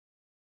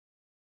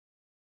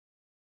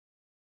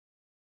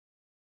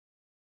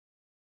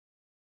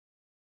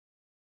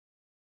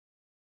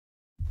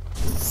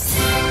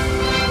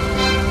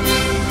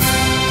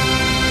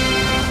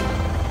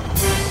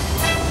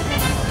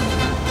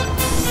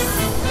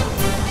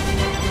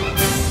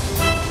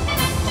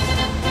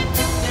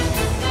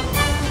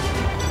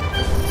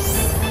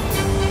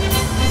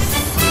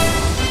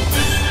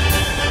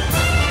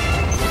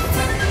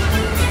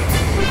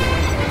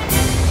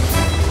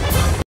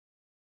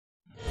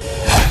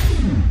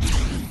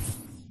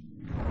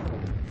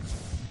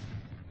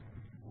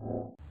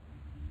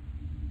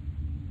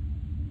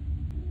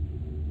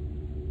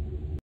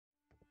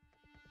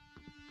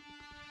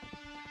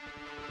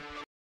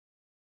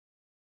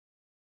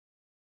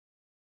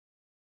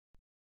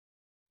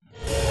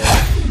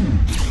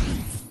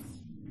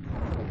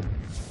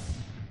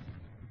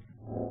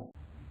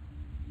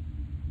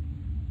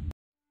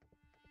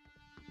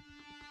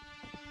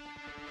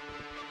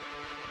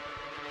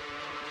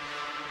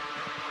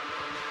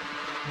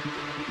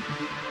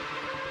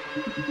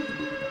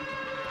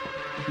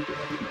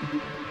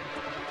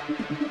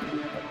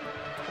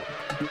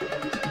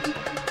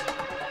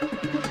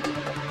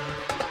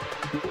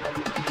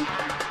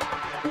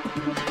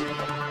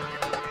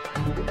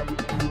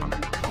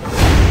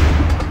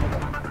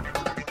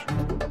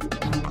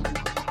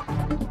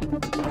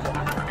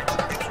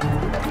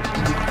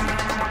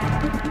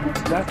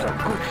That's a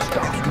good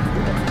start.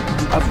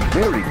 A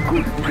very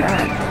good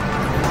plan.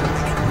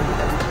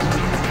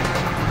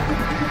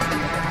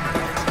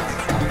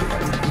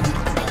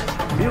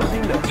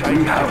 Building the Chinese.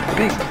 We have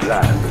big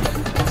plans.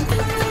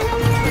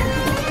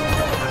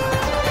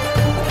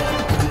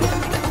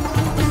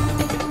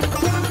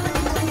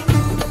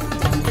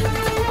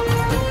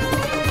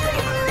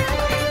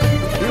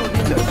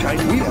 Building the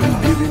Chinese. We will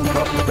live in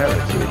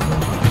prosperity.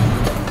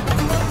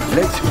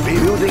 Let's be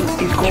building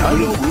is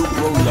complete.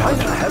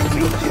 China has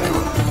been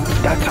generous.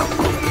 That's a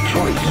good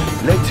choice.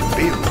 Let's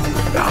build.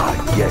 Ah,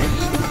 yes.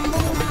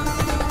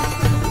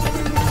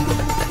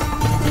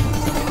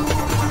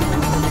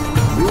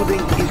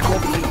 Building is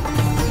complete.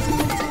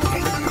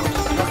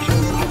 Construction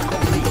is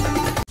complete.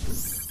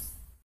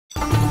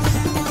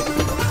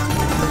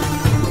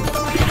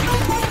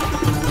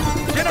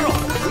 General,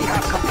 we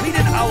have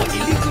completed our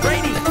elite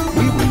training.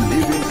 We will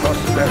live in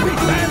prosperity.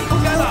 Stand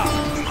together.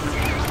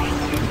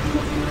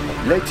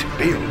 Let's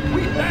build.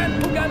 We stand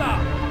together.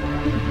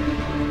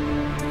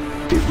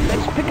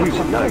 Let's pick up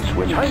some nice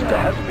when China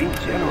has been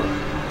generous.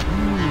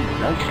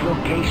 Nice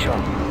location.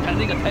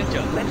 Paying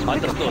attention. Let's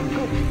pick up some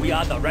good. We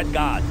are the Red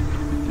Guard.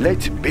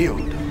 Let's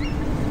build.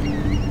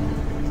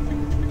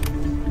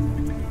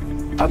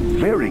 A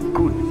very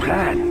good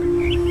plan.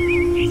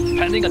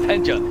 Paying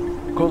attention.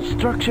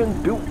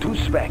 Construction built to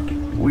spec.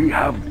 We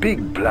have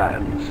big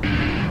plans.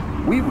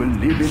 We will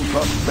live in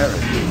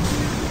prosperity.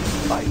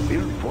 I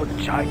build for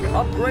China.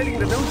 Upgrading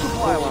the new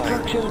supply line.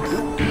 Construction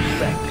built to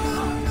spec.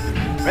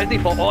 Ready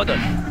for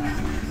orders.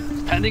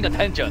 Standing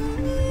attention.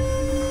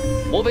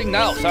 Moving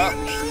now, sir.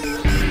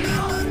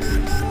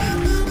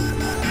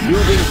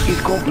 Building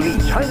is complete.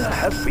 China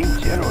has been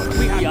generous.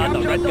 We are the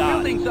Red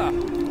Guard. Building, sir.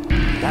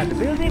 That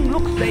building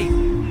looks safe.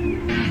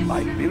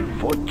 I build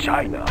for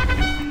China.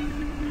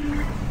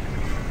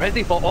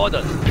 Ready for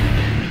orders.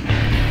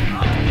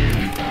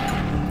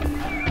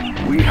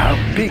 We have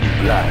big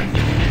plans.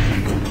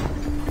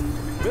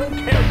 We'll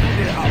tear through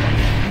their armor.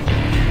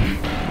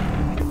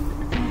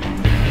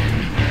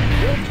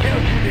 We'll tear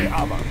through their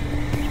armor.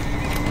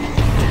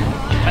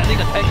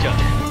 Paying attention.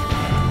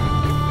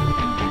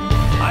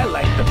 I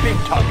like the big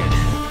target.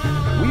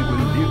 We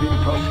will live in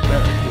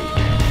prosperity.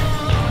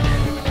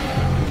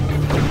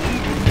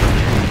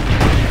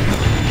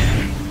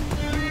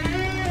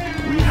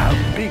 We have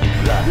big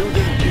plans.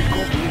 Building is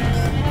complete.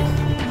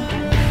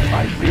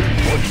 I build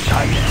for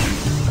China.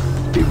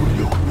 It will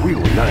look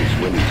real nice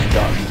when it's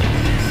done.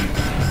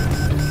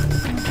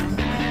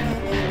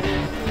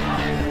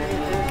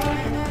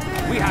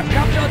 We have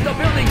captured the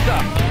building,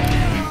 sir.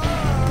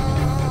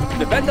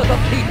 Defenders of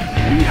peace.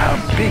 We have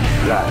big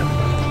plans.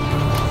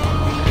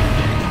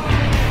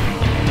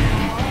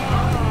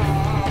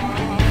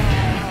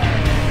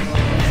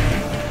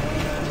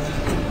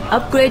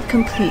 Upgrade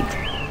complete.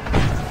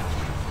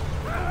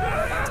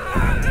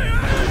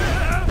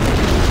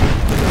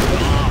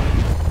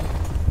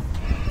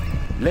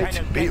 Let's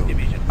build.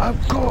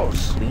 Of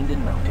course. Cleaned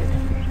and mounted.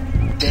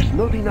 There's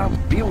not enough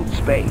build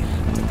space.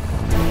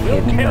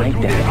 We'll tear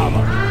through their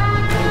armor.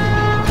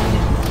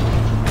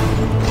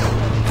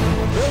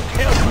 We'll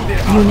tear through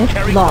their armor. Unit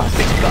Carrying lost.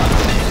 the big gun.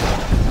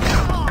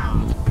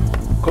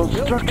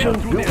 Construction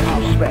built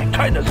to spec.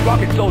 China's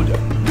rocket soldier.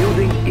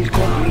 Building is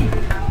complete.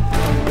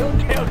 We'll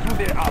tear through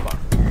their armor.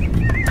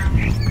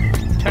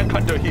 Tank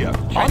hunter here.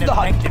 On the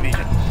hunt.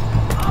 Division.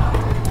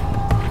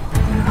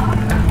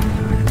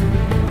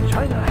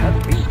 China has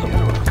been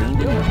generous.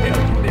 We'll tear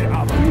through their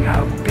armor. We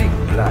have big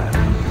plans.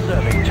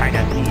 Serving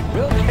China's needs.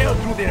 We'll tear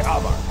through their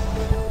armor.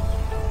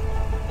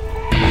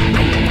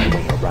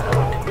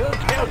 We'll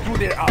tear through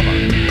their armor.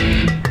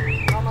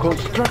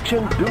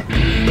 Construction built to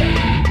spec.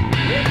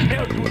 We'll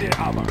tear through their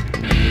armor.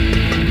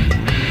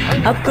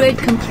 Upgrade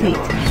complete.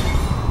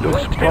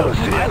 Looks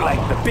promising. I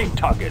like the big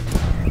target.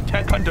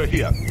 Tank hunter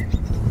here.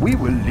 We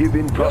will live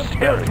in We'll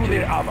tear through prosperity.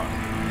 their armor.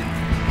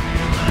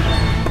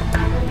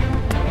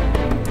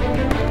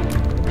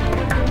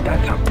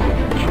 That's a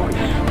good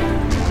choice.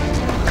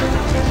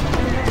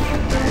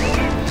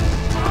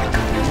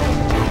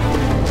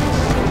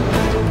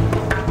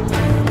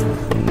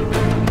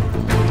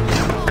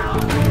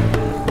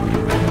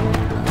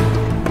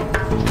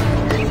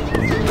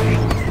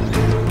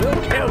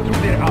 We'll tear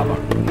through their armor.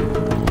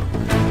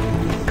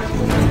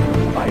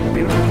 I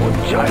build for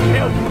We'll China.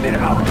 tear through their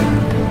armor.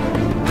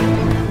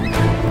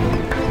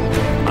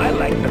 I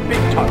like the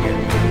big target.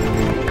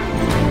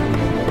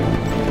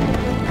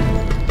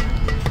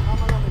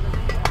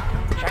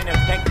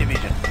 China's tank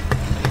division.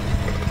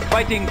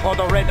 Fighting for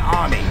the Red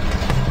Army.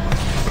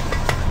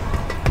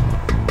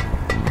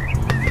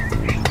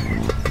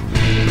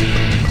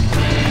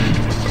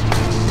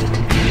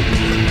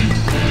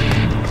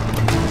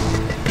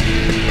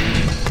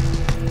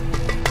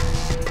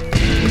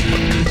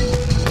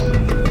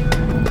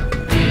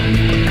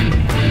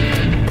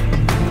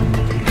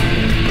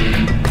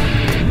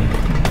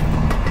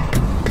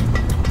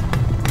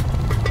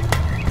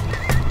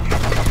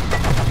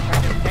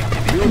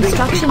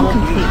 Construction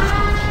complete.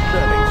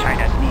 Serving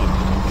China's needs.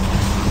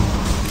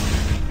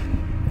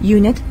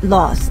 Unit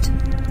lost.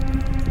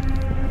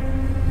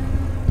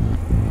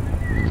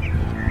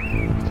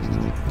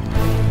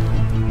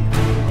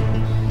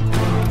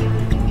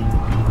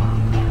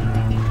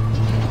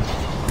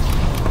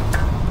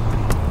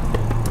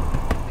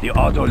 The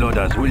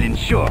autoloaders will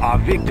ensure our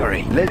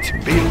victory. Let's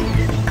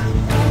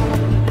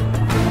build.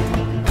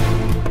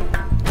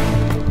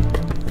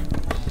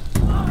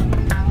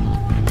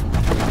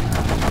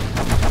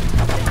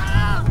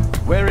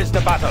 Where is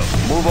the battle?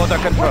 Move order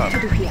What to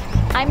confirmed. do here?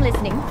 I'm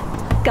listening.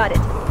 Got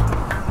it.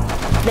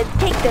 Let's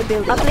take the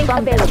building. Uplink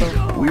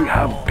available. We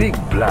have big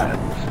plans.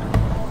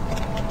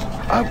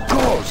 Of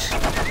course.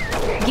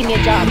 Give me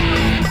a job.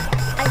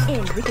 I'm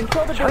in. We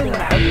control the building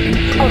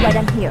now. Alright,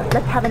 I'm here.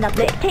 Let's have an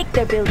update. Take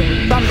their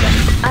building. Bomb them.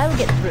 I'll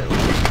get through.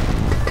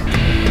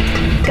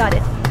 Got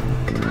it.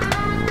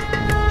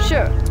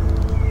 Sure.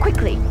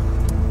 Quickly.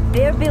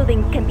 Their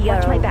building can be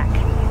our own. Back.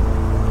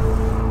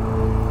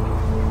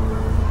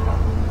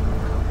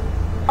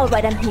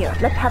 Alright, I'm here.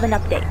 Let's have an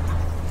update.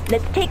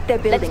 Let's take their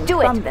building. Let's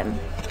do it. Bomb them.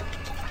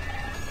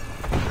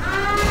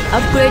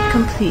 Upgrade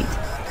complete.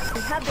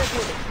 We have their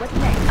building. What's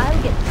next?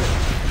 I'll get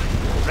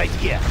through. Right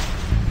here.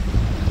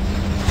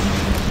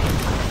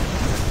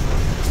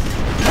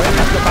 Where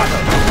is the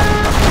battle?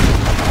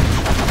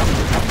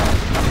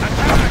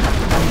 Attack!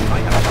 I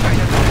have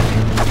China's message.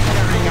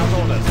 Carrying out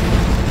orders.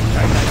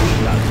 China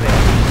needs us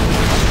there.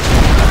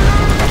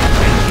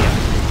 Right here.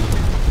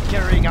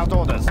 Carrying out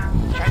orders.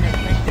 China's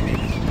activated.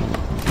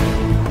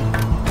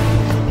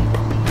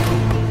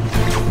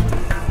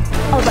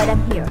 Alright,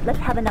 I'm here. Let's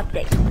have an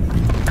update.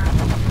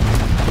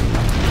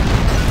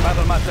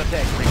 Battle Master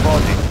Tech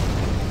reporting.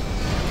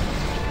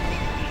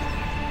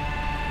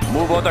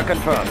 Move order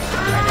confirmed.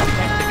 China's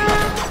activated.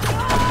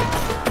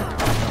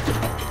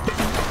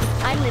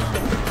 I'm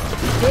listening.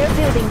 Their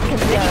building can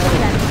be our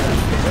own.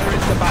 Where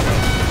is the battle?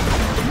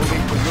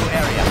 Moving to new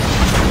area.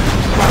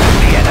 Crush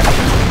the enemy.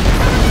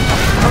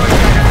 Crush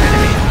China's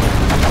enemy.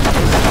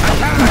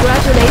 Attack!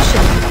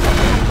 Congratulations.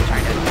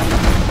 China's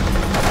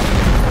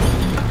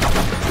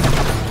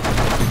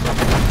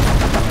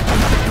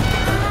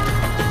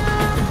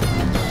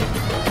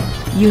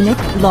Unit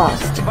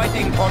lost.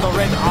 fighting for the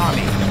Red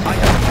Army. I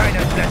have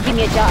China's left. Give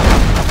me a job.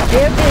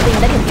 Their building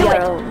can be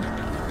our own.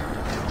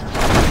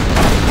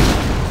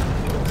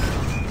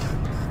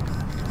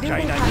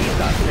 China needs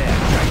us there.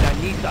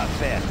 China needs us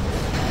there.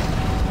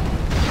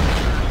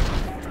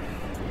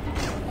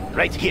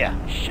 Right here.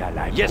 Shall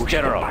I Yes, push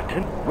General. the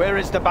button? Where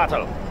is the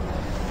battle?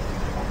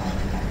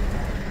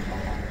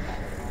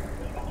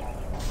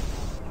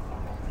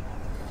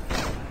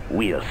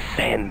 We'll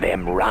send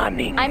them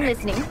running. I'm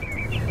listening.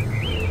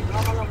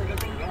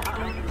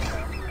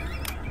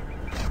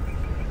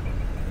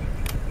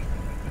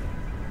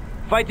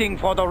 Fighting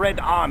for the Red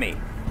Army.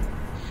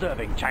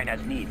 Serving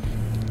China's needs.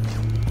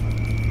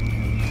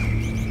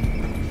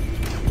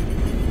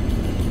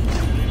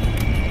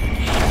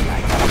 Shall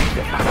I push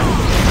the button?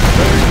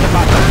 Where is the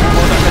battle?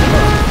 Order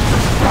confirmed.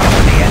 Crush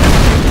the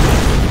enemy.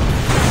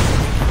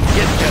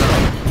 Yes,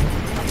 General.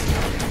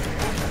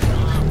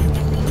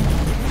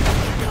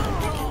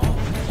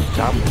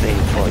 Something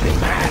for the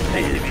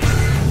masses.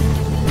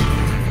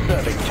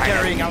 Serving China.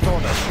 Carrying out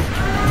orders.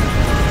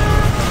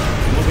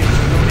 Moving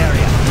to new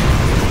area.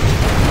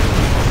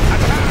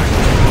 Attack!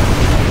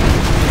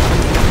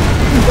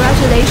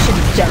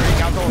 Congratulations,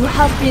 General. You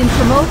have been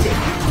promoted.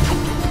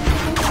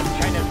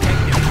 China's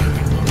active.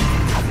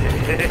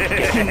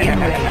 Getting in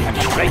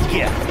range. Right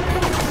here.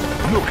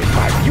 Look at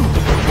my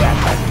beautiful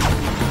weapon.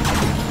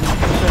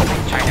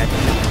 Serving China.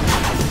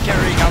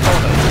 Carrying out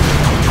orders.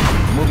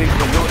 Moving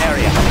to new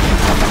area.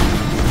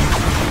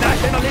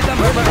 Nationalism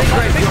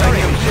representing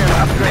victory.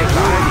 Upgrade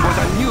time for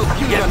the new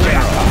fusion Yes,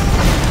 General.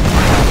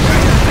 reactor.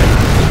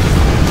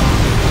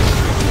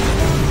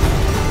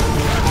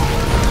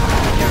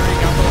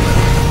 Carrying out orders.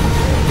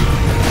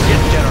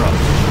 Yes, General.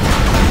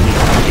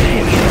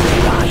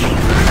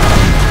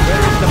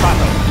 Where is the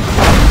battle?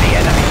 The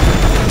enemy.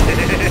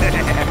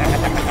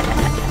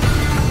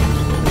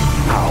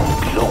 How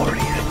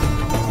glorious.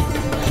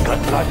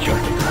 Scud Launcher,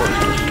 poised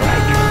to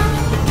strike.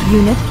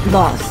 Unit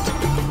lost.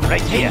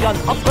 Right here.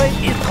 Upgrade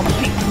is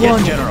complete. Yes,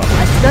 Warning. General.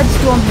 A Scud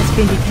storm has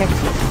been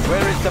detected.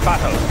 Where is the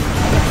battle?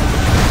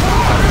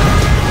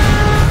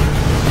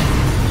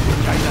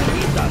 China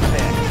needs us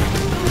there.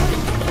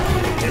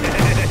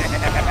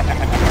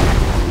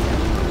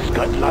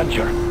 Scud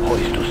Launcher,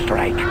 poised to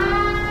strike.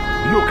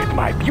 Look at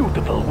my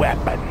beautiful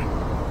weapon.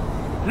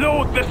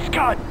 Load the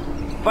Scud!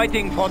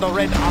 Fighting for the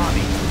Red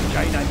Army.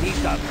 China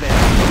needs us there.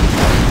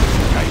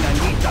 China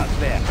needs us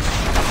there.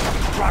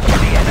 Crush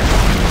the enemy.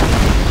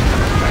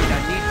 China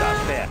needs us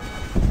there.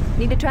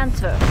 Need a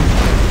transfer.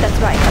 That's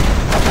right.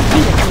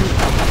 Give it to me.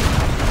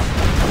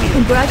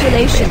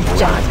 Congratulations,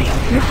 General.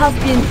 You have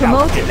been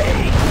promoted.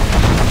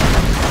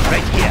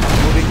 Right here.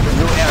 Moving to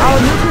new area. Our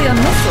nuclear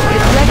missile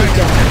is ready,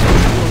 General.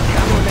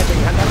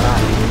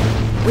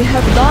 We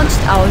have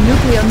launched our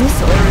nuclear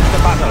missile. Where is the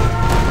battle?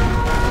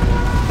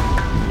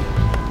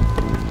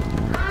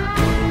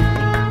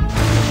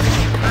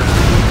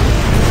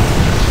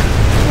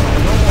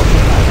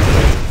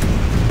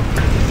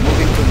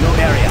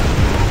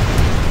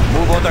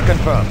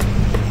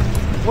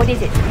 What is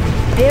it?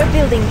 Their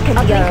building can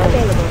be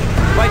available.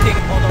 Fighting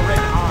for the Red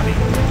Army.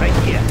 Right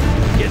here.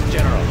 Yes,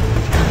 General.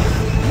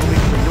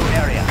 Moving to new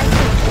area.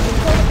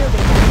 Control the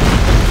building.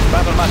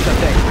 Battle Master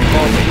Tank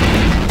reporting.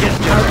 Yes,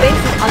 Our General. base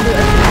is under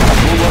attack.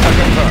 Move order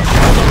confirmed.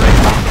 For the Red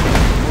Army.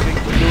 Moving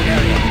to new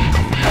area.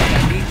 China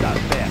needs us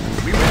there.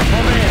 We will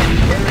fall in.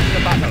 Where is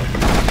the battle?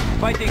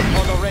 Fighting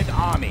for the Red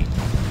Army.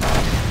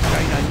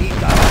 China needs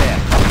us there.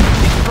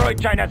 Destroy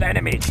China's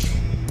enemies.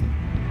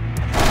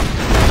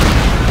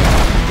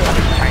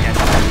 China's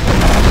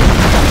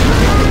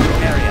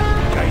area.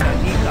 China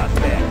needs us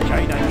there.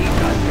 China needs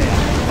us there.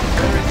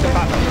 Where is the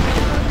battle?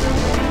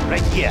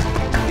 Right here.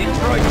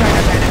 Destroy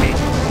China's enemies.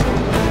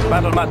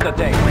 Battle Master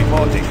Tank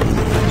reporting.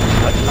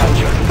 An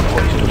archer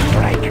poised to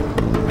strike.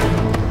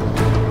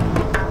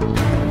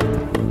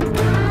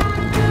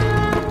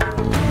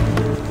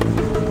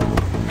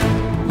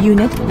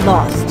 Unit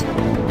lost.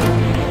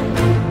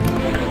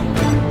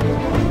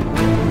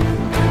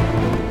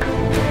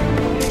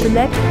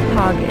 Select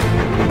target.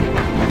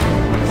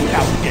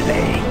 Without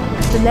delay.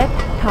 Select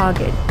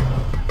target.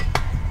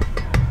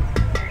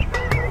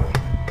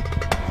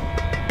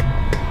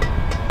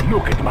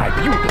 Look at my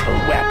beautiful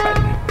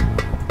weapon.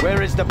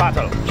 Where is the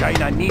battle?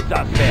 China needs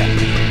us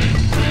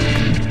there.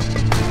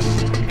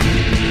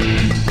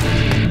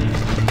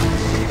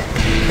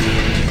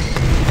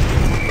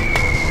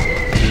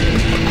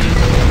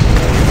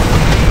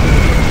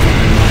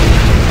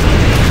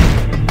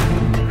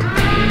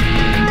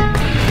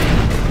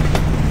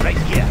 Right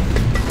here.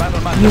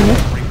 Battle Master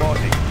Unit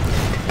reporting.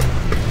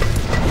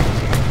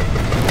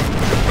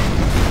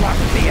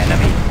 Crush the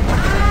enemy.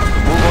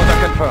 Move order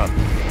confirmed.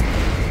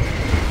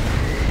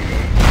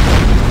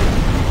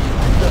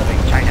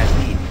 Serving China's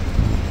need.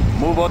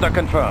 Move order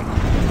confirmed.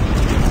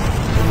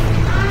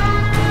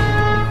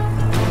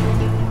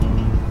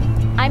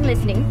 I'm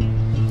listening.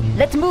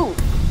 Let's move.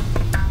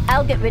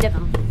 I'll get rid of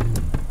him.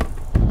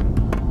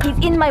 He's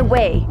in my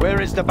way.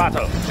 Where is the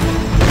battle?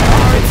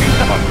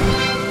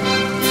 Unbeatable.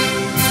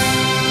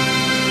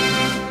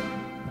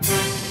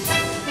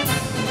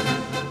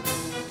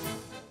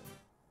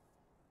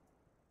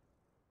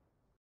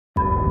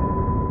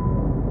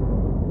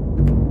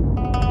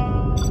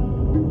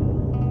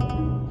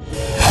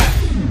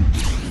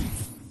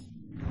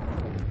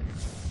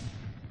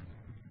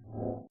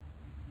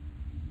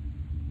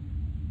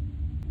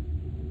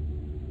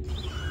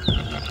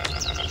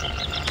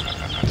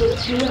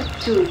 Détruire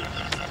tout.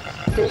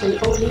 C'est une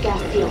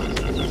obligation.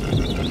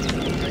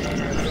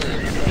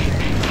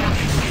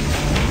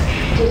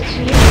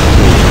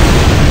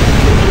 Détruire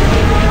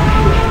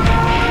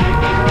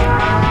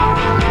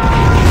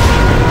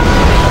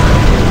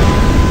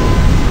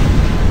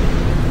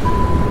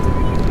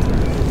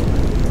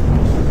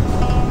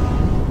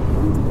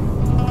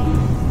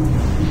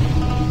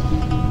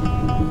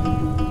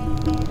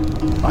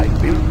I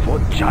built for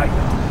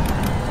China.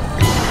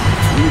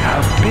 We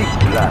have big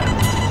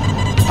plans.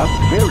 A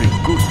very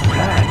good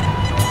plan.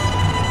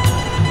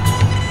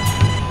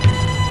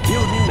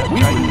 Building the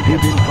Chinese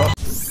live in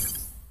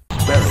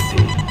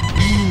prosperity.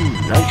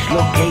 Nice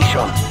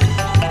location.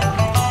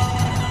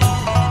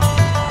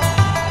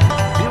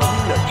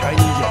 Building the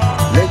Chinese.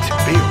 Let's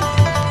build.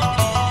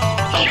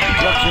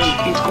 Construction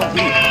is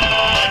complete.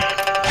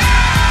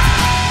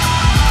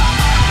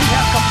 We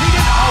have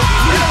completed our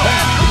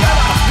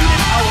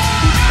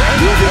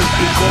Building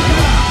is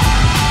complete.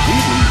 We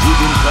will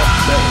live in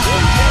prosperity.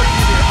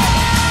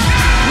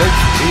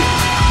 Let's build.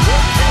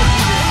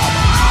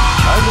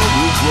 China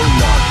will grow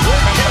large.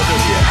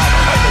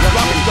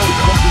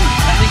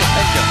 Landing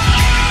attention.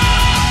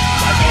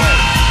 Right away.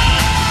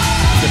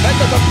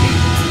 Defenders of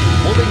peace.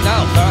 Moving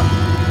now, sir.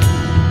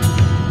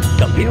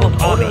 The People's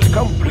Orders Army.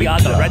 complete, We are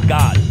the sir. Red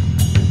Guard.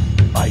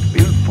 I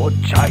built for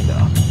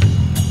China.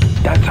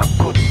 That's a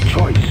good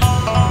choice.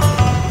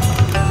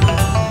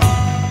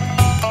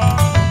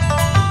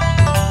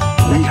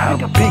 We have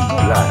big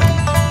plans.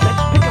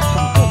 Let's pick up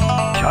some food.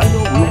 China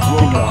will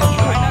grow large.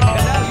 China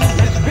cannot use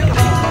this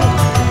building.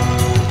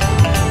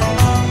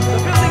 The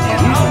building is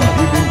We will ours.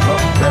 live in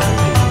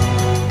prosperity.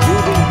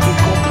 Building is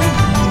complete.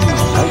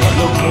 Nice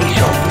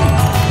location.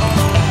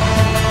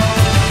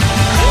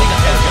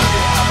 Landing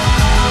attention.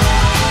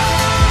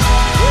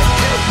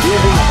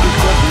 Building is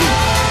complete.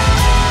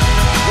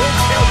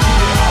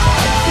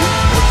 I built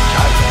for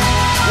China.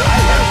 I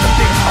have some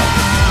big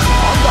houses.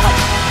 On the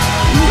heights.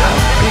 We have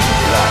big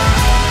plans.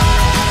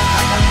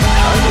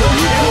 China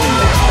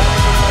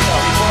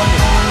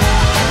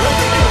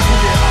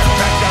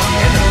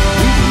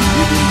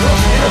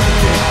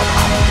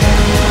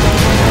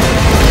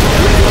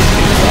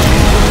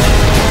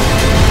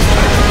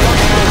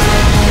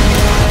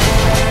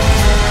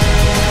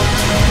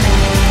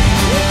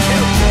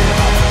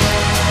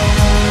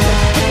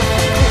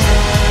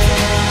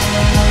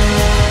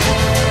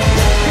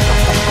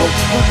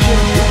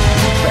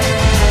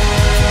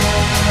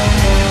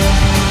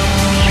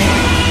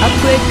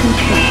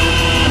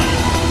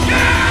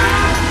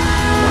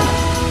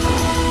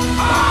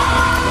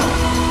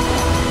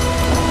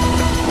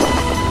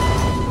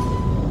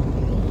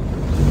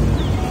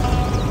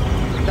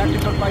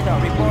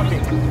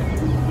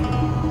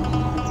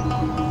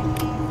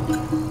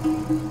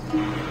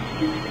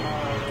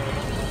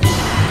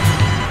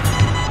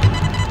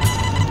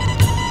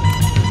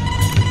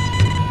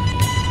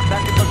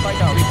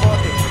Fighter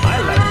reporting. I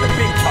like the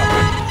big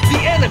target. The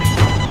enemy.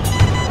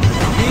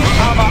 Team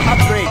armor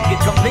upgrade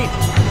is complete.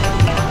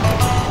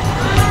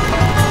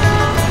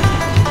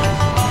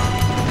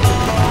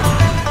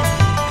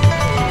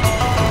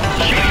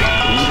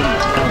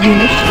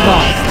 Unit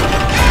lost.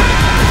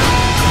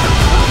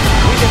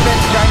 We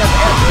defend China's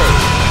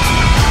airspace.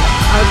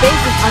 Our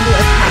base is under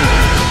attack.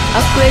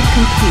 Upgrade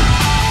complete.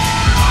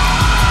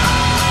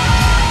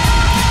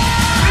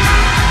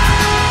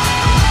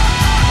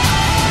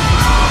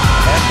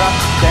 Aircraft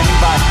standing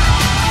by.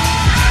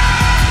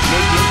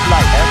 Making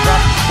flight.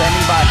 Aircraft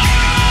standing by.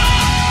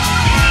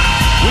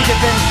 We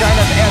defend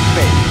China's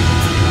airspace.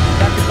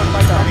 Tactical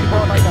fighter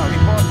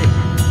reporting.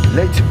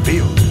 Let's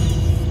build.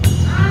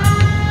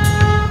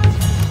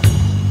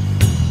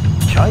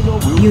 China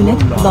will Unit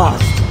grow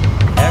large. lost.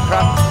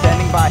 Aircraft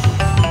standing by.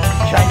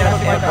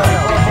 China's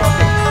aircraft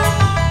reporting.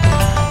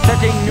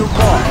 Setting new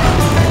course.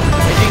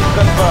 Heading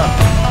confirmed.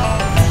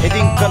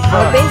 Heading Our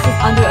confirmed. base is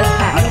under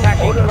attack.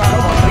 Attacking Order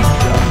ground complete,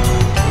 sir.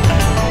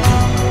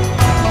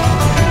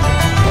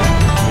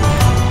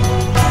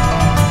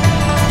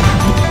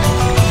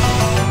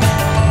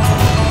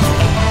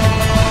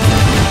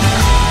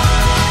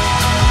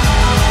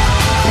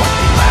 What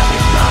do you have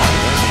in mind?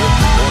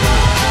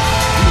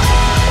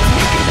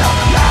 Making out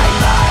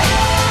lie.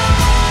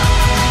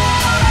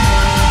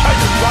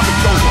 China's rocket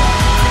soldier.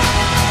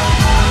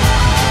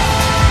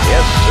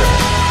 Yes, sir.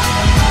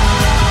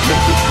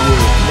 Make it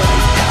worth my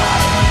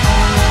time.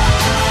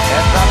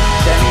 Aircraft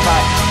standing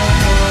by.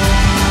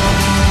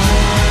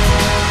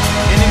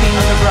 Enemy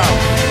on the ground.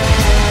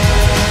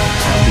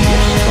 Be a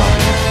spy.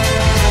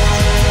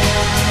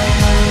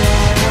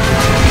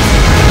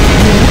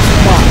 Unit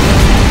lost.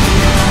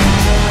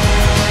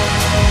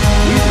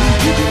 We will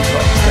give him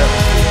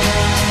prosperity.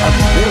 A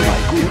very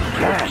good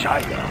plan,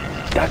 China.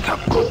 That's a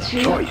good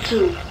choice.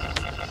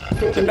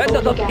 Defend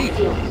the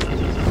people.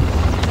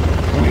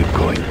 We're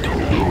going to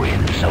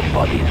ruin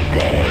somebody's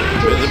day.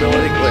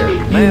 Visibility clear.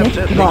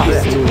 Unit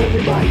lost.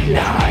 My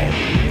time.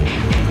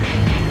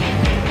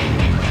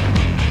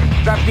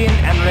 Strapped in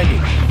and ready.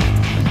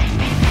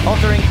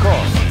 Altering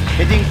course.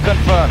 Heading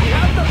confirmed.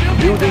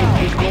 Building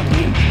is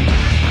complete.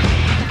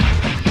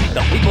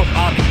 The People's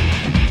Army.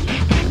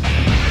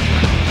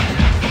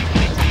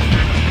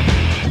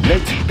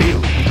 Let's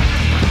build.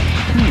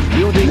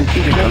 Building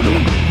is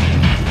complete.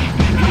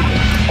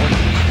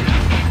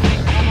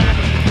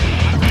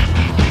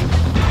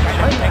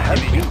 China has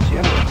been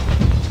generous.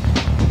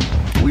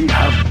 We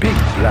have big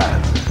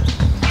plans.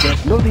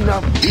 There's not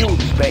enough build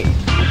space.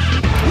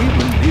 We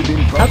will live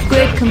in prosperity.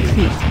 Upgrade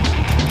complete.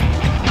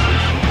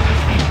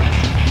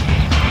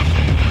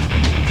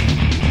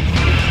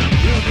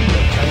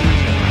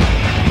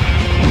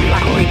 We're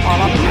going to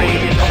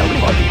ruin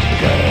somebody's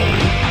day.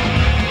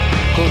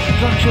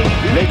 Construction,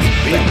 let's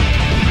build.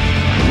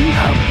 We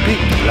have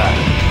big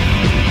plans.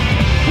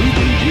 We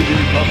will live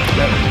in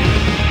prosperity.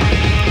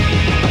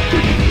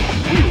 It will look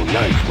real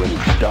nice when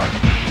it's done.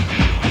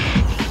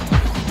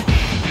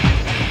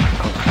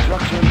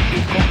 Construction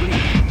is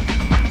complete.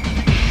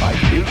 I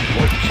built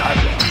for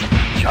China.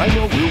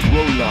 China will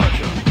grow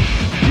larger.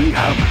 We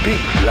have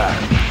big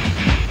plans.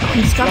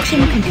 Construction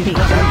complete.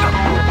 That's a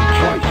good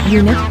choice.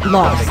 Unit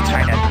lost.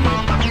 China.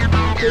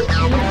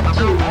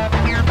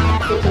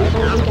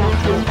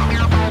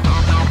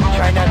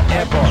 China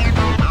airport.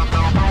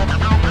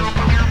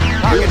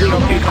 Target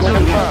Building is location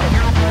complete.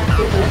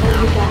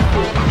 confirmed.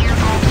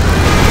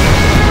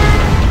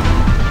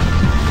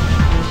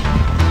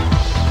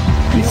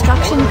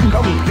 Construction complete.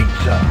 Complete,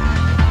 sir.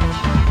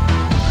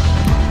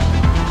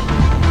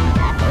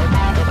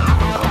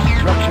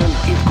 Construction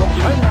is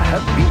complete. China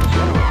has been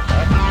generous.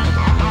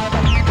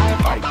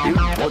 I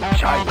built for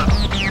China.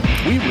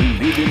 We will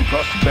live in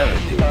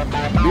prosperity.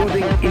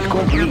 Building is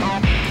complete.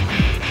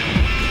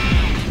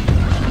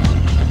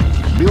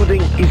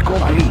 Building is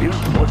complete. I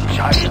built for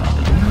China.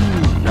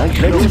 Nice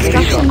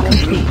Construction location.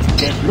 complete.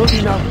 There's not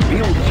enough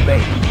build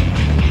space.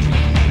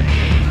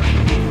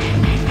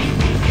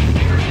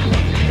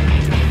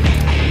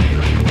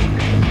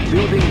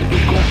 Building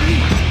is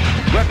complete.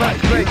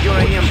 Weapons grade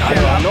uranium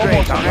shell. No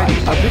more already.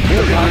 A big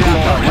building is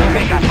complete.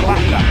 Make us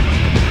faster.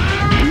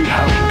 We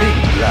have big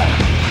plans.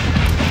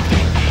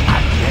 A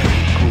very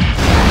good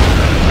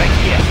Right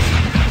here.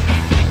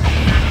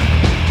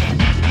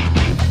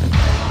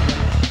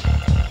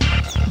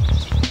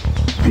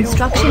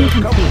 Construction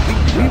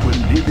complete. We will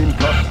live in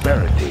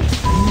prosperity.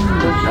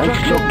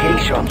 Nice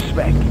location.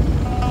 Spec.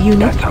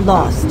 Unit That's a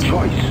lost. good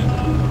choice.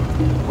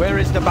 Where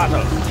is the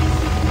battle?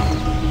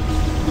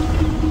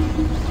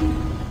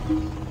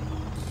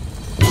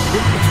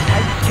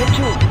 Tight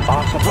schedule.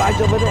 Our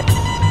supplies over there.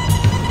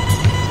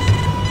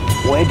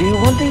 Where do you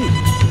want these?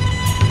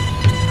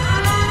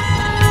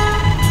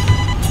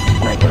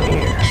 Sniper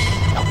here.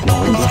 No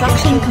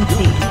Construction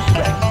complete.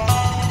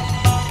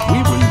 We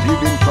will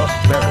live in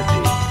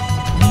prosperity.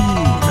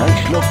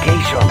 Nice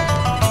location.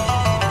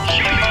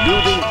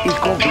 Building is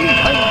complete.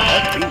 I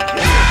have been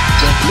generous.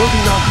 There's not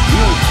enough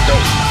build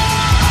space.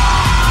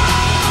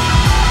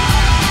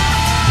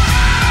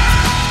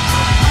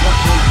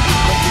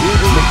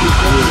 Building is complete.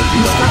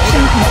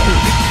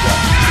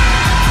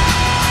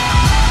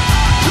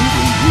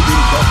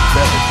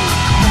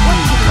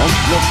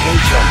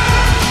 location.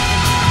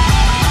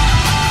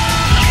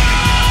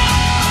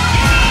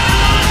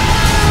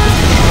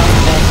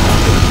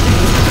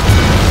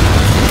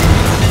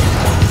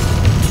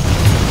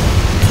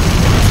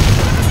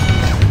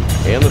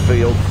 In the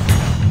field.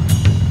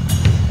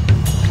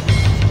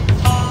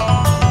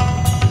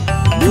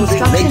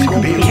 Construction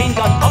complete. Machine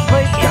gun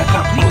upgrade is That's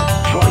a complete.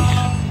 good choice.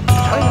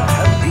 China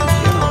has been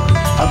generous.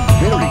 A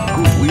very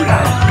good. We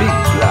have big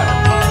plan.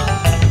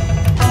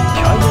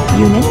 China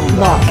Unit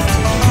lost.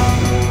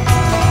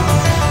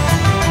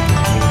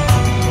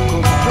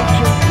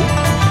 construction with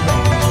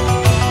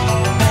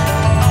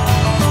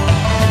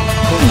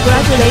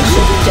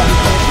Congratulations,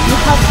 General. You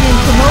have been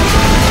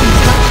promoted.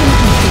 Construction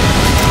complete.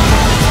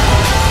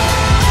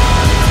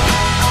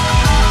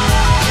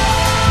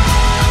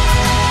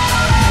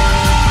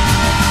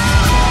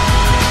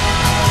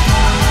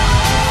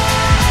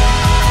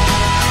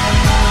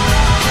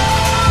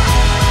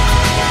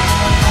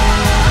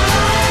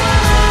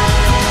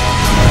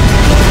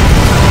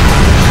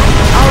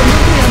 Our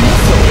nuclear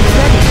missile is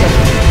ready,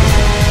 General.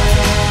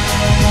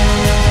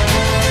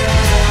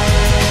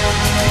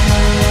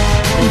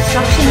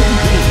 Construction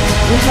complete.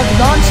 We have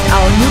launched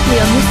our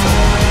nuclear missile.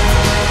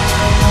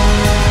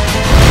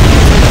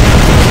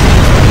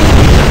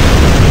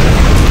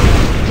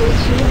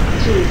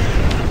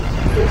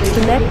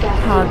 Select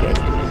target.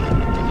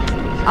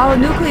 Our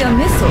nuclear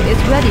missile is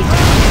ready.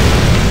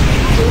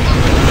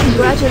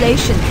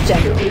 Congratulations,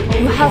 General.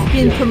 You have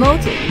been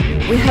promoted.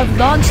 We have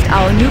launched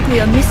our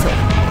nuclear missile.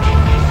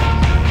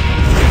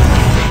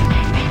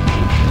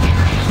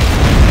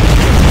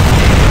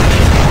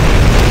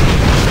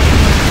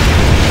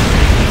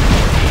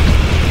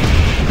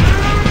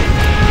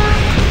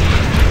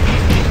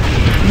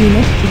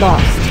 Unit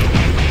lost.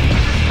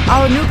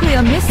 Our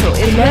nuclear missile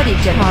is ready,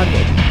 General.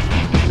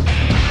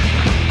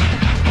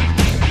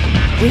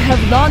 We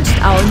have launched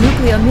our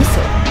nuclear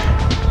missile.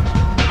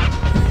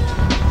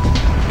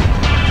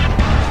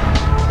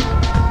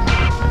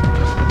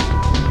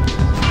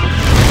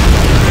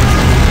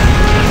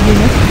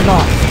 Unit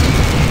lost.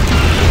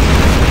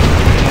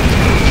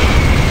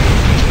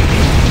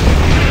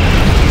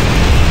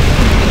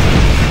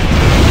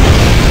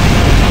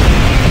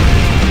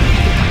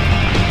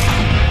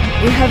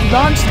 We have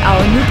launched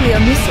our nuclear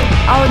missile.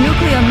 Our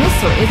nuclear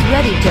missile is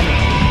ready,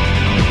 General.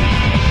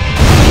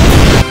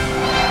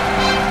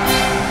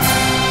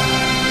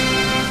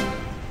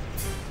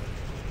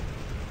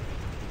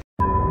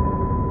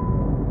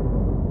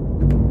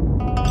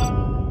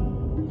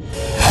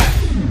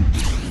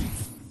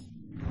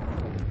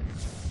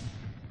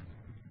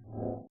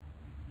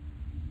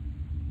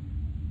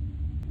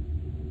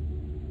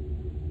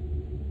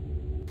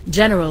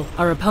 General,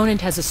 our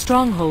opponent has a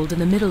stronghold in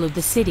the middle of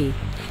the city.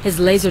 His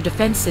laser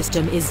defense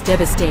system is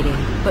devastating,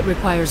 but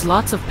requires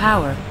lots of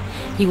power.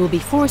 He will be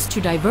forced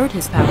to divert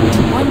his power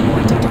to one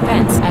point of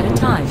defense at a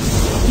time.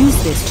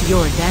 Use this to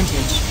your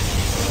advantage.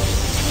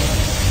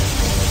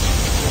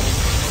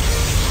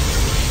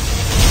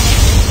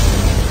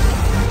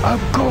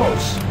 Of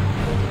course.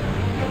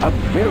 A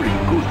very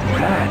good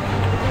plan.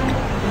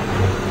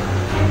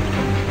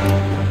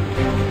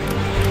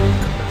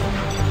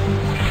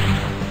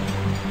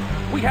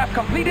 We have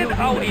completed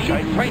our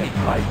elite training.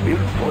 I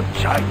built for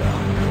China.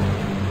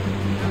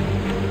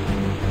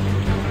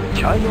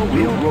 China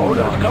will roll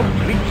us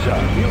complete, sir.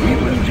 We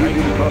will live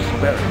in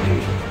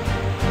prosperity.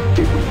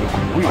 It will look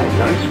real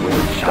nice when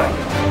it's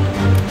China.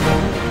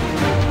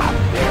 A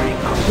very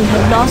good We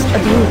have lost a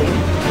building.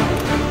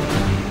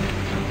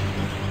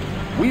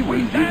 We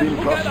will live in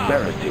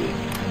prosperity.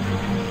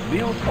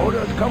 Build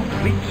orders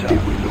complete, sir.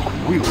 It will look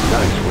real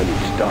nice when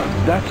it's done.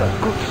 That's a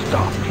good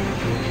start.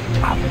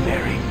 A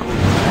very good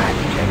plan,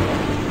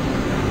 General.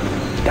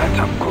 That's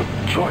a good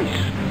choice.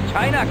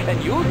 China can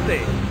use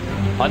this.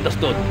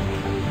 Understood.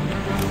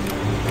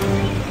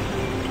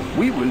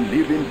 We will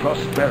live in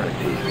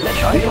prosperity.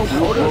 China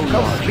will orders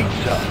complete,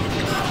 sir.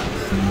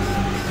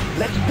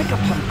 Let's pick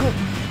up some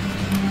goods.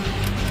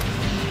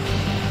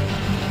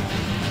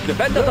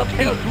 Defenders of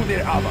tear through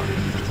their armor.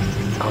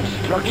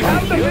 Construction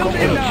Have the is building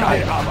complete, now.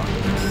 China. Armor.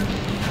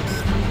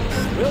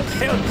 We'll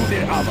tear through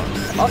their armor.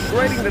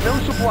 Upgrading the new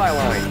supply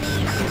lines.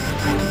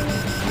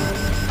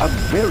 A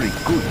very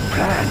good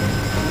plan.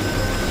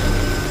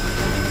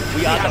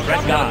 We are the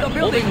Red Guard.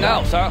 Moving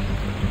now, sir.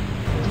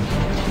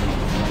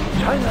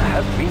 China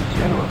has been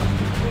generous.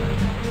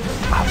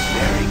 A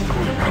very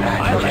good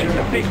plan. I like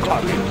the big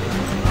target.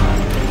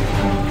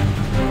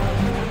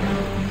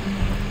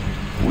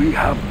 We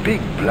have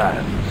big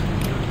plans.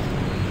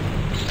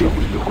 It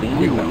will look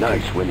real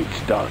nice when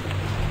it's done.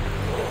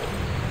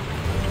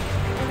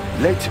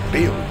 Let's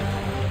build.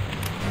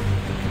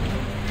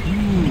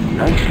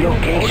 Nice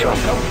location.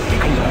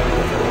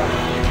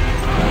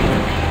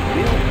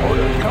 Build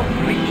orders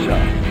complete,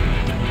 sir.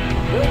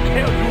 We'll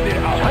tear through their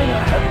house. China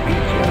has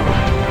been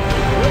generous.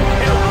 We'll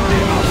tear through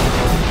their house.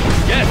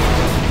 Yes.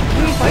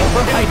 We fight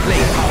for high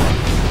place.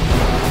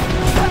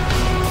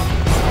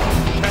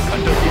 Check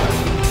under here.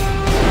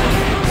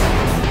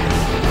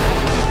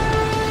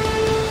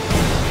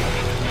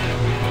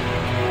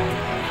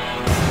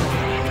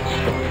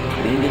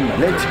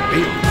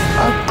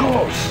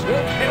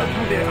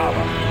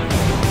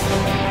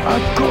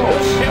 Of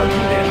course.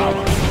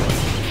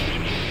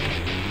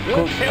 Construction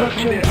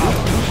Construction up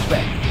to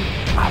spec.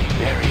 A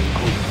very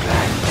good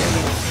plan,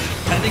 General.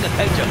 Standing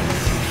attention.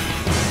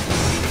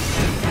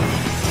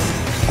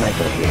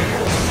 Sniper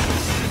here.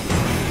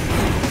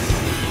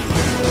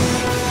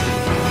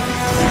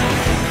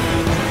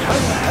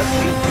 China has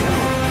been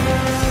killed.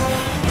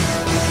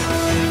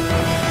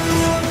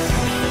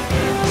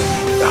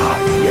 Ah,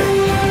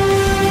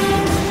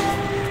 yes.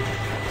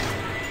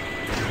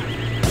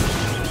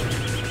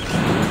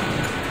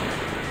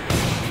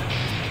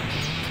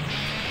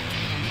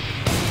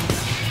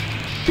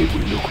 It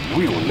will look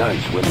real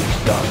nice when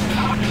it's done.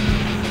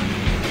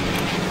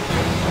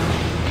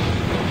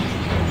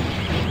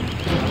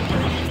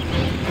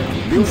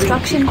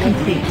 Construction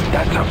complete.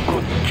 That's a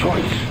good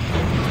choice.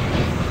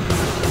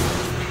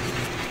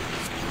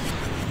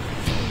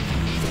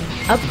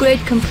 Upgrade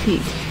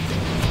complete.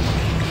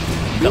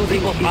 The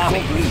People's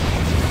Army.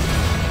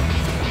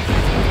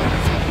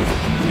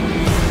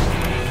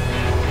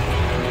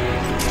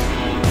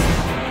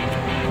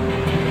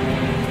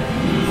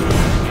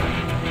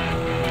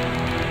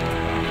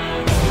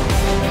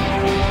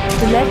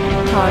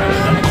 Select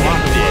target.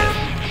 Locked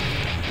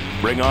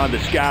in. Bring on the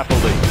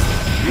scaffolding.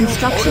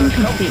 Construction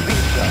complete.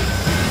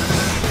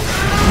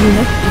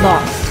 Unit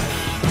lost.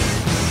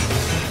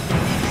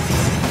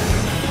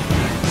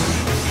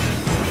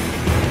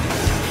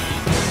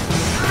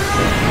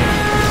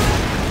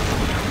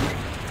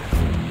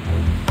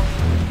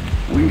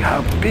 We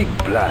have big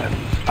plans.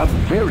 A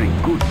very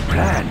good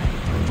plan.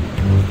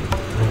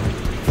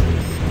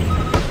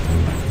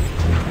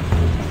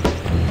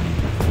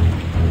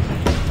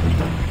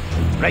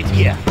 Right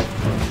here.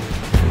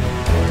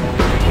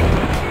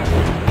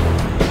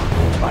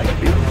 I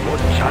built for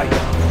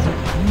China.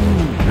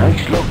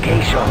 Nice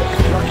location.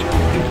 Construction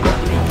is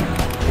complete.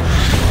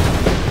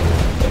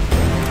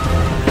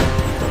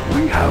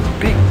 We have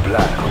big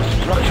plans.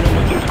 Construction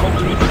is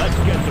complete. Let's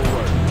get to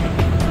work.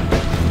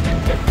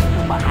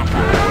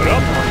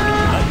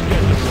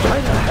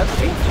 China has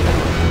been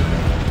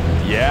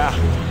killed. Yeah.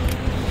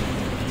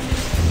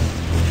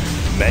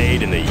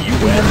 Made in the We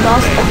have U.S.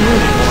 lost a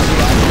unit.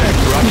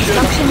 Construction.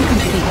 Construction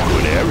complete.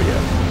 Good area.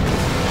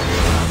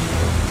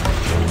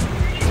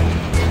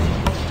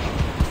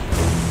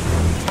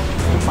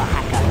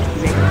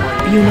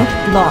 Unit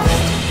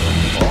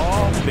lost.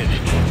 All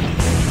finished.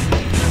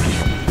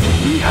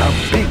 We have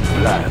big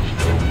plans.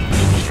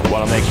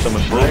 Want to make some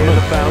improvement to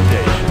the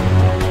foundation.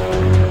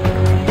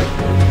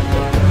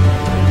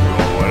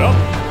 Going up.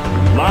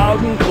 Loud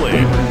and We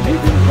clear. will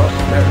live in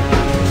prosperity.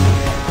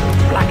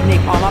 Black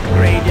napalm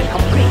upgrade is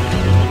complete.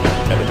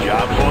 Have a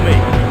job for me.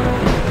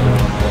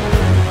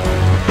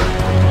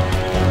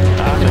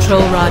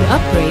 Control rod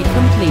upgrade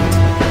complete.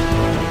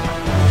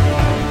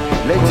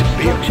 Let's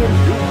build to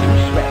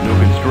spec. New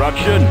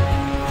construction.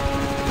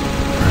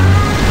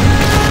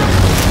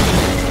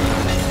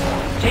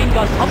 Chain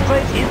gun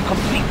upgrade is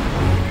complete.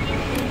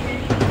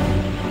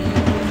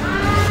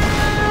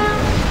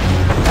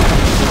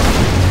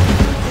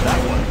 That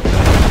one.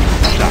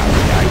 Sorry,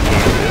 I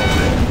can't build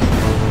it.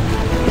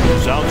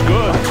 Sounds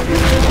good.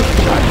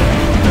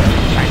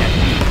 China.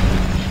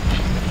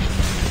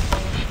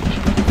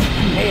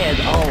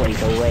 There's always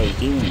a way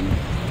in.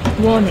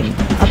 Warning.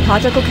 A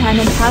particle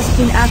cannon has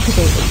been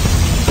activated.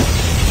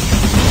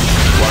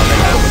 Want to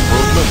make some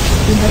improvements?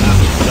 We have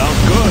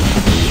Sounds good.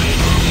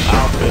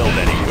 I'll build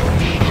anywhere.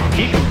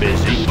 Keep him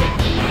busy.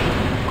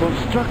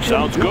 Construction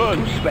Sounds good.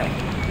 to spec.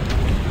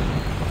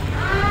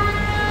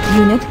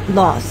 unit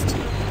lost.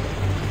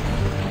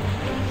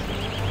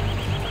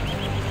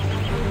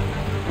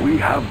 We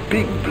have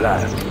big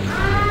plans.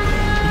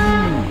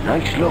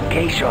 Nice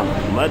location.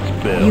 Let's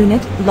build.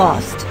 Unit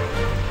lost.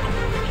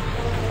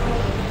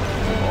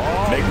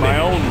 Make my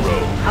own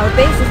road. Our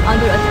base is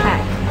under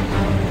attack.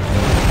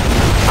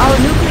 Our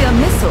nuclear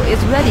missile is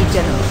ready,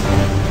 General.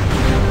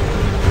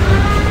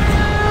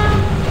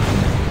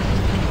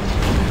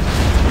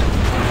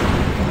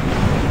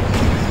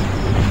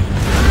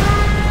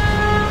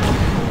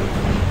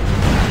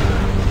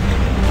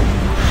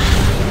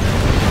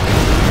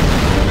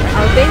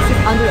 Our base is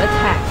under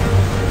attack.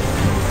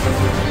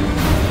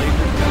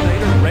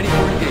 Ready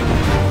for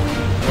engagement.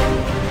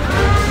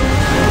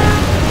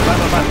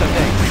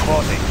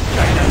 Reporting.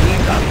 China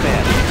needs us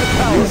there.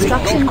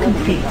 Construction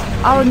complete.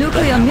 Our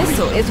nuclear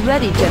missile is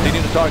ready, General.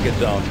 Leading the target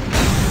zone.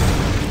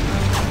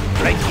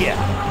 Right here.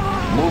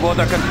 Move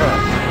order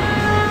confirmed.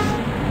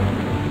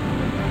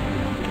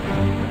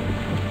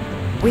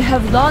 We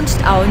have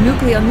launched our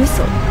nuclear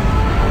missile.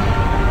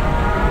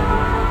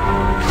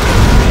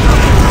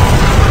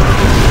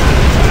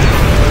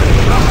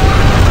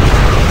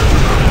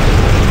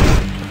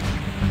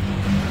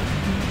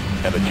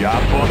 Have a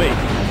job for me.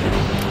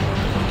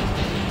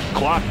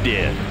 Clocked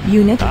in.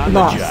 Unit On the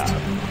lost. job.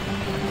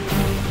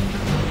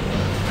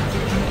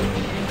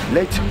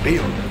 Let's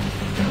build.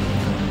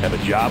 Have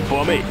a job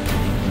for me.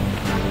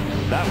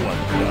 That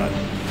one's done.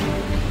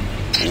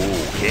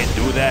 Ooh, can't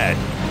do that.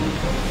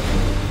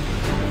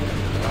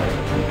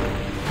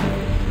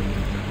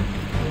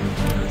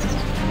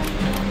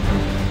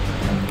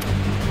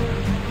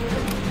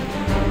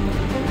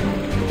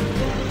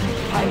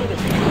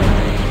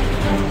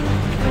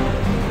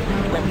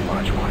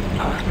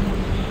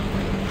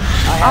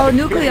 Our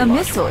nuclear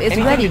missile is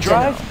ready,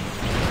 General.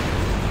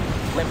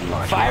 Let me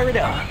fire it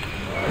up.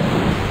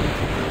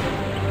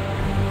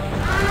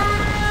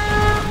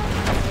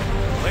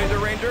 Laser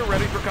Ranger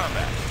ready for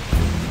combat.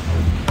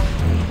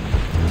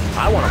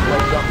 I want to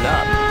blow something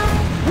up.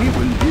 We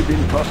will live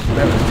in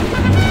prosperity.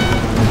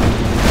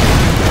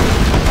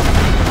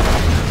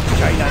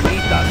 China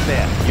needs us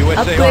there.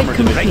 USA Upgrade armor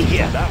division. complete.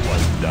 Yeah, that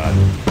one's done.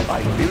 I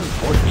build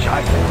for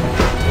China.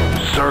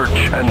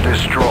 Search and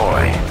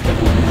destroy.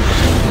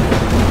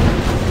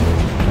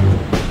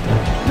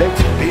 Let's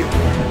build.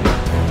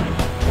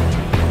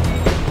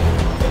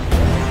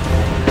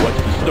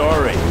 What's the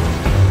story?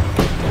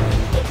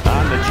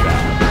 On the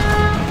job.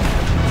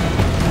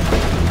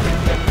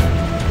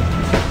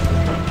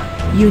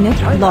 Unit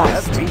China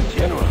lost. has been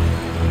generous.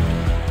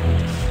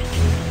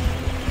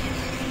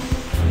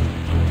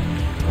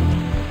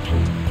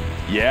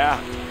 Yeah?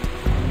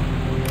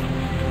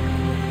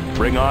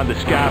 Bring on the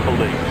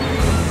scaffolding.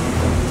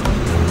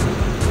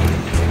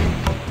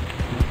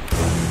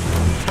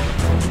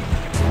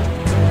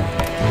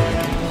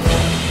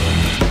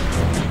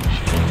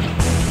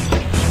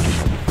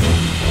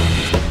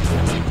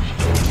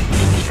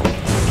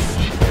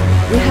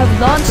 We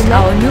have launched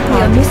our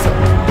nuclear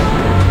missile.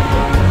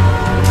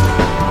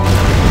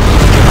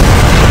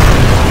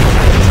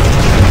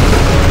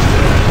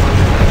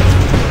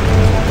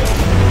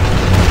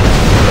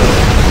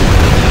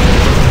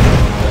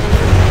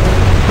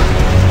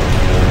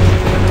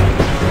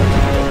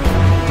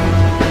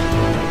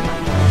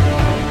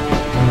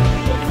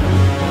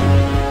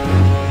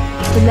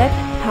 Select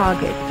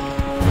target.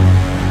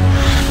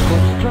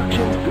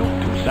 Construction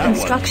built to That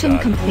Construction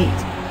one's done. complete.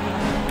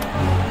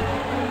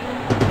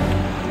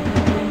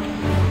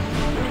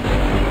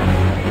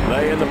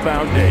 Laying the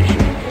foundation.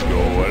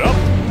 Going up.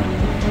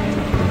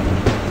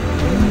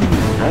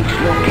 Next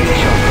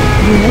location.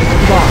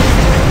 Unit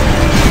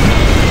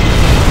lost.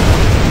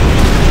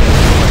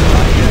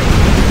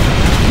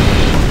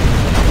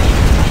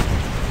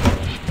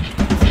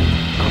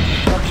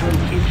 Construction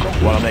is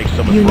complete. Want to make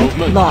some Unit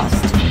improvements?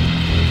 lost.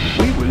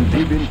 We will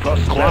live in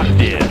Clocked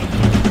prosperity. in.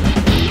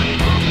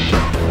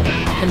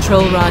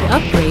 Control rod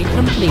upgrade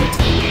complete.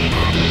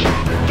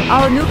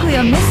 Our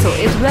nuclear missile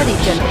is ready,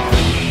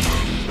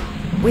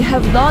 General. We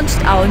have launched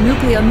our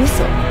nuclear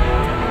missile.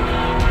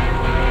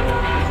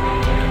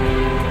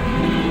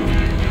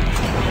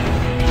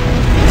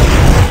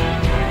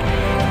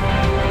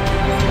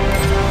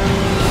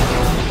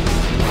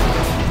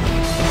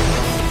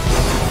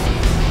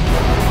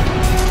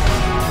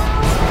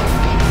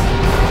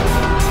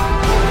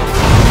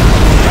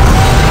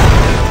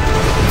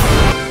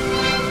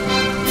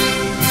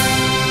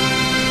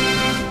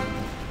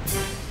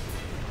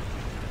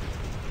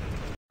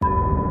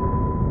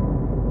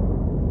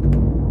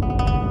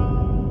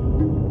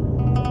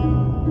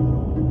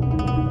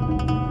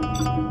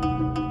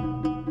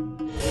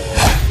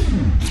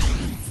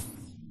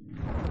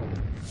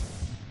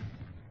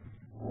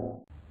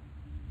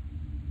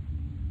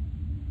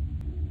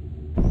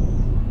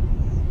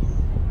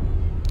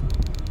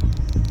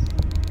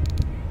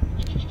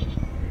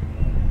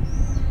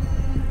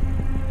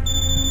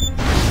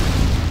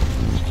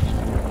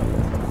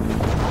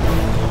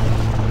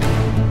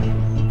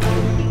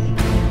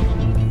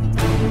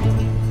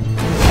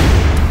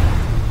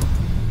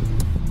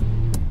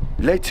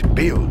 Let's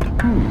build.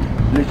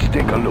 Let's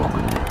take a look.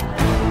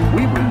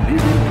 We will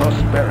live in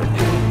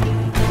prosperity.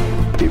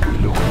 It will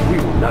look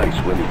real nice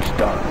when it's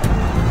done.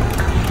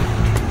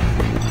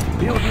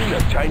 Building the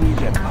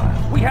Chinese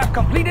Empire. We have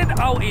completed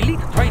our elite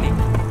training.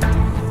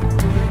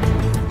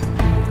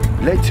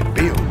 Let's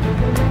build.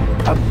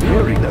 A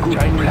very good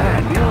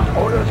plan. Build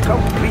orders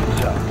complete,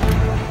 sir.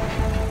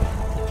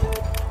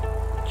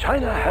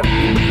 China have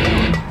been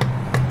generous.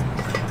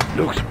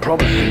 Looks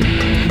promising.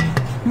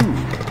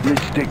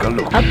 Let's take a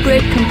look.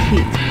 Upgrade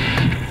complete.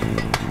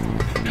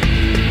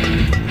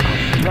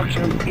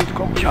 Construction is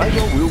complete.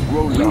 China will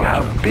grow large. We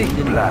have big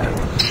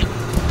plans.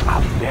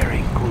 A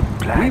very good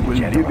plan. We will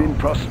live in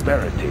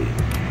prosperity.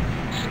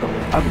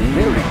 A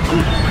very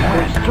good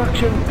plan.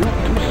 Construction built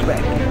to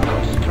spec.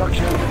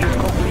 Construction is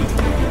complete.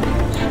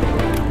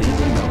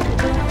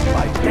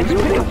 Let's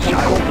pick up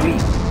some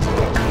complete.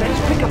 Let's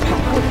pick up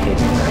some good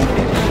hidden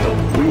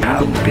items. We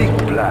have big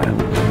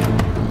plans.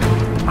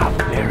 A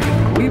very good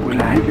plan. We will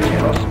live in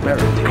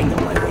prosperity. I know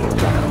my way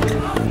around.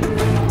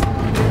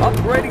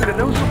 Upgrading the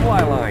new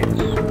supply lines.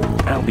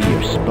 I'll be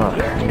your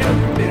spotter.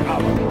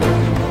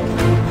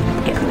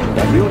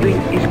 The building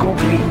is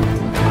complete.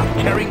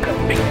 I'm carrying the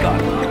big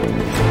gun.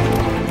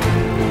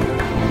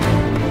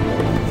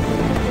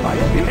 I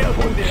am built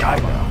for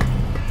China.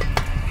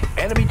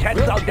 Enemy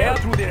tanks out there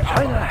through their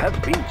China has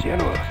been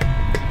generous.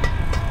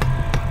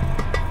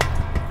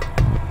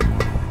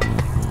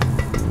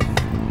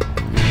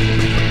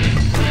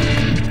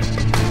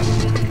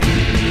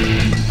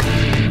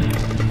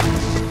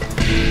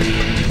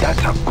 That's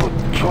a good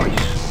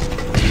choice.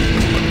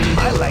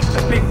 I like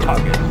the big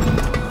targets.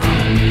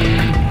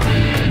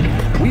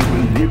 We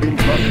will live in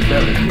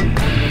prosperity.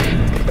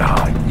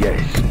 Ah,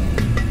 yes.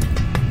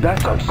 That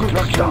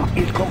construction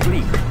is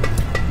complete.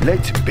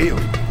 Let's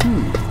build.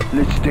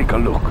 Let's take a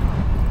look.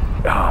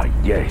 Ah,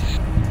 yes.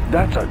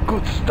 That's a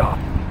good start.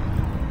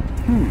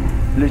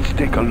 Let's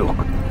take a look.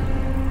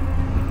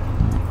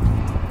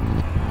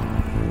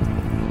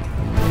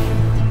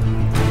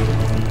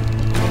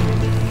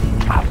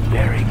 A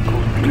very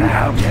good plan. We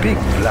have big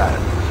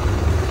plans.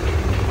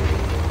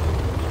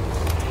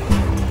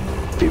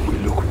 It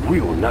will look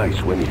real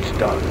nice when it's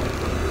done.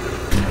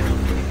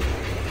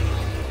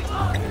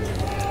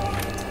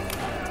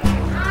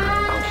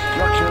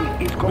 Construction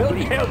is complete.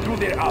 We'll tear through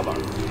their armor.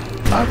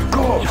 Of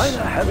course.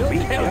 China has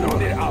been Tear through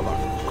their generous.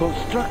 armor.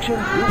 Construction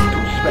built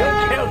to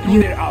spec. Tear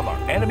through their armor.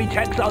 Enemy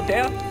tanks out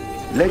there?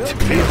 Let's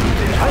build.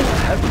 China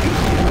has been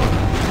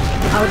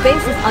generous. Our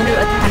base is under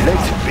attack.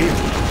 Let's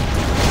build.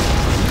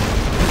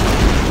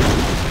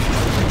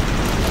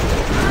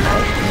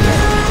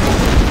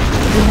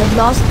 We have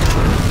lost.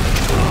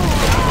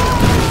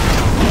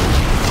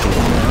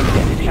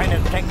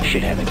 China's tanks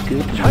should have a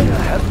good. China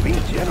has been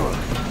generous.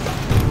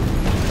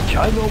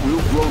 China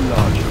will grow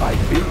larger. I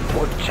build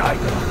for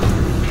China.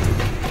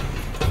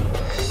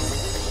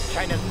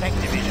 China's tank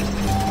division.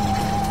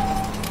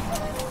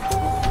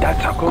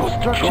 That's a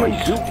construction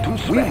built to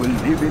spec. We will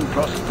live in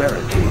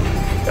prosperity.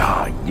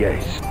 Ah,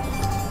 yes.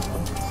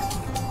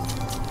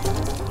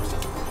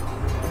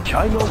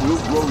 China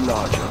will grow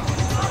larger.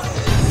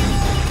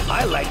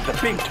 I like the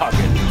big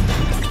target.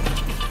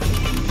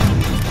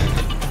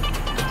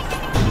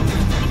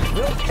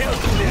 We'll tear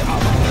through their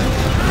armor.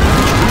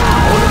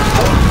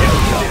 Tear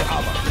through their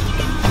armor.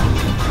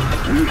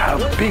 We have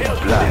big Tear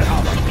through their plans.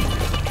 armor.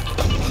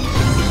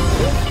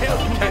 We'll tear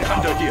through their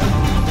armor. Under here.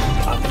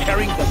 I'm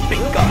carrying the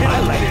big gun. I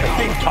like the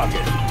big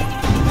target.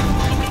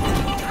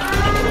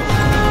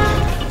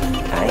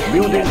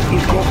 Building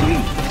is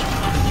complete.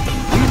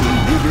 We will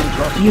live in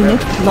prosperity.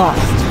 Unit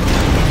lost.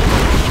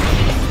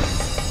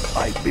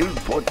 I build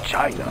for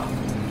China.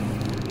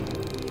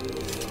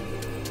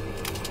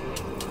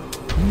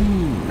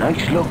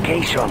 Nice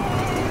location.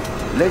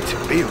 Let's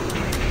build.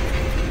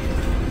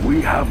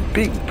 We have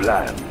big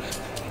plans.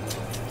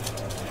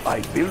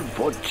 I build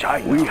for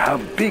China. We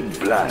have big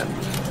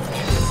plans.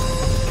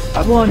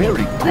 A Warning.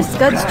 very The good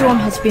Scud plan. storm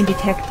has been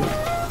detected.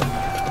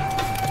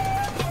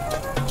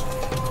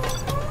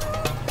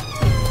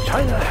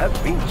 China has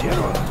been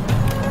generous.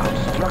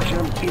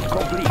 Construction is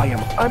complete. I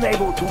am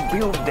unable to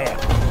build there.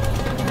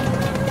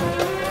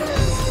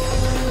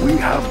 We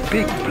have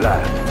big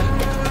plans.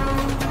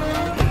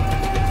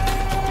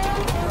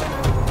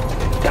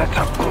 That's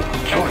a good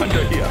choice.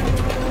 Under here.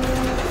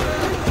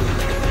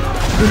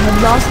 We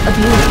have lost a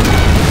building.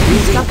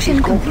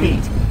 Construction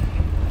complete.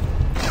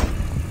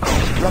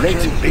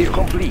 Let's be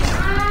complete.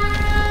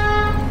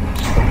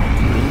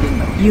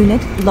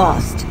 Unit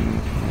lost.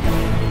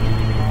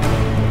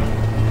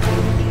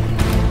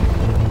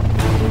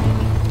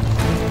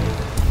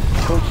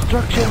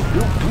 Construction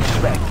built to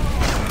spec.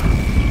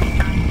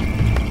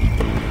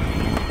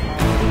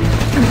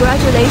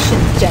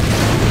 Congratulations, General.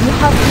 You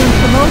have been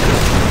promoted.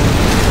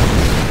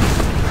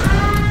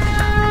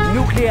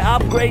 Nuclear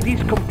upgrade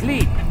is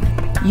complete.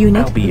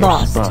 Unit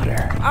lost.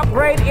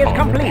 Upgrade is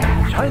complete.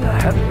 China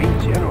has been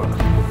generous.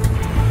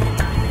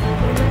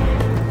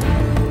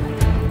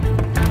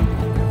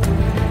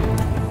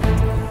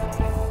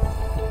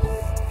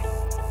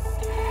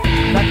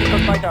 Tactical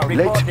fighter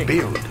Let's reporting.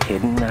 build.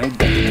 Hidden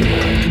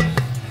identity.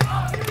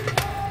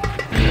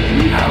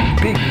 We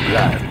have big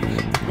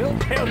plans. We'll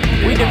tear through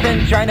their We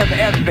defend China's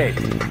airspace.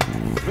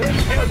 We'll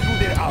tear through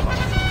their armor.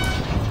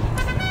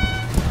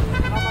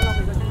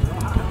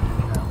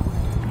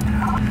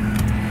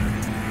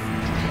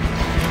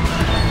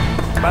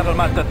 Battle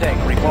Master tank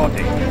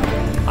reporting.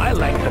 I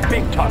like the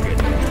big target.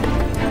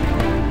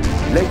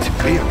 Let's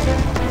build.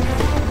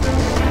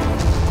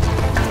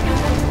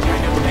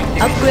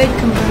 Upgrade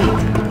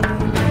complete.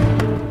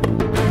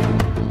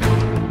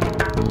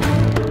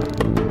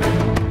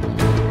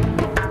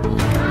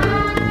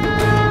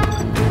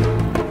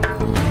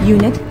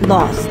 Unit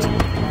lost.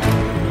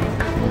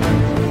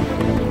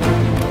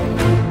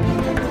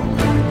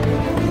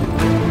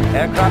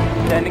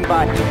 Aircraft standing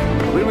by.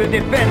 We will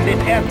defend this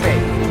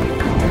airspace.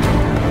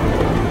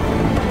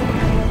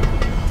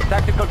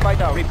 Tactical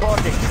fighter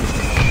reporting.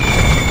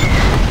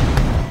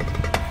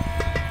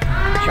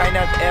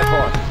 China's Air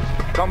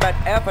Force. Combat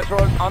air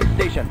patrol on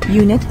station.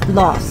 Unit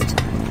lost.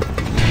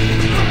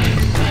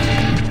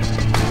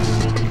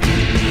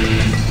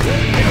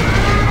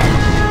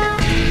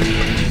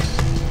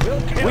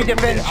 We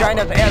defend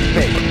China's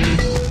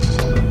airspace.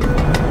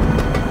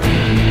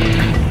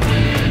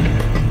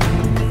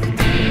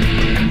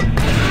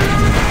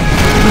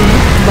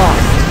 Unit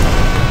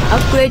lost.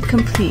 Upgrade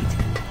complete.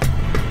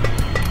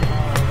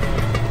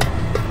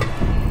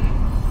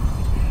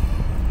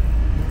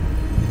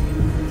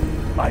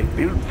 I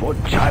build for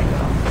China.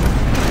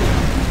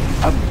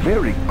 A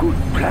very good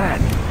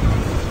plan.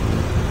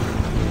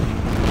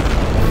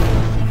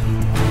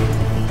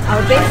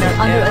 Our base is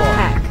under Air Force.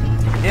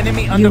 attack.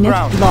 Enemy Unit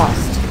underground.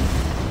 lost.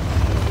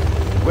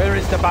 Where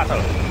is the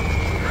battle?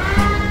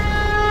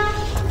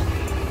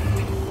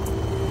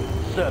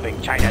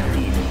 Serving China's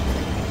needs.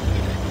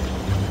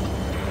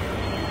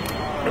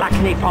 Black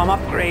napalm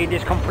upgrade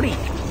is complete.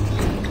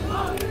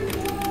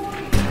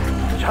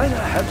 China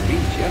has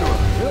been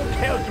generous. We'll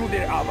tear through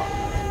their armor.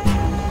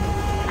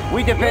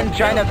 We defend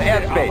China's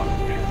airspace.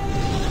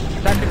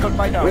 Tactical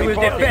fighter. We will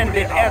defend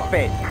this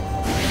airspace.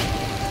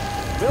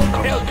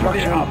 We'll tear through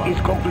their armor. Construction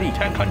is complete.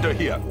 Tank hunter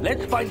here.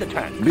 Let's find the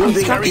tank. Building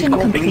is Construction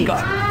complete.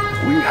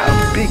 complete. We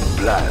have big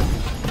plans.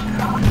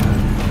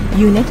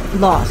 Unit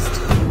lost.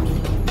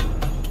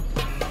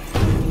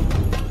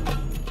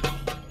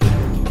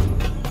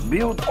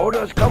 Build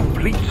orders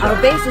complete, sir.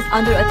 Our base is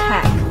under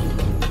attack.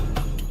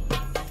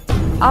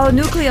 Our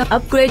nuclear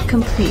upgrade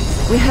complete.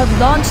 We have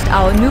launched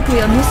our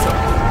nuclear missile.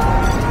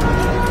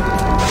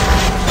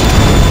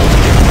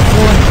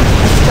 Warning,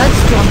 a Scud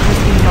storm has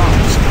been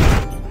launched.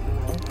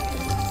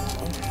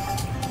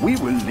 We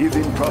will live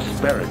in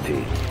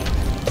prosperity.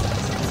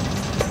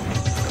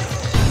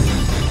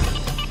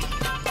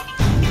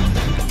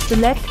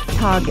 Select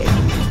target.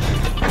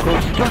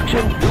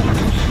 Construction will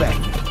do spec.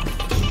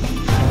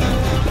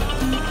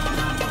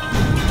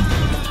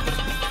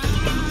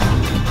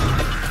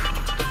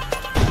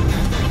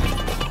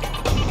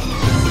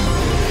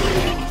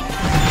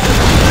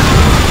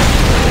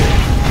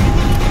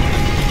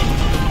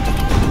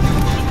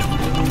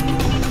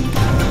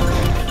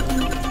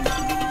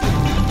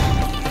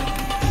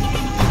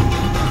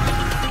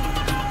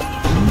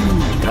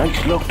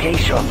 Nice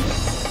location.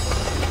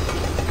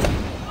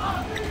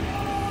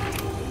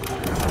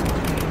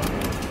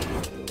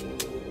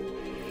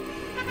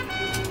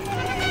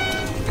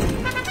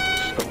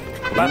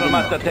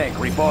 Battlemaster tank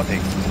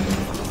reporting.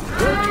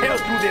 We'll tear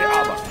through their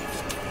armor.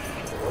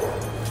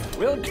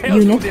 We'll tear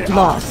through Unit their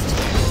lost.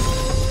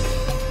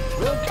 armor.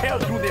 We'll tear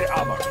through their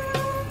armor.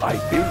 I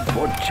build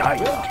for We'll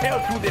China. tear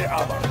through their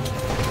armor.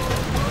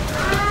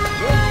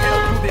 We'll tear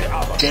through their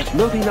armor. There's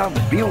not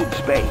enough build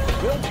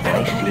space. We'll tear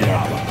I through see their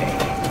armor. everything.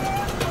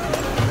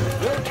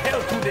 We'll tear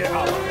through their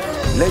armor.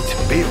 Let's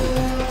build.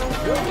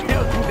 We'll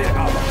tear through their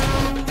armor.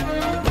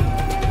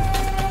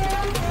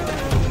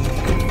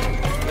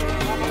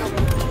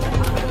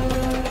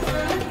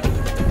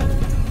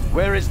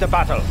 Where is the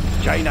battle?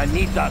 China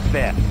needs us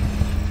there.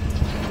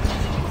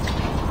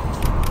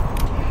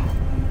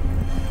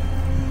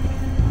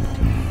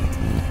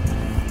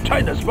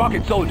 China's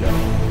rocket soldier.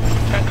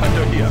 Tank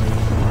hunter here.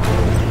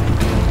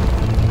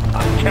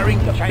 I'm carrying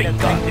the China's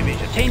gun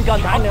division. Chain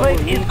gun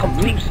upgrade is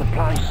complete.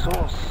 Supply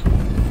source.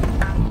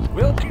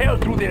 We'll tear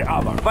through their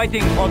armor.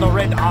 Fighting for the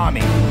Red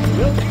Army.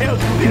 We'll tear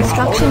through their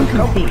Construction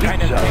armor. complete.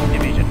 China's tank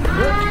division.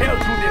 We'll tear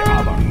through their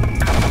armor.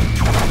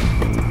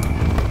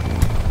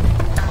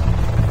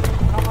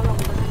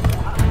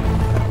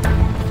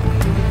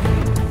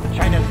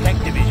 China's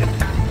tank division.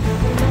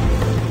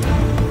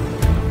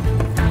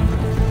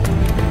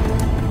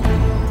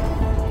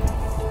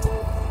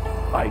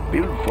 I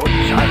build for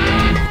China.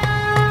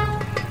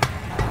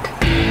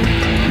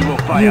 We will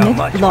fire Unit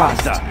much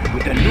lost. faster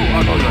with the new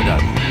autoloader.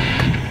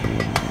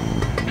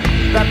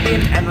 Strap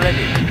in and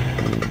ready.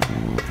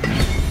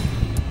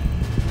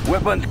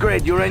 Weapons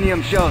grade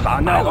uranium shells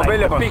are now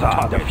available,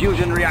 sir. The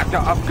fusion reactor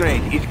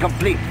upgrade is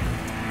complete.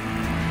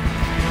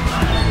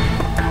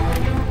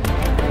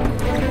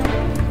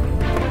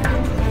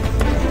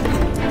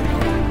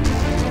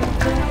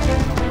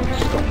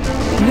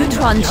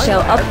 Neutron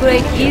shell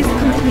upgrade is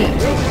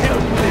complete.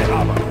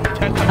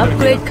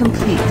 Upgrade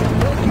complete.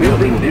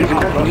 Building is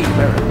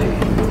prosperity.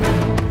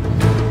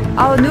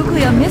 Our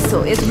nuclear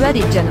missile is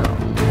ready, General.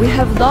 We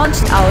have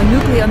launched our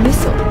nuclear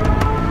missile.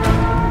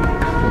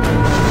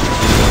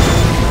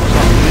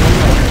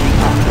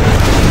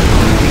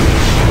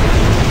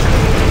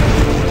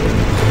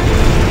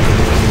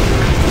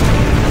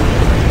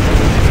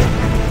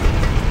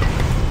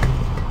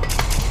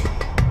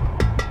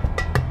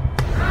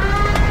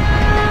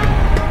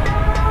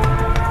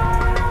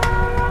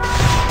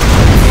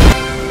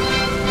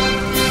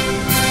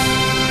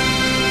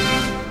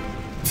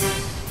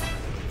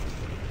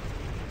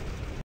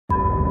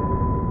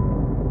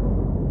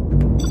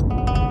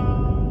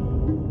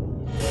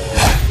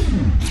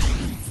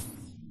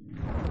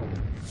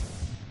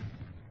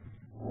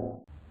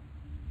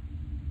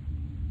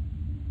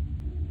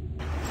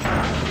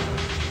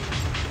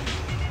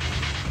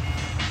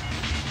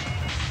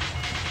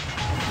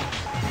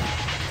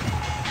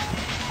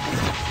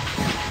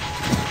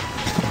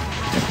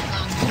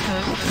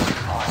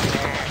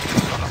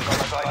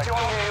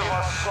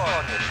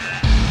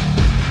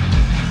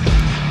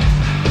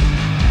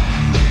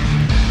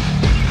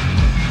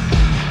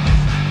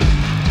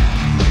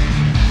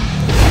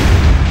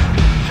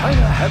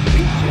 China have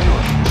been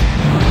generous.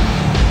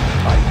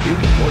 I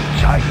build for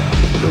China.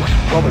 Looks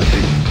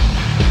promising.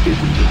 It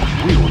will look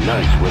real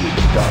nice when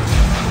it's done.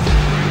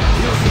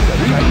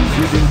 The Chinese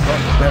live in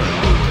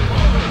prosperity.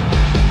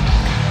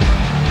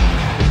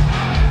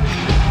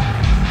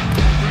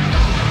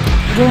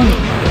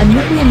 Warning, a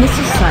nuclear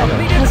missile silo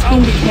has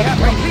been detected.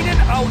 Completed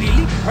our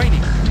elite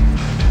training.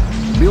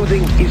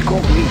 Building is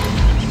complete.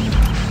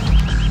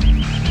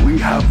 We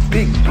have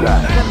big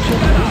plans.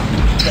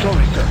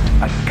 Sorry, sir.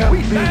 I can't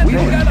we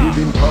will live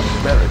in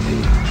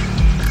prosperity.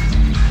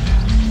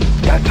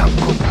 That's a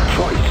good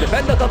choice.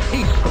 Defend the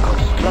peace.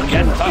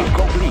 Construction Yes, sir. is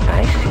complete.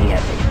 I see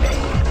everything.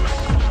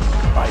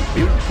 I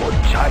built for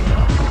China.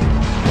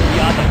 We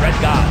are the Red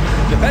Guard.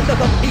 Defend the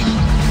peace.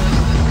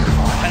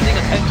 Sending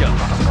attention.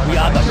 We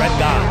are the Red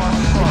Guard.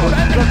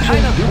 Defend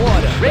China's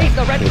border. Raise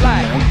the red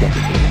flag.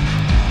 Identity.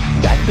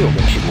 That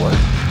building should work.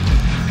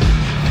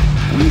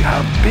 We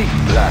have big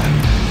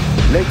plans.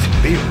 Let's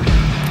build.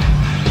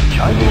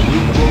 China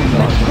will go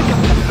north.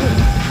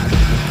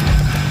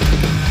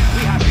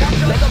 We have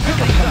captured the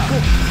building.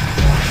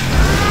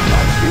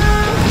 I built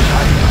for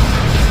China.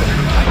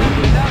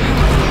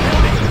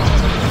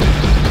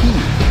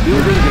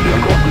 Building is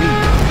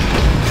complete.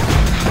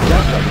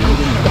 That's a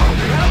good start.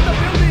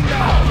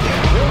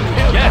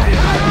 Yes.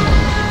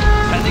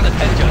 Sending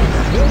attention.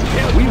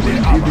 We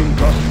will live in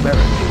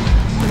prosperity.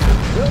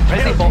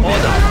 Ready for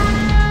order.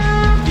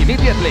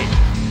 Immediately.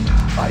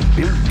 I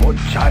built for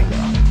China.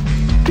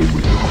 It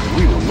will look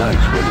real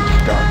nice when it's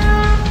done.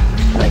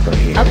 Sniper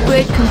here.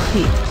 Upgrade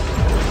complete.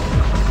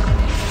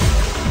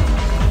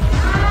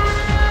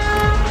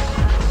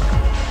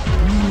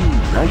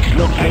 Nice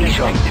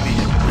location.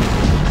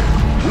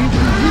 We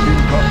will live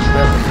in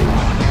prosperity.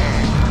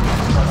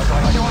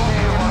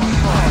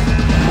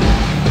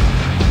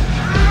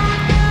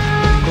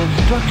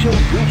 Construction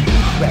with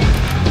respect.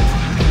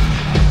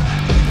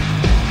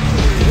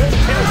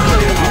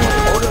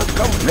 Order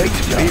complete.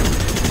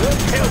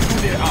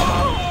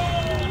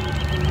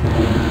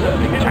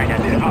 China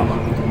their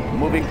armor.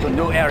 Moving to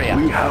new area.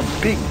 We have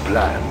big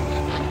plans.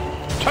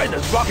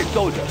 China's rocket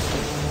soldiers.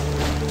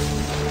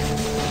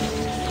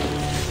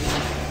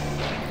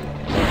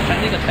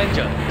 Sending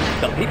attention.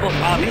 The People's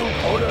Army.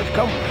 Orders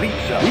complete,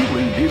 sir. We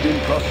will live in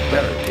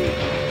prosperity.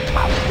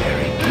 I'm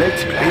very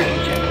let's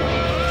build.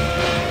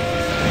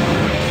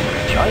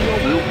 China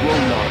will grow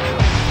larger.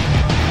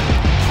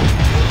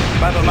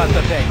 Battle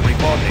Master Tank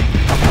reporting.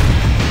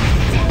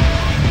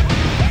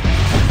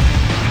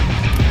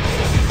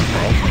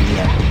 I see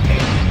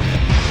everything.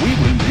 We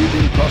will live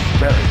in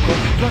prosperity.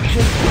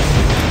 Construction is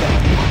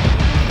expanded.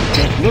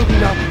 There's not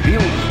enough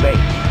build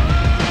space.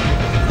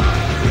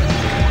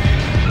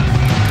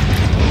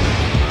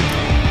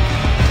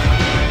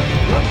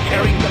 We're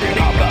carrying the big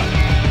armor.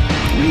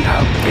 We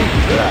have big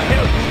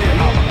plans.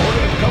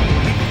 Orders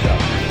complete, sir.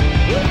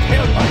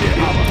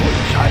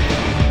 China.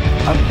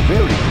 A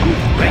very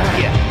good Right plan.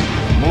 here.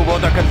 Move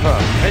order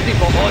confirmed. Ready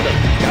for order.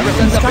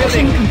 Garrison the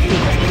Construction building.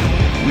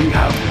 complete. We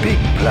have big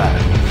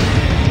plans.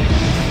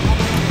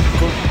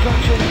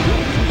 Construction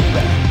will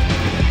respect.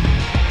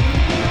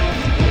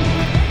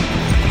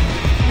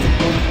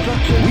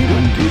 Construction we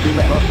will live in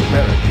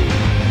prosperity.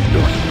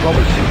 Looks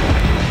promising.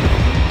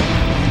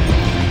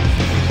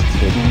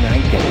 Hidden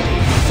identity.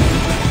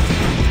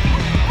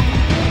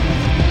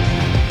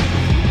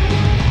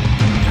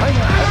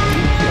 China has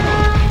been zero.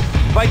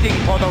 Fighting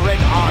for the Red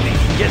Army.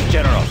 Yes,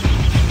 General.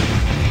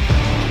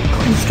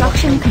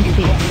 Construction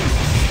complete.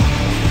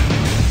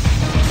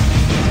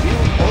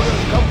 Order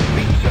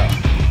complete, sir.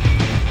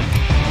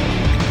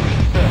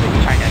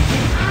 China.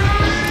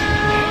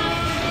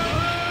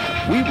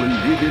 We will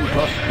live in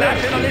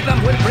prosperity. Nationalism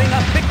will bring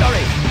us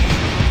victory.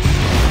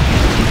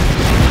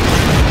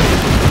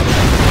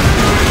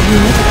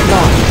 Unit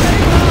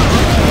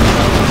lost.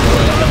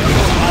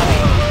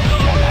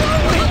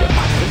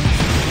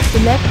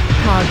 Select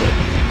target.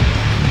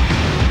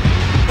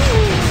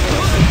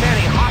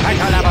 Very hot.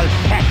 High level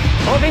tech.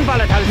 Moving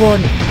volatile.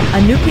 Warning. A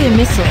nuclear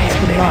missile has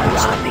been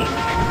launched.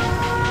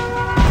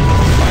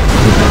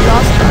 We have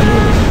lost a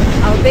building.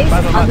 Our base is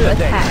Battle under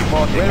Master Tank attack.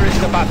 reporting. Where is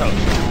the battle?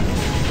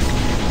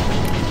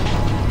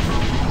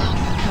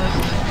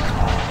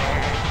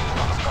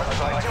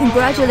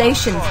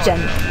 Congratulations,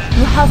 General.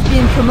 You have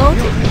been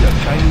promoted. The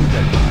Chinese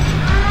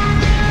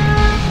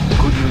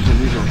could use a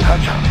little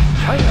touch-up.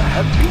 China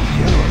has been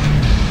zero.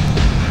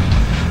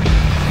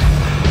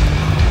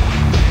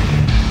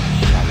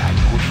 Shall I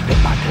push the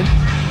button?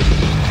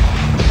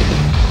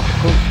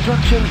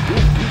 Construction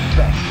with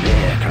respect.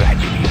 Their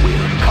tragedy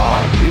will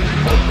call in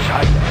for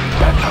China.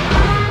 That's a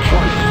good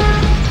choice.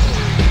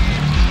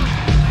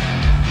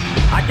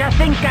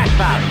 Adjusting gas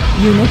valve.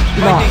 Unit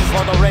Fighting lost.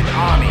 for the Red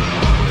Army.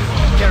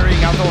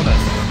 Carrying out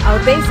orders. Our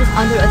base is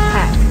under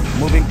attack.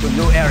 Moving to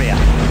new area.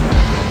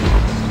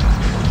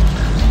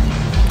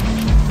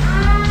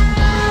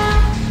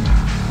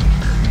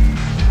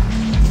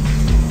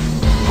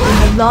 We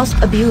have lost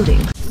a building.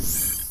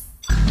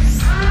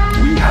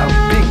 We have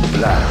big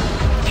plans.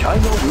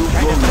 China will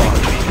grow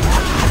large.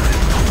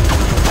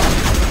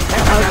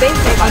 Our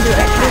base is under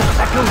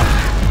attack.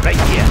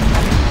 Right here.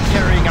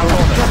 Carrying out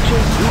orders.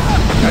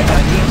 China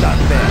needs us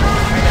there.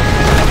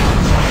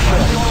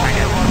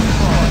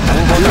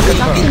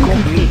 Construction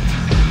complete.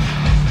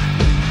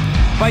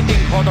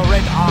 Fighting for the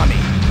Red Army.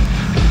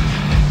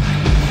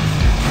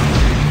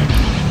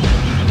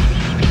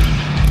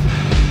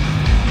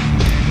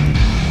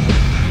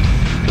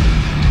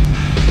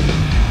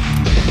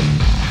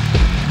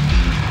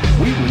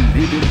 We will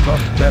live in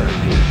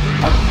prosperity.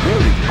 A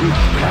very good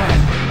plan.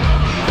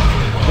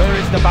 Where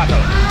is the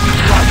battle?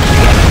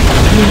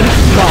 Unit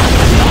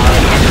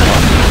lost.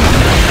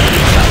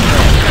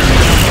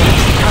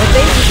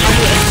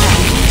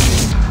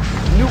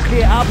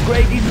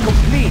 upgrade is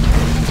complete.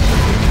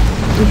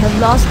 We have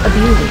lost a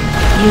building.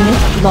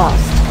 Unit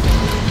lost.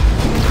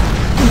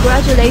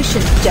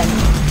 Congratulations,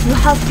 General. You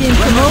have been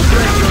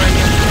promoted.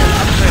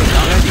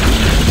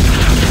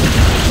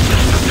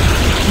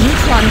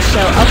 Neutron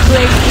shell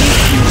upgrade is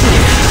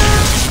complete.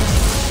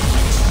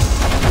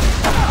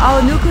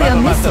 Our nuclear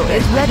missile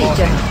is ready,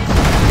 General.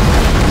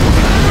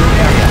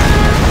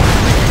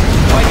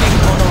 Fighting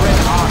for the Red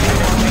Army.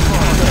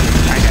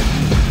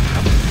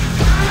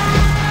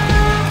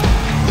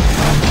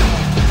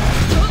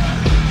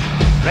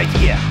 Right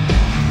here.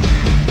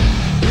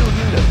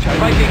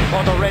 Fighting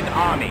for the Red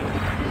Army.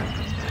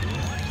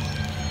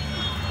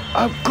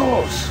 Of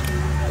course.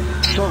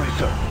 Sorry,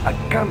 sir. I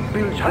can't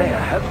build. China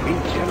has been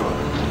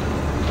generous.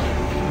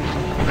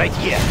 Right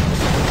here.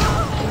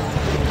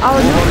 Our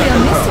nuclear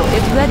missile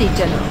is ready,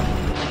 General.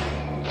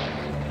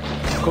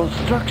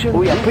 Construction.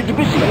 We are pretty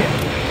busy here.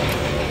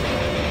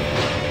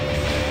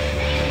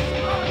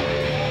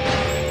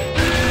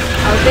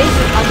 Our base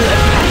is under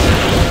attack.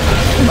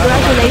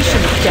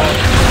 Congratulations,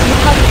 General. You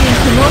have been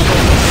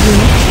promoted.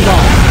 Unit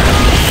lost.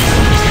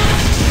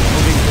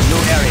 Moving to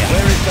new area.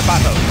 Where is the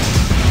battle?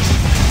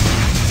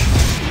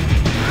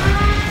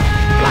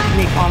 Black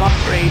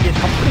upgrade is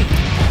complete.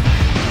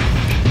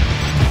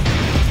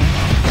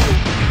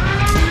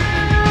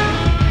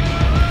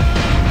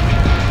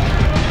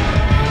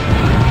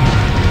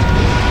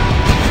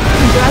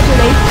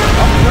 Congratulations.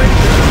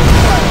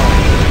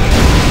 Upgrade.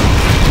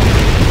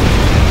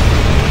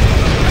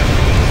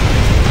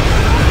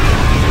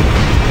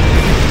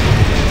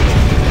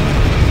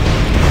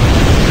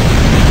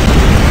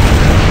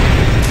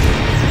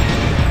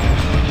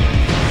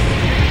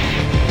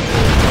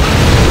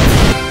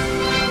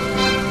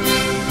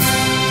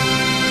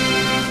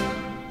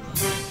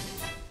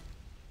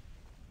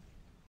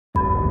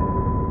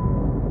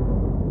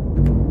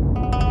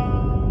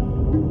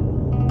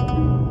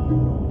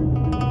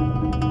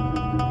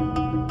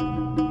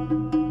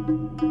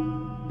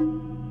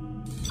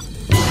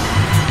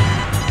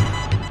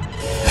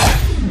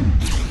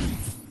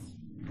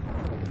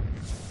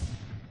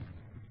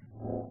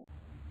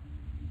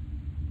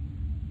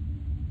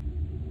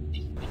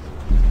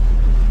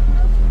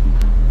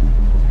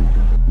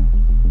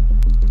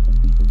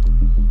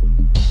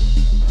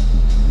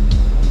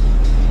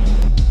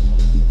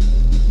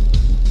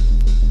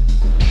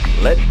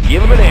 Let's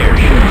give him an air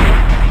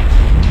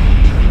show.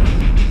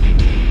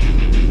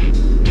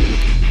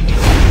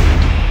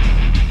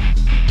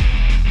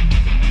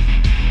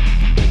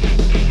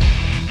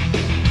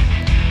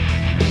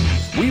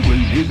 We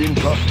will live in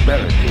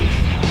prosperity.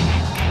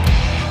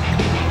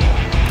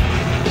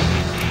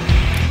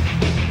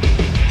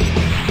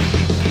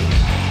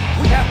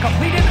 We have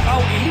completed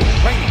our elite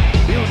training.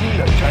 Building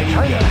the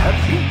China has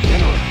been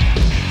generous.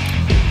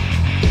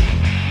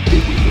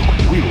 It will look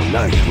real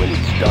nice when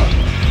it's done.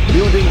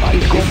 Building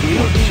is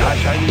complete.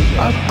 Chinese.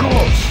 Of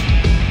course.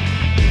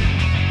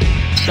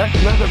 That's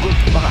not a good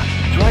spot.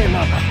 Try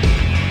another.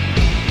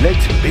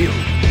 Let's build.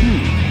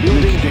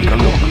 Building take a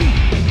look.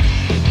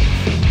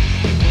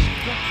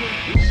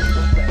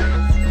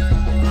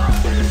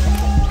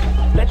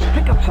 Let's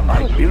pick up some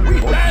I build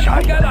for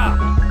China. together.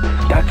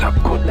 That's a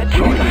good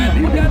choice.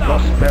 Live in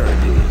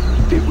prosperity.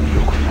 It will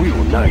look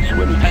real nice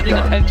when it's Standing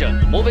done.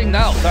 attention. Moving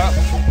now, sir.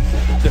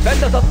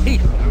 Defenders of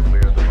peace.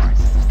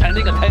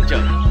 Standing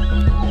attention.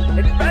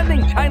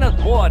 Expanding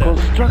China's borders.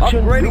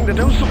 Construction Upgrading the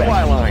new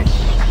supply lines.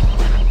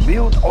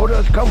 Build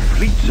orders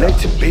complete.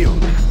 Let's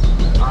build.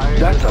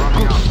 That's a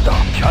good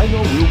start. China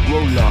will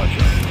grow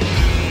larger.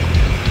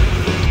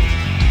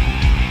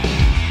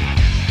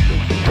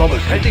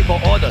 Promising. Ready for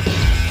orders.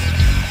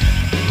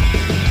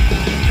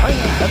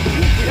 China has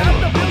been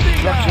general.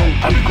 Construction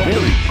is a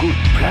very good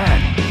plan.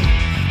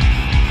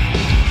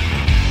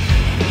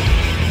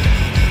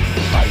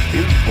 I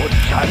build for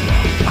China.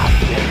 A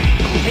very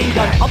good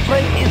Kingdom plan.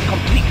 upgrade is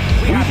complete.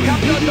 We have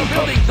captured the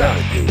building, sir.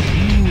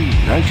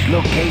 Nice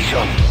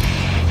location.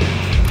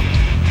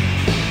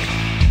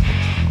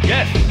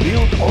 Yes.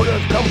 Build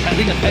orders complete.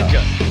 Standing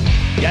attention.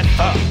 Yes,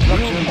 sir.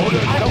 Build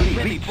orders I'm ready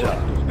complete, for sir.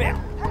 it to spare.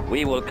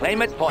 We will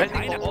claim it for Ready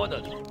China. for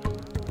orders.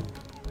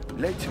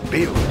 Let's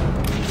build.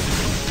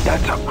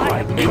 That's a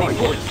great choice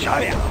for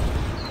China.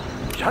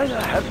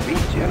 China has been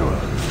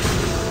generous.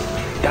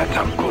 That's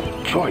a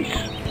good choice.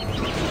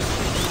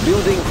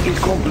 Building is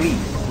complete.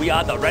 We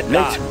are the Red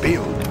Let's Guard.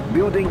 build.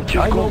 Building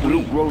China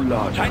will grow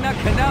larger. China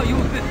can now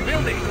use this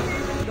building.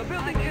 The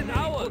building is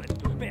ours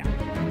to spare.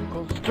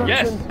 Construction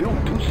Yes.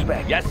 built to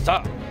spec. Yes,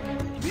 sir.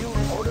 Build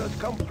orders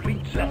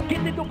complete, sir. Let's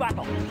get into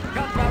battle.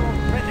 Gun barrels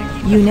ready.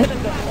 Keep Unit. the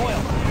cylinders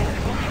oiled.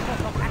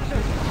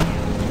 Action.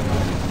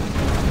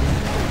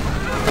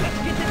 Let's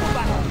get into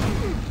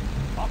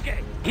battle. Okay,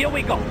 here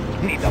we go.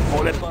 Need a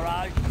bullet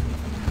barrage.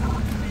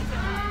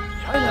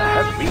 China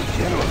has been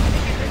generous.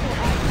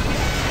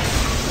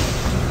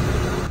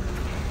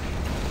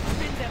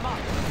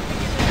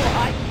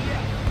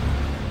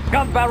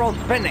 Gun barrels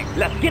spinning.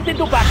 Let's get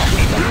into battle.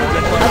 Need a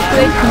bullet barrage.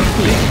 Upgrade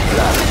complete.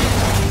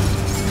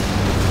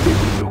 It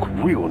will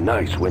look real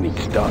nice when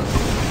it's done.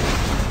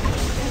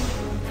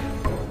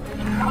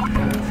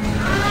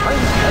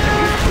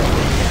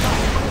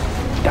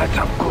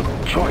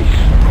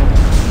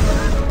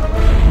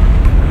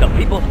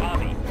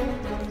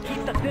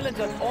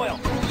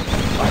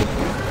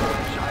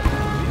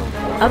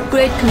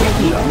 Upgrade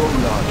complete.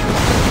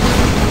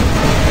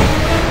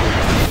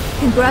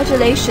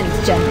 Congratulations,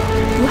 General.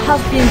 You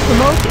have been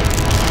promoted.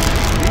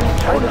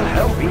 China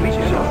help me,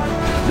 General.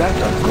 That's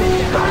a good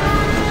start.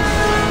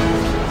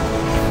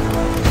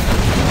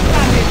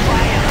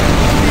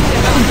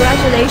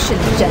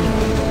 Congratulations,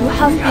 General. You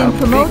have been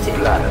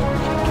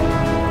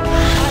promoted.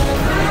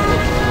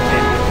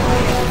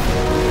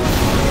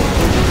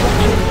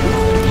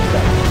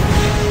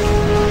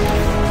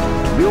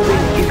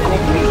 Building is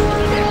complete.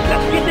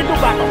 Let's get into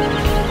battle.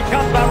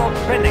 Gun barrel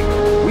training.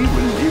 We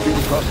will live in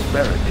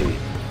prosperity.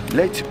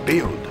 Let's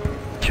build.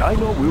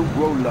 China will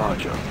grow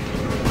larger.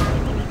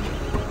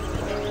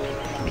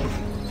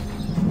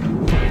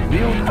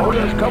 Build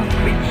orders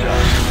complete, sir.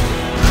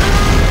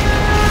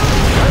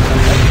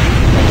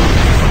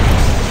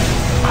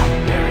 A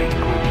very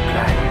good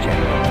plan,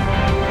 General.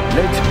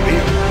 Let's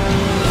build.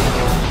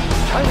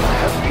 China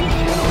has been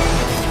generous.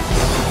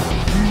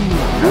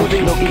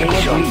 Building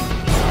location.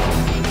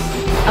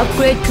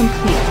 Upgrade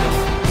complete.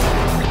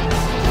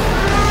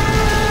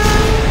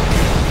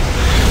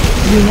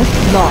 Unit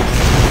lost.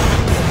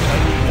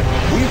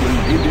 We will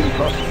live in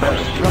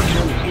prosperity.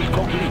 Construction is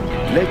complete.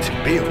 Let's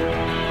build.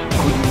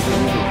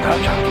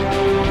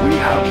 We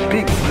have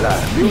big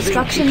plans.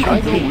 Construction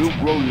China complete. will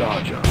grow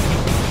larger.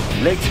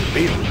 Let's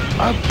build.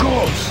 Of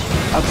course.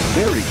 A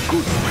very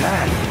good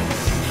plan.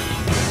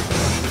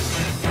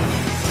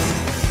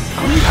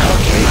 We have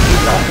big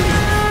plans.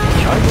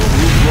 China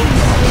will grow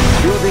larger.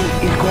 Building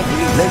is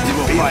complete. Let's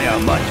build. Fire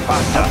much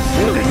faster.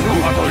 Building You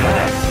is are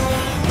complete.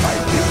 I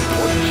build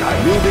for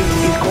China. Building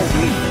is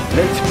complete.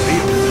 Let's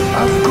build.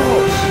 Of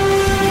course.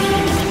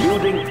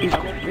 Building is a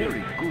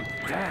very good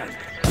plan.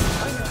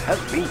 China has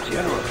been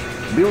generous.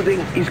 Building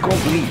is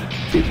complete.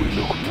 It will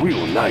look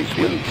real nice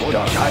when it's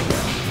done. China.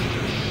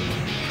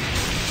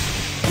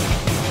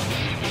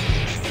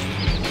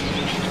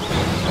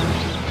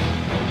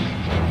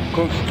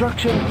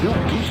 Construction built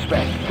to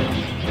spec.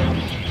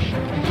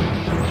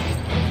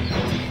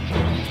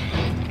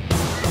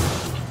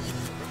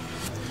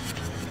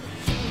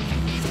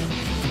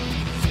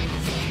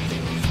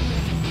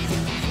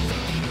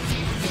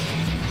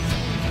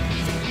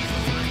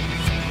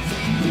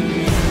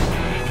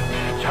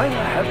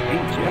 China has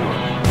been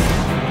generous.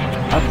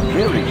 A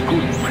very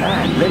good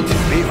plan. Let's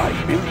build. I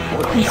built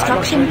for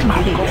Construction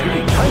China.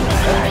 complete. China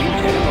has been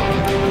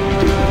generous.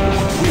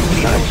 We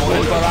nice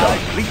for the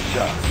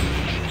picture.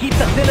 Keep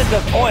the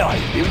cylinders oil. I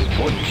built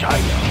for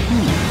China.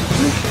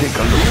 Let's take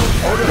a look.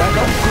 Order that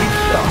complete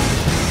stuff.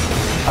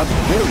 A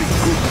very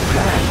good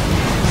plan.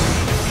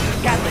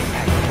 Gatling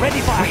tank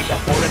ready for action.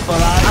 For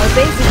us. Our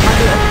base is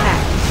under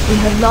attack. We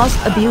have lost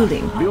a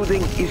building.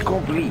 Building is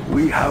complete.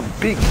 We have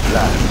big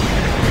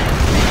plans.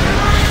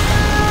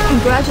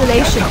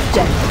 Congratulations,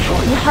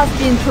 General. You have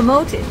been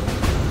promoted.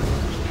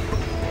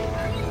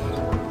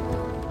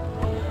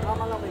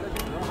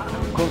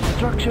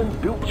 Construction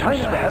built.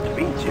 China has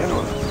been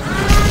generous.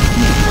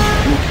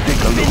 Let's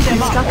take a look.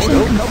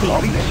 Construction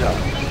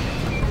complete.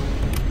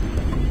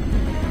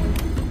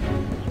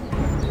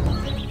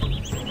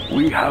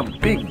 We have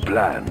big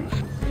plans.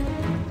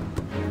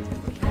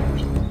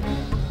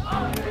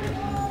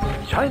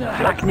 China has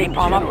Black been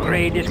napalm generous.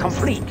 upgrade is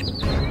complete.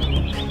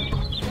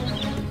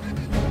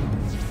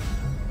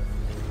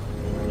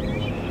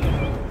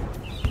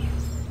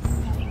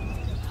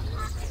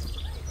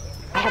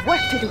 I have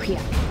work to do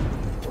here.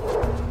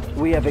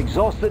 We have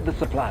exhausted the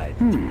supplies.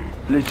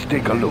 Let's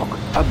take a look.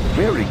 A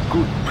very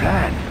good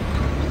plan.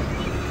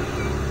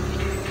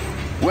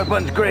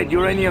 Weapons-grade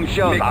uranium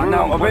shells are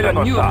now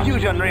available. New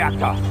fusion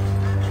reactor.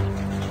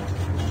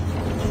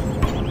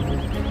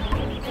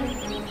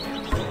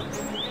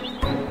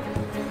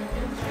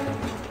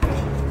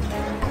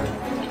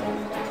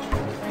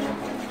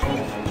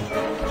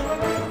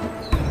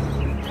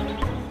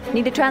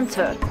 Need a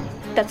transfer.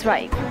 That's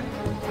right.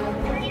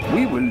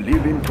 We will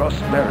live in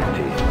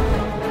prosperity.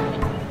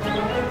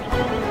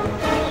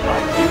 I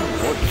built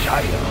for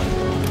China.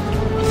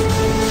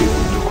 It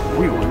will look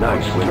real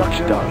nice when it's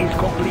done. Is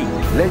complete.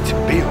 Let's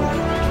build.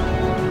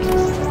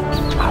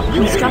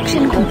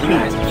 Construction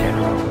complete.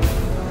 General.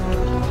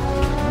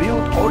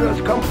 Build orders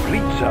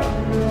complete, sir.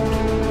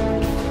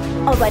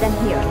 All right, I'm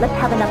here. Let's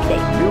have an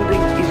update.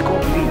 Building is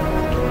complete.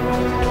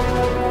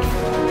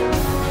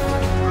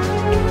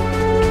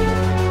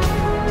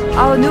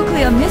 Our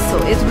nuclear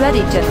missile is ready,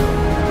 General.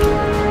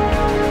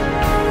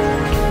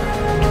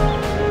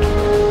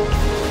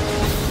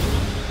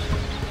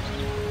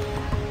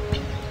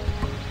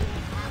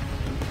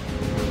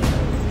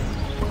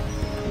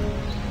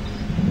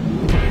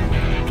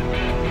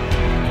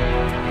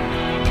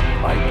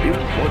 I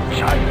built for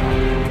China.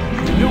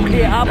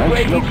 Nuclear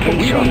upgrade is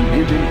Location complete.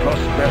 live in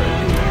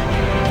prosperity.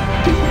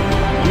 It will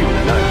look real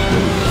nice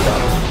when it's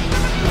done.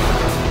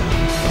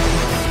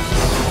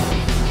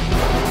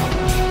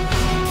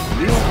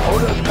 Build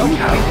orders complete. We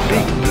have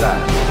big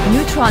plans.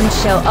 Neutron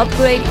shell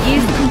upgrade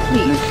is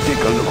complete. Let's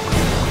take a look.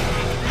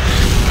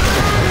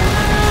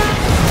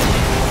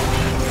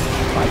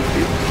 I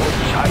built for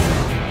China.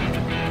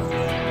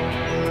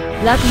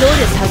 Black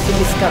Lotus has been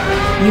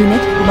discovered.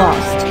 Unit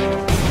lost.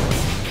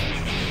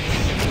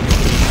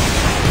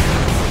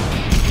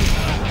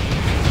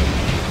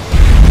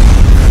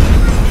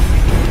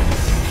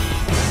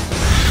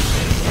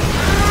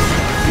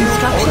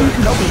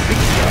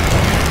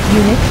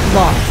 Unit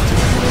lost.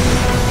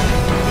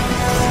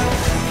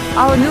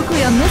 Our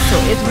nuclear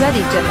missile is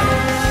ready, General.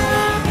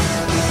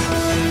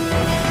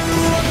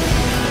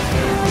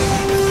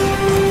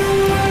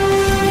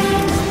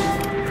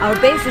 Our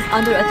base is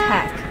under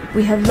attack.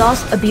 We have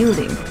lost a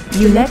building.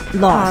 Unit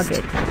lost.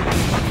 Target.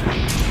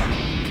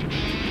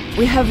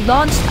 We have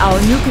launched our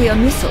nuclear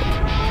missile.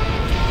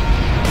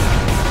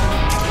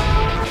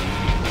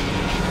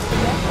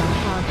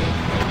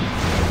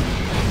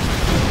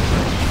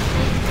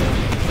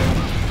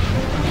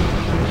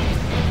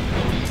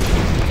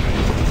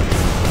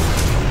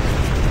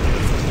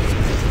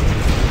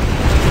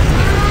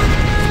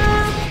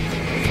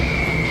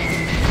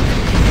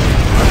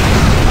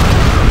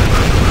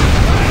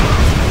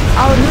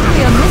 Our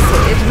nuclear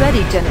missile is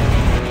ready, General.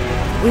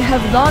 We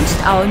have launched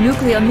our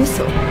nuclear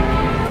missile.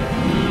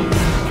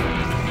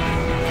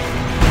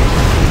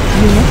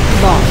 Unit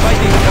lost.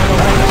 Fighting for the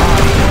Red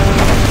Army.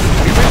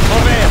 We will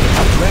prevail.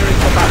 Where is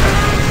the battle?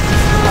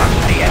 Crush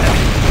the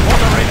enemy for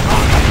the Red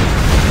Army.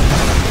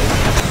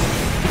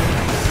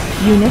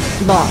 Unit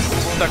lost.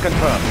 Order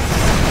confirmed.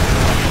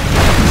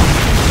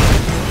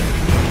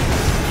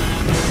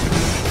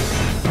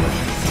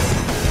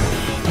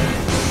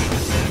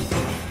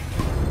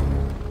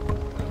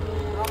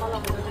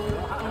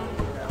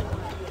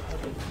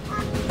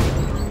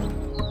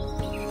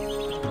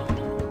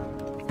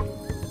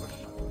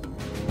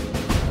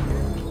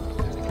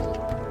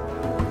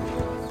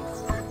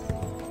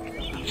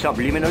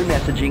 Subliminal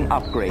messaging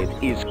upgrade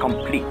is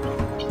complete.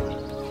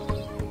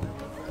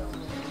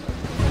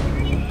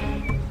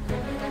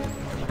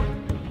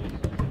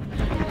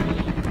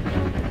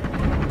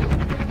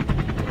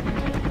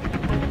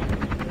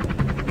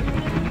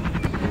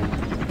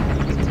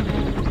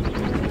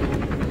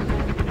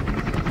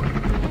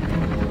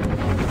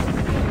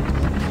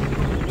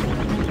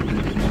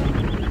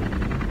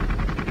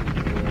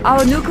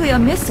 Our nuclear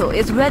missile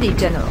is ready,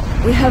 General.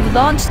 We have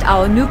launched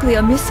our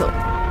nuclear missile.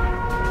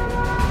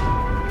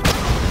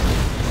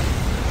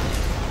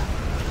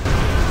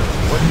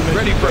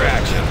 Ready for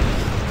action.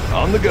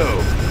 On the go.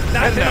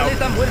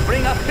 Nationalism will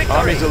bring us victory.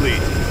 Army's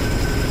elite.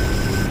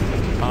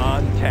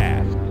 On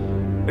task.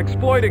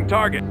 Exploiting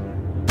target.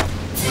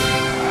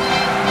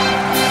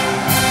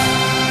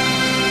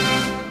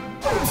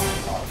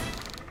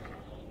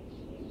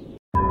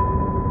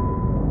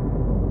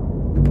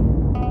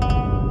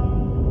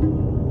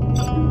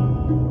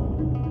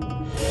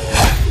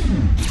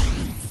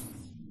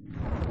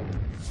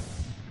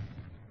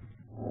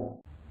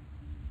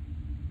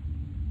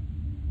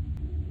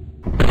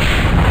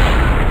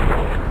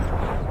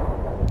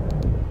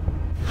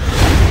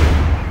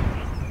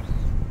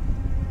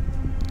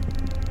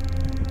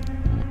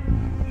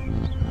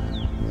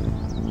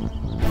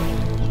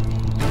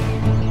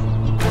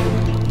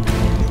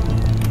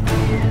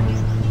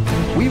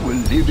 We will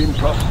live in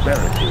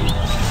prosperity.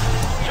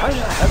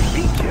 China has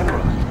been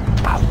generous.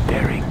 A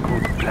very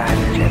good plan,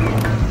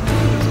 General.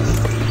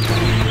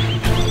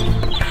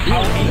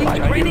 Our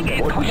elite training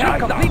is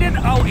completed.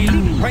 Our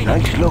elite training.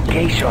 Nice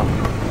location.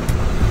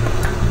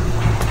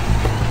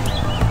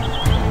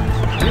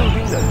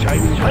 Building the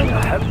Chinese.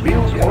 China has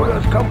built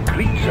orders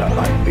complete, sir.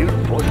 I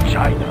built for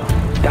China.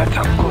 That's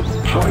a good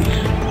choice.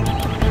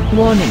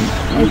 Warning,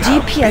 a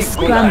GPS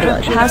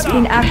scrambler has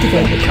been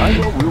activated.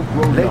 China will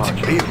grow. Let's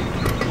build.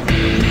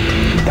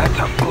 That's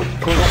a good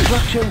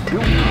construction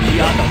built. We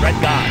are the Red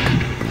Guard.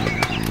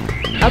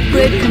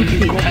 Upgrade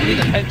complete. Paying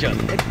attention.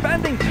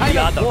 Expanding We are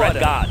China's the Red border.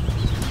 Guard.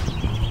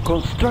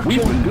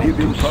 Construction built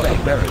in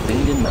prosperity.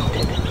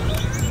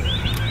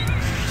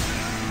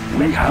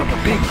 We have a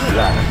big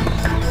plan.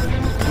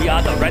 We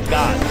are the Red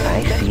Guard.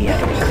 I see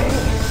everything.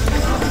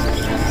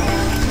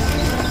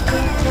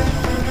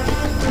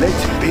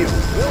 Let's build.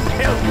 We'll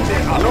tear through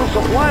their armor. No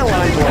supply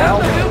lines will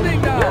help.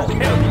 Building now. We'll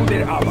tear through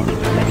their armor.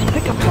 Let's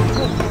pick up some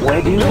goods.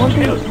 Where do you want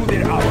Tear to? through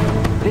their armor.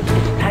 This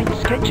is tight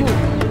schedule.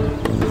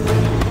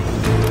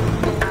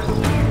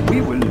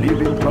 We will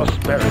live in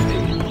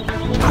prosperity.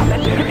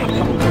 Let's pick up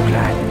some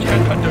plan.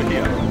 Tank hunter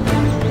here.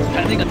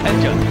 Paying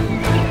attention.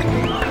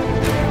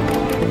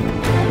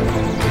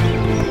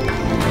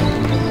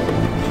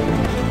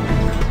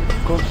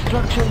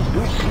 Construction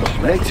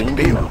built. Let's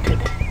build.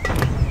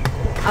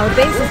 Our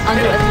base is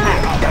under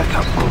attack. That's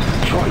a good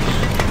choice.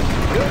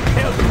 We'll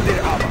tear through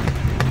their armor.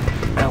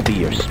 I'll be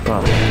your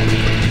spy.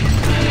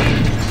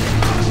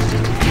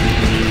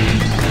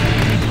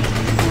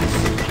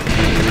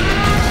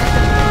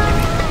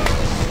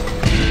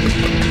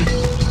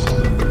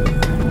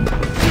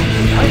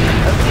 China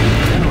has been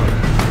generous.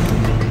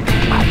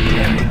 A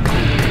very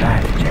good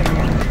plan,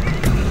 General.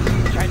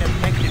 China's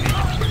tank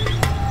division.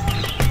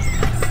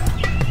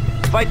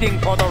 Fighting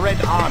for the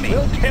Red Army.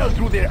 We'll tear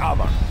through their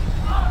armor.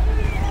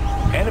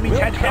 Enemy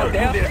tanks held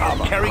there. Their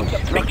armor. Carrying the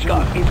big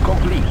gun is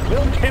complete.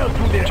 We'll tear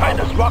through their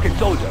China's armor. Rocket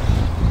soldier.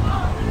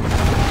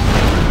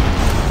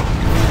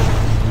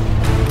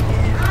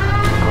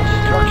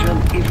 Construction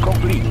is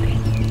complete.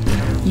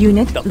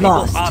 Unit The People's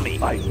lost. Army.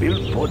 I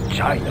built for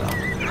China.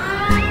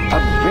 A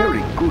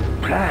very good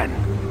plan.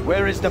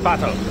 Where is the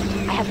battle?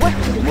 I have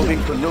work to do.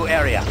 Moving to new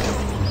area.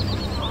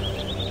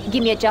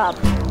 Give me a job.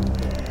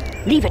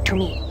 Leave it to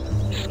me.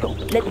 Scope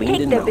Let's cleaned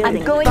take and their mounted.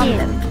 building. I'm going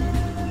in.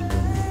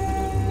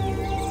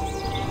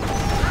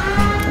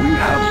 We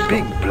have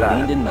big Cleaned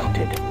plans. and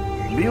mounted.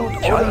 Build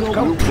orders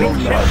complete. We'll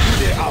tear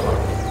through their armor.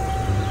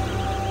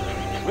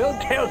 We'll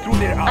tear through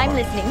their armor. I'm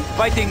listening.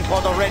 Fighting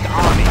for the Red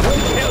Army. We'll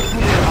tear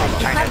through their armor.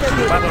 China,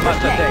 Battle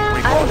Master Tank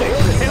reporting.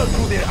 We'll tear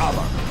through their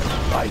armor.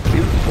 I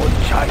built for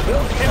China.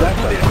 We'll tear That's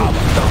through a their good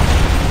armor. start.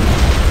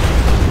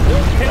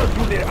 We'll tear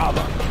through their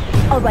armor.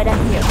 All right,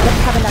 I'm here.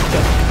 Let's have an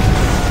update.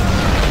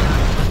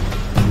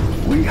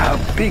 We have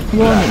big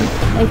Warning,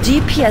 plans. a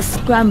GPS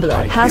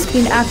scrambler has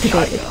been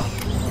activated.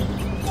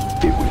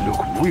 It will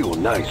look real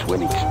nice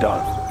when it's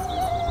done.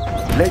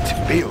 Let's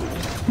build.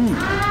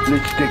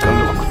 Let's take a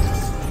look.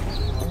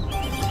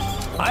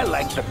 I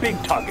like the big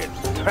target.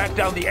 Track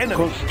down the enemy.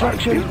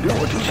 Construction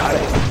built for China.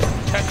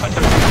 Tech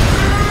hunter.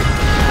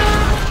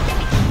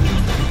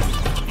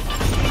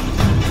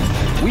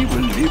 We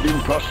will live in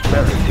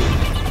prosperity.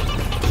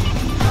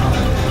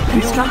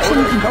 Construction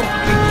Build orders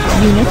complete.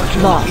 complete. Unit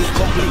Construction lost. is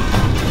complete.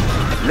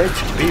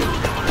 Let's build.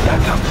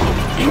 That's a good.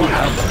 We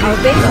have Our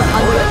base is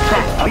under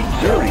attack. a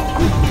very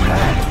good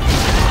plan.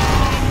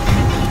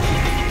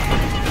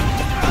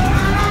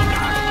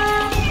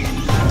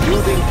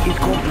 Building is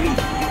complete.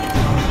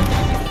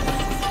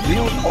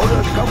 Build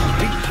orders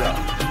complete, sir.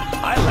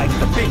 I like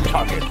the big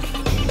target.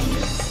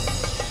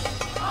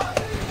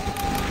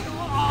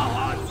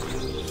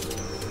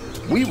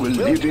 We will We'll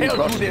live in tear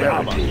through their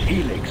armor. prosperity.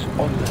 Helix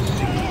on the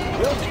sea.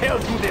 We'll tear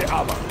through their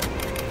armor.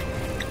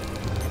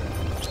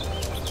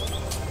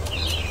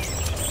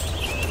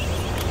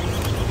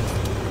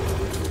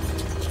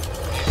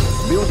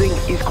 Building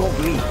is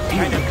complete.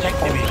 China Helix Tech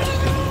on the Division.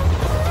 sea.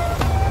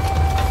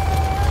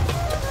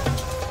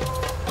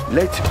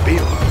 Let's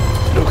build.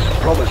 Looks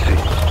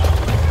promising.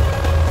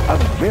 A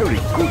very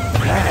good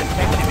plan.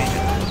 Tech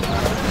Division.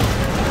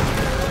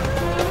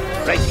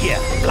 Right here.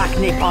 Black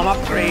napalm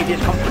upgrade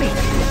is complete.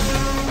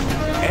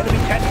 Enemy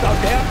tanks out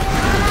there.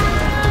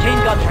 Chain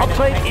gun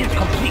upgrade is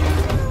complete.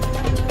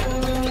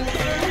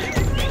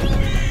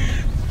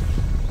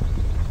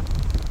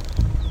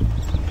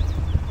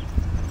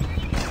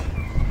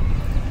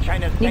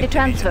 China's Need a Tech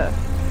transfer.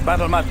 Division.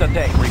 Battle Master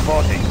Tank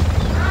reporting.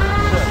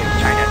 Serving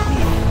China's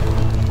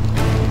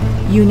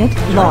needs. Unit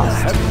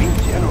lost. Have been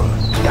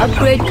generous. That's a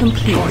Upgrade good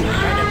complete. choice.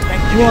 China's Tech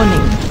Division.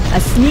 Warning, a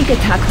sneak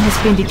attack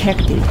has been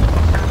detected.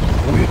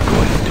 We're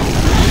going to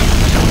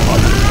some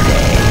other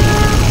day.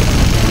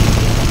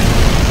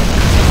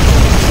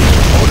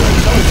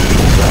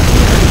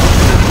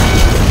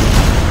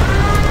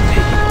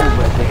 Take it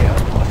over there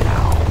for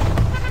now.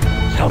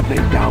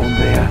 Something down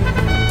there.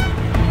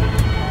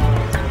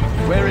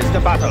 Where is the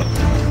battle?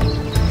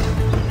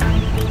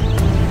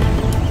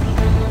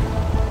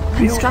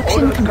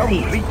 Construction Build orders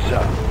complete.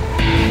 sir.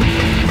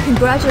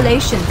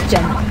 Congratulations,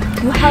 General.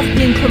 You have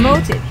been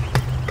promoted.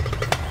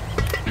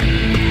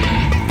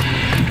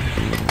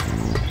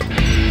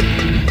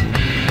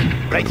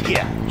 Right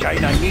here.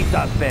 China needs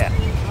us there.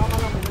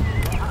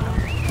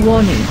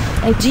 Warning,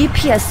 a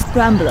GPS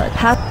scrambler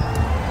has...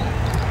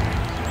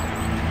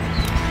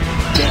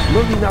 There's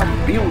not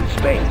enough build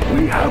space.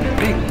 We have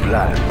big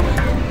plans.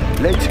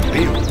 Let's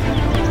build.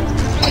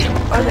 I am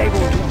unable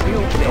to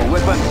build The them.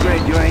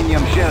 weapons-grade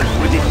uranium shells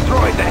will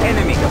destroy the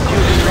enemy. The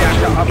fusion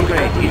reactor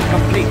upgrade is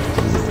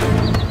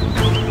complete.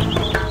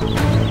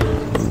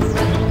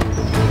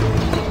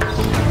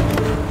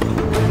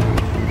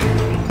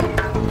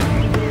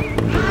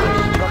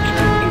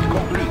 Construction is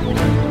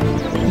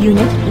complete.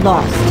 Unit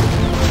lost.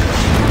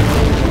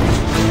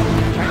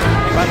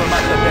 Battle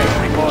Master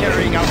Tank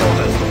carrying out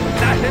orders.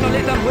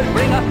 Nationalism will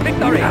bring us We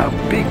victory. have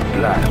big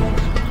plans.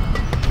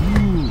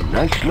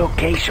 Nice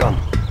location.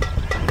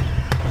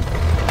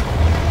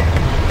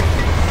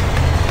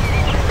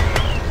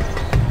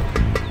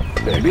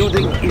 The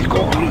building is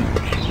complete.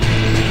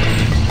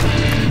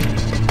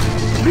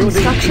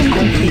 Building Construction is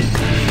complete.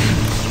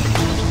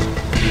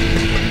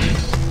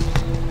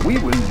 We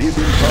will live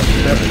in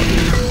prosperity.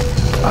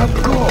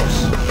 Of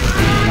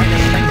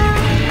course.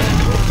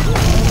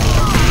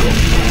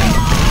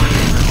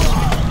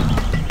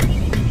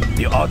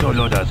 The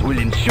autoloaders will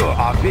ensure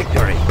our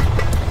victory.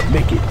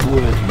 Make it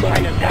worth my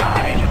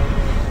time.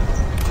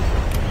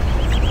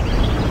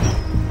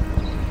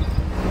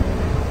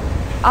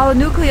 Our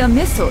nuclear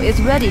missile is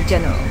ready,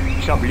 General.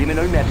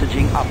 Subliminal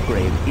messaging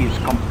upgrade is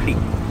complete.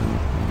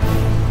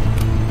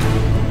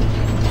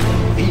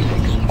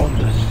 Helix on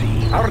the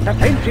sea. Our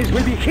defenses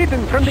will be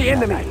hidden from the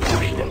Shall enemy. I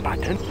push the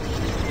button?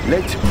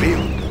 Let's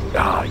build.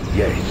 Ah,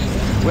 yes.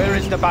 Where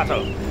is the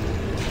battle?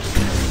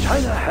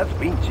 China has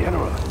been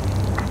generous.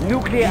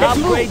 Nuclear Let's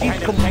move. upgrade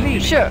is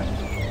complete. Sure.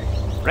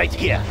 Right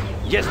here.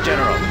 Yes,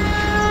 General.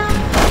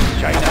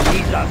 China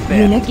needs us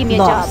there. Unit Give me a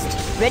lost.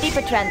 job. Ready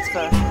for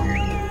transfer.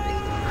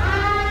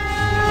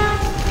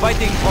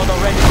 Fighting for the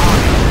Red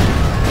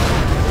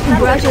Army.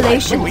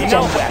 Congratulations, We know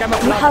General. that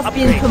camouflage You have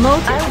been upgrade.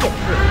 promoted. I'll get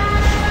through.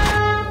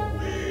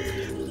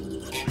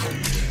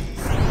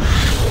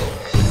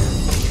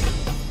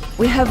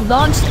 We have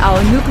launched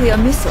our nuclear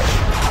missile.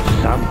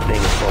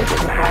 Something for the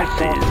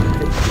masses.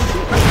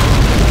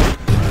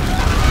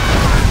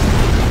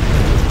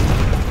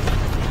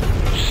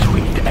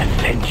 Sweet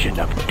ascension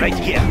of Right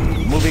here.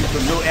 Moving to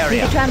new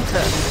area. Need a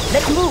transfer.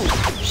 Let's move.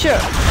 Sure.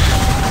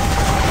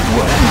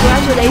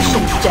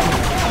 Congratulations,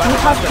 General. You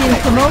have been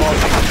promoted.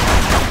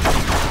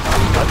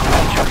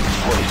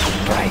 voice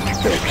strike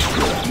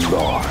extra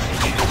large.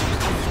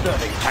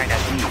 Serving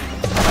China's needs.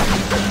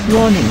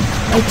 Warning.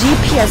 A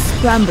GPS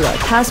scrambler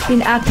has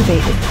been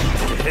activated.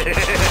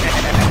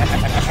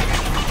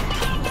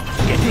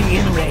 Getting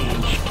in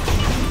range.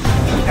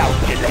 Without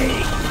delay.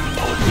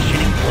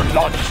 Positioning for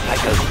launch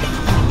cycle.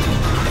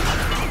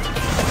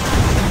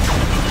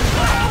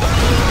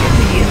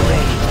 Getting in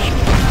range.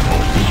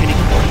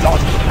 Positioning for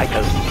launch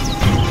cycle.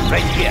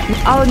 Right here.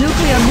 Our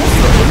nuclear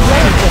missile is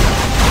ready.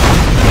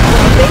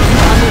 Our base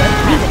is under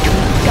attack.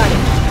 Got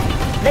it.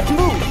 Let's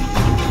move.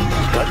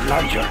 Scud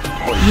launcher.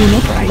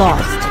 Unit Strike.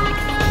 lost.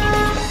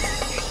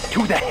 To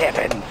the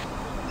heavens.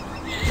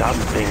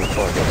 Something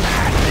for the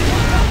masses.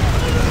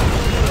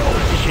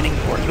 Positioning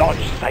for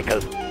launch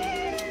cycle.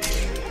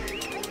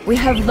 We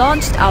have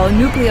launched our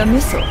nuclear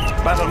missile.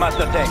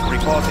 Battlemaster Tech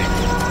reporting.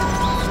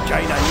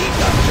 China needs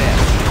us there.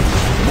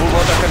 Move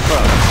order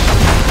confirmed.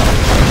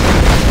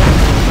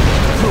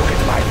 Look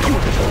at my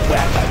beautiful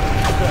weapon.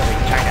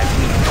 Serving China's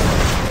needs.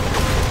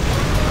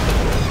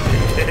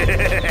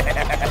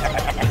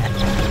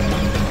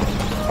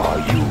 Are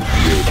you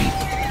ready?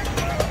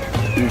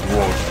 It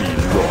won't be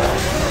long.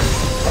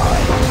 I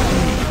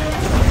see.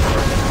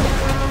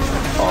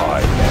 I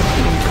am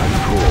in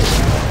control.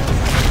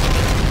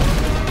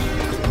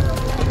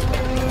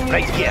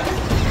 Right here.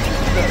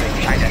 Serving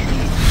China's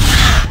needs.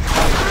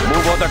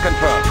 Move order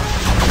confirmed.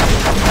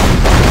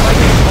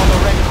 Fighting for the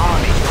Red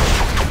Army.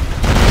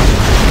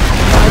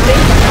 Our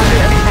base is under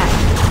attack.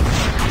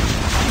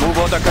 Move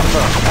order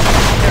confirmed.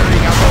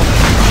 Carrying out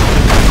orders.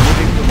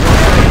 Moving to new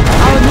area.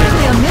 Our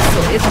nuclear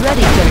missile is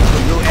ready,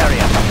 General. New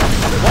area.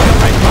 For the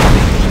Red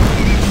Army.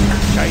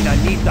 China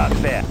needs us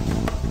there.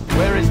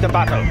 Where is the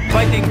battle?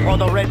 Fighting for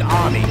the Red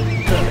Army.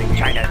 Serving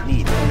China's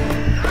needs.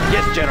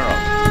 Yes, General.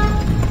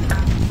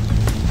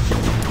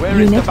 Where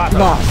is the Unit battle?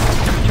 lost.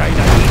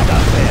 China needs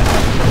us there.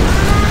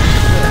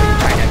 Serving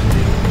China's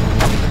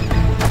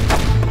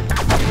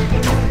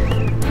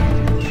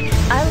needs.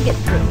 I'll get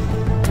through.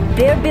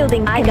 Their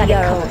building can be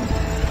our own.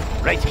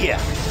 Right here.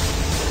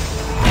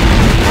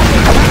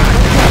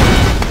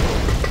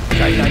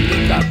 China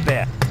needs us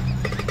there.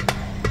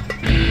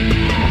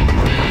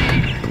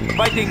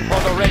 Fighting for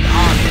the Red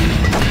Army.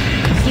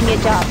 Give me a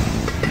job.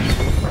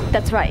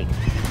 That's right.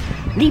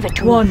 Leave it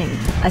to me. Warning.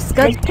 A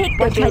Scud. Let's take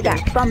their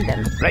buildings from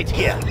them. Right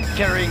here.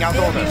 Carrying out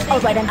orders. All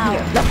right, I'm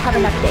here. Let's have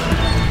an update.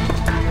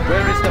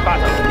 Where is the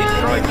battle?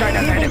 Destroy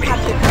China's Building enemy.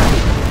 captured.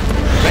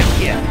 Right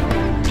here.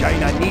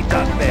 China needs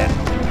us there.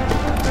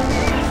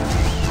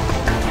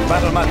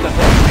 Battlemaster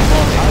Tech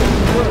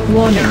reporting.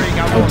 Warning. Carrying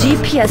out A orders.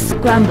 GPS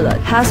scrambler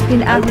has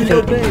been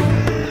activated.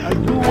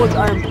 I'll do what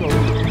I'm told.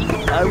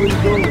 I will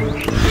go.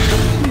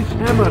 This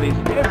hammer is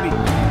heavy.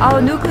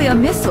 Our nuclear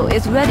missile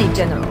is ready,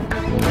 General.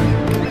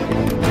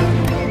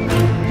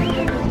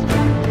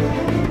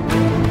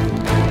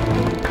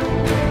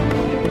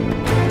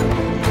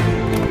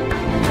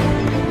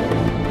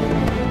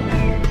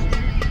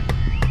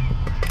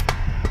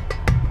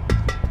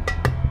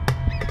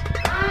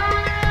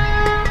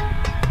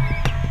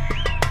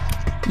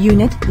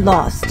 Unit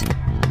lost.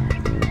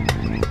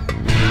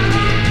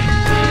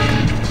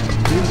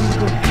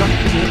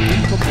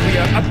 We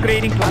are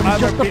upgrading to I'm armor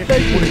just a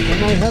favorite.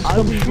 Can I have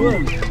some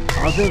shoes?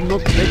 Are there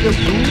not better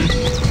shoes?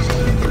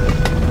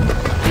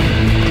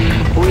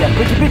 We are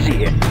pretty busy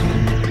here.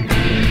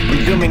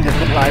 Resuming the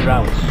supply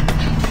routes.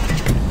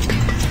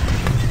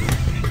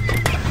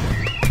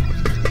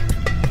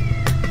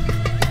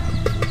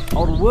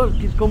 Our work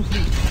is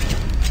complete.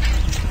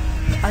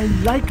 I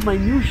like my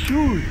new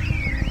shoes.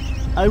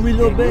 I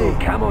will obey.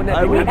 Come on,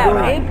 I will go.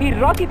 AP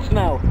rockets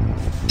now.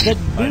 That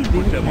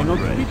building cannot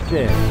fit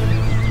there.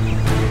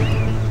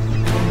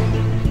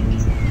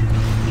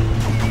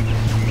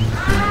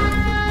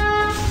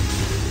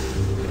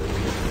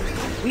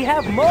 We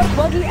have more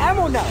buggy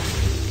ammo now.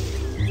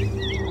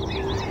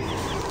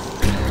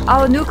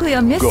 Our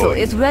nuclear missile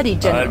is ready,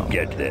 General. I'll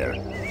get there.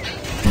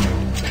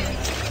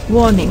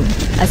 Warning.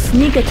 A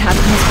sneak attack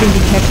has been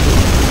detected.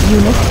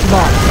 Unit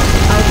lost.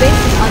 Our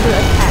base is under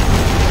attack.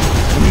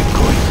 We're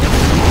going to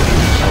ruin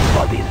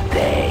somebody's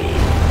day.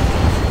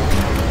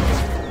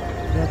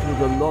 That was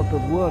a lot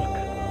of work.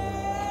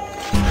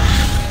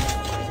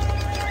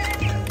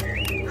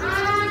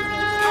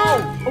 Oh,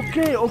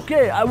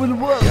 okay, I will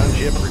work.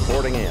 Gunship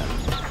reporting in.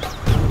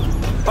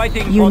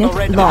 Fighting Unit for the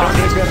Red lost.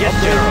 Army. Yes,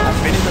 General.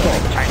 Finish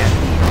China.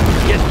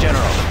 Yes,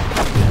 General.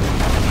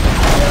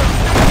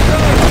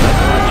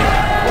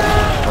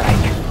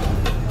 Strike.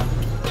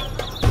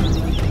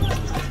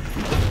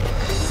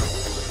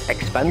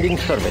 Expanding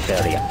service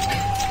area.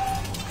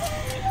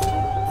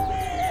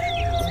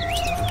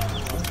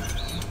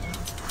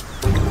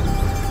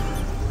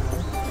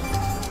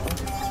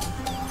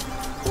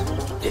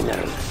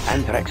 General, an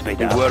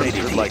Antrax-Beta. The words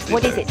are like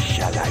What is it?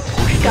 Shall I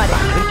push the Got it.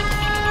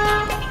 button?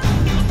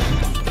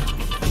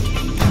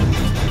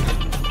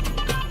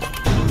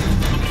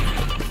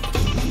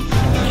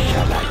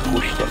 Shall I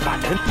push the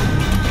button?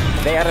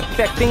 They are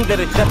affecting the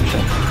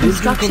reception.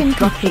 Construction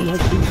complete.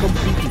 has been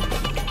completed.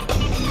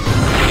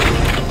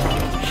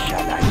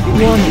 Shall I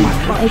Warning,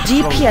 a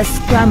GPS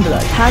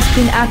scrambler has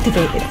been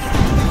activated.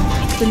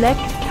 Select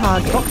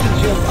target. Toxin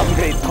shield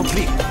upgrade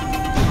complete.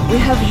 We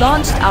have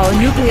launched our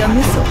nuclear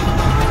missile.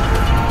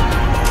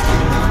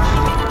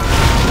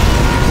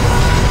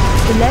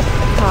 Select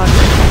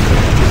target.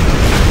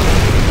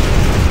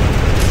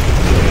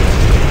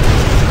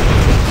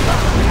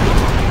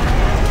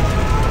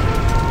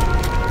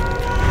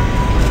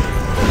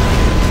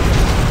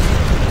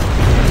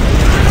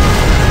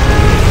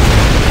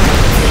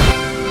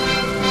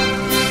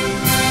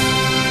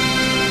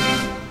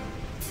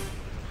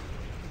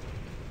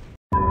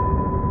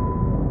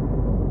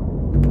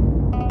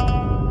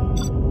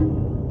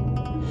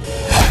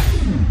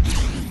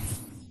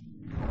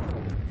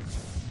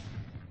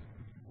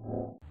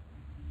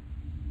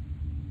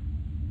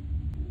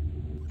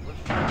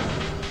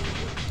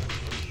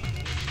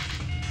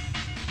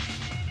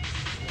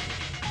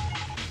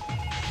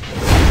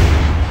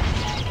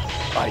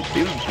 I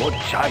build for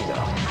China.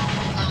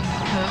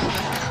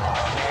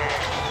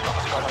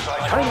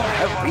 China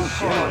have been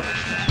generous.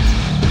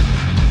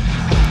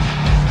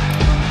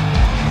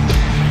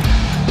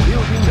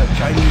 Building the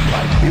Chinese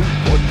I build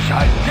for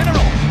China.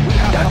 General, we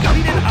have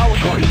completed our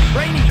choice.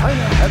 training.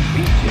 China have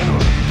been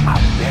generous. A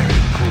very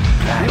good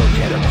plan.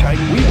 Building the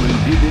Chinese we will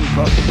live in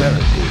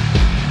prosperity.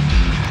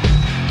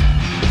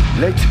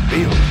 Let's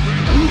build.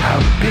 We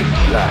have big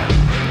plans.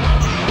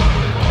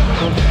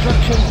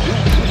 Construction with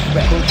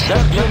respect.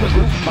 Construction with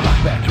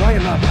respect. Try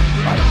another.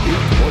 I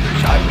built for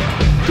China.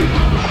 It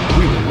will look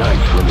real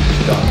nice when it's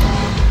done.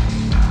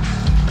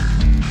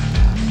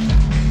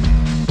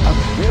 A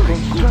very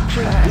good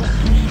plan. With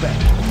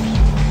respect.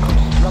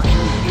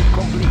 Construction is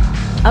complete.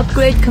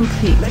 Upgrade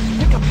complete. Let's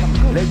pick up some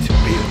goods. Let's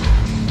build.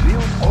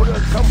 Build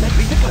orders come. Let's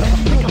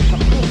pick up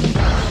some goods.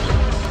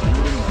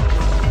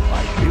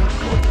 I built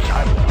for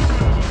China.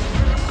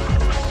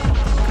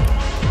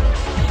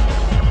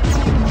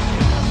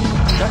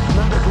 That's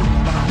number 2.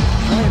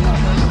 Try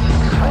another.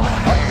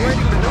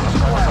 Upgrading the next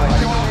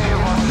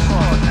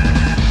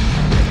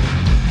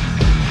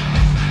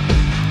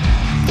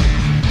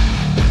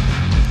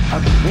a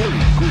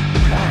very good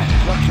plan.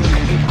 Structure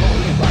is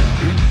going by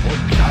build for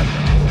China.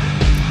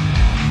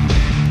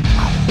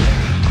 A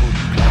very good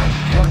plan.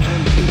 Structure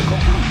is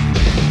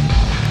complete.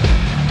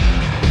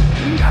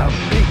 We have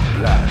big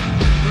plans.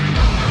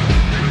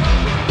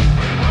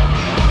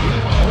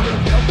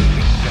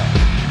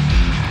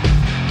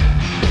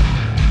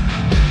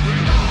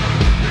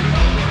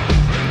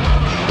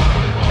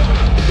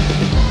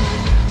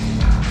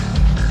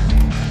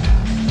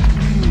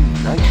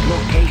 Nice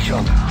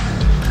location.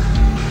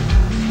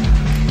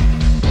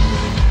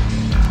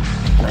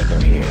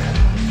 Sniper here.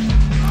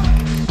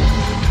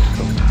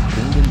 So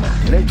clean them up.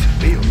 Let's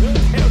build.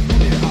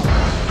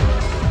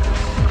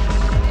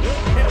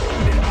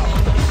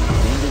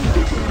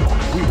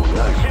 We will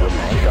nice when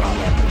it's done.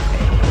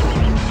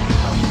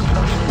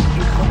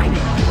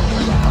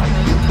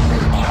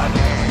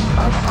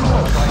 Of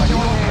course,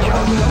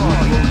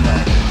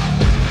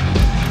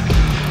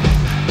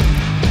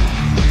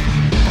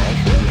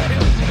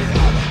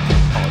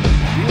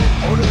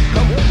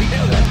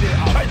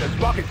 China's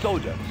rocket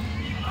soldier.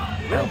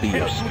 I'll be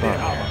your spy.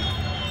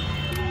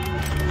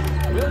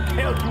 We'll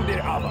tear through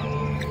their armor.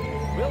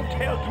 We'll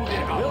tear through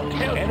their armor. We'll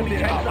tear enemy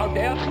tanks out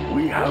there.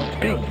 we have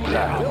big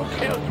plans. We'll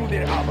tear through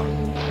their armor.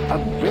 A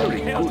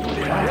very good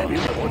plan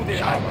built for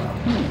China.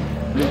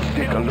 Let's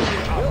take a look.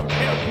 We'll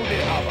tear through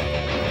their armor.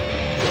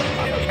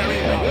 We'll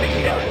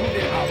tear through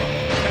their armor.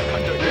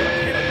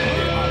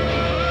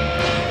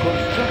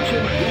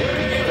 Construction with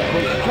respect.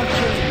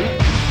 Construction with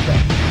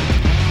respect.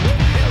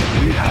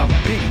 We have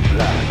big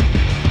plans.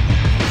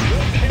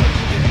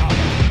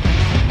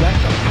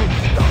 That's a good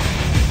start.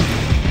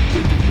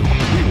 It will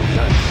look real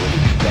nice when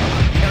it's done.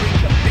 Carry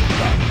the big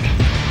gun.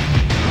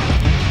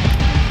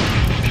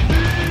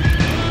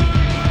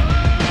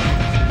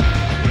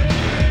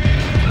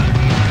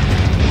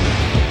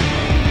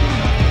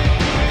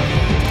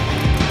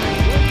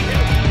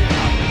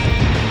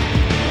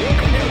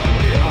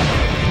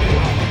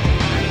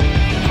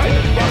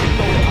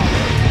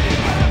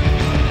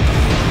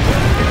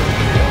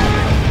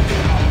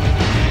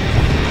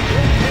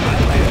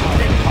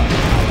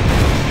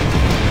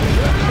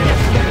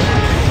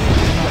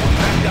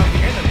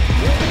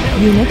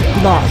 Unit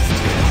lost.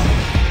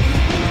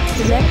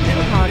 Select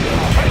target.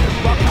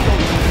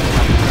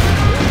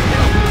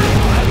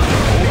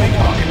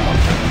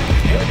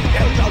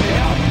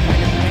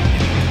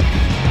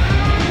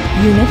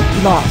 Unit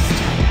lost.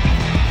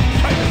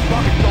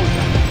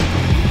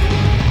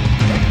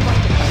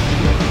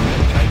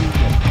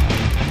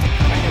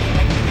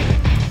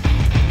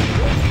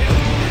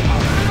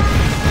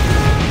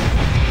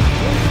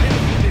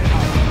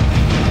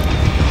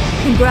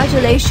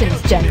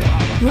 Congratulations, General.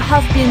 You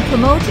have been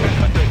promoted.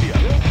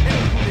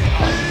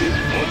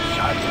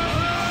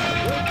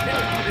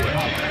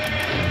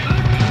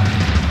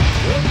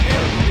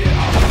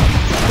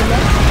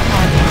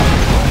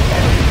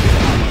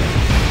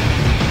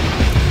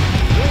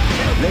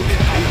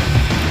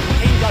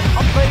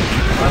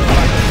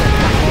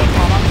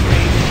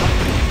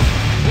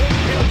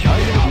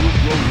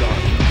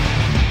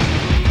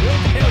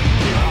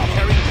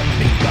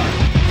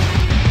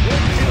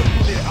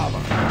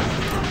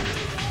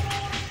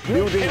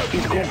 Building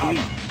is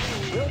complete.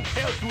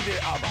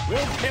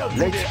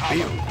 Let's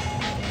build.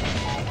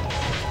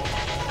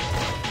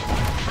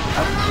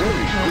 A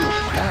very good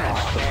plan.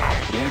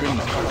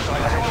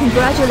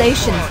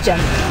 Congratulations,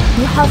 General.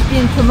 You have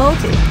been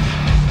promoted.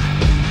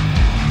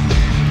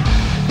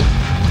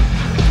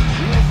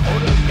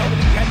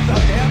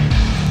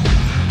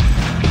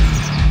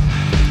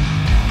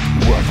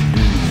 What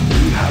do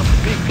we have?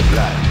 Big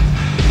plans.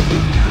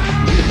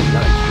 It's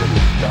nice when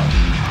it's done.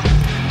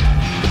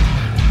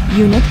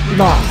 Unit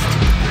lost.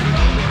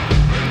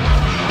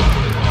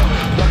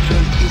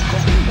 Construction is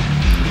complete.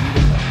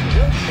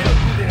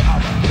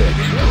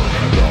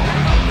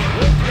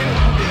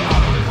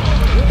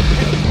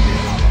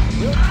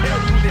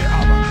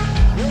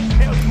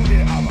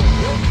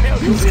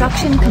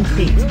 Construction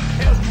complete.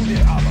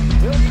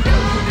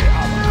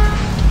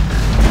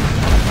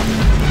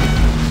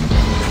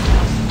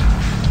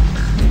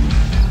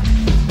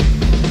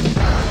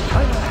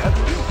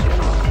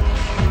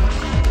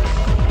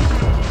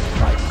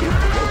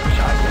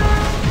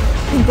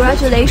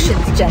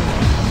 Congratulations, General.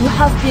 You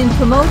have been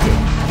promoted.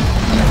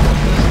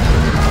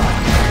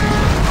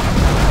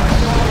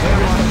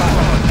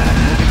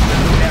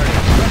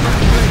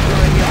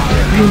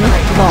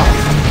 Unit lost.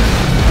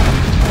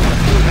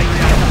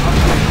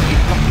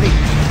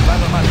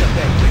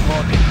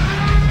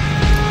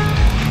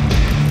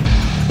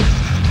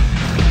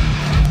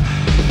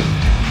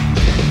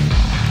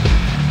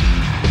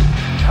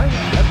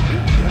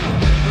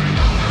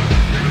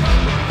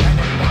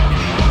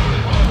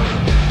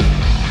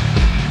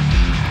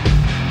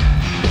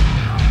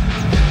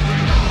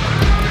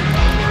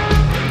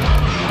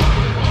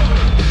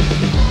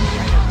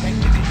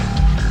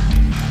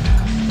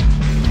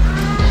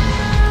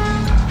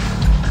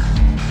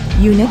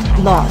 Unit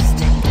lost.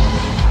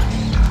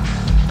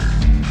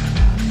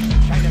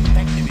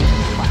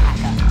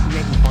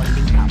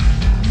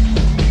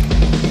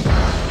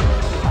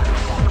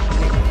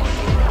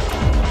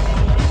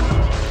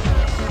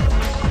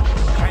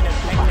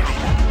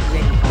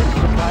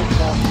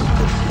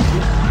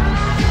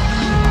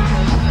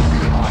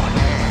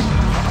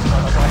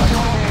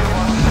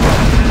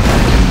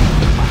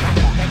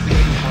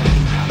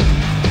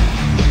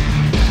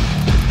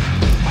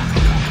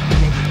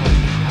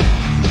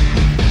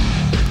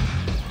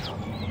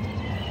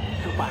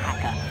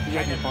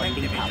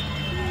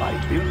 I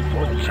built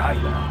for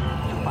China.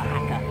 Super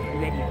hacker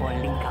ready for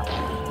link up.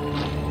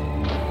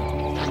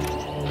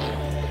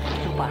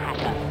 Super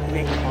hacker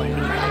ready for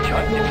link up.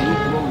 China will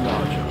grow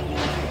larger.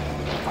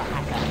 Super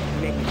hacker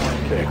ready for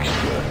link up.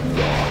 Extra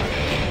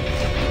large.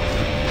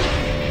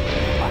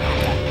 Super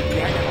hacker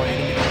ready for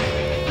link up.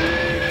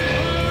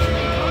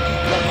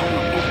 Construction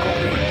is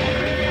complete.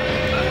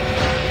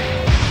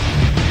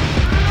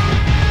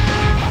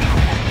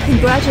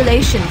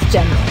 Congratulations,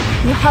 General.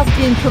 You have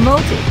been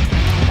promoted.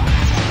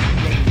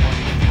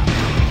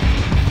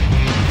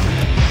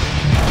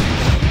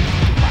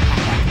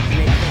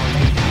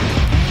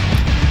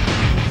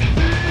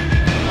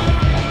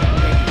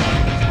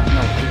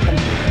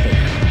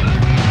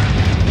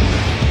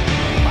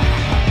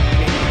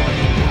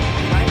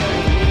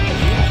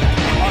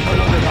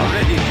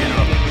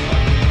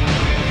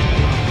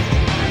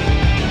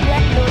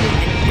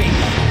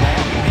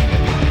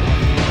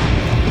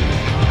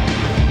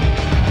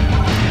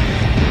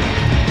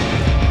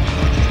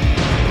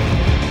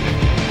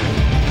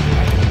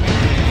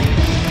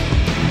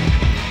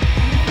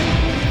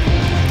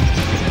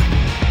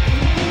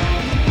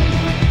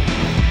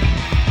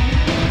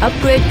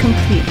 Upgrade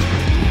complete.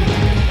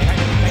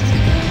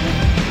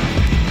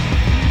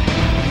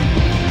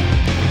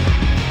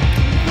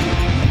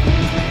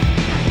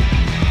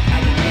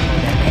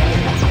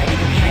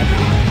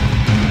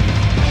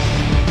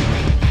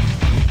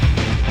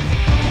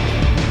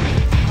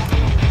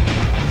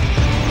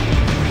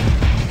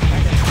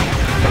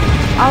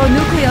 Our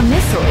nuclear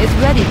missile is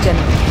ready,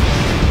 General.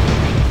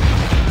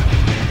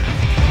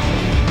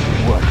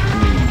 What do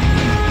you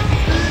need?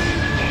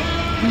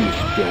 This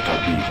better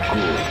be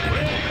good.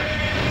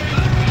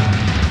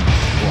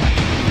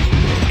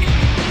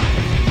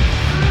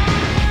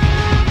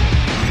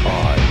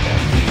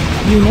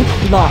 Unit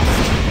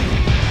lost.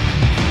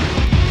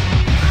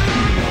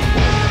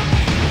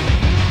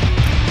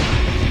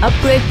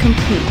 Upgrade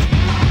complete.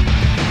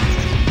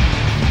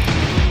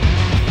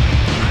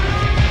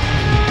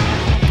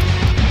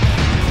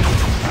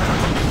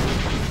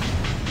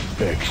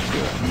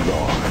 Extra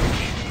large.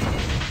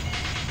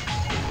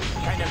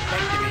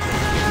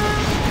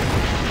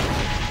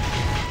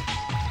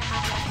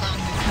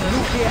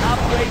 Nuclear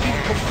upgrade is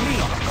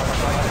complete.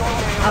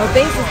 Our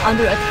base is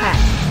under attack.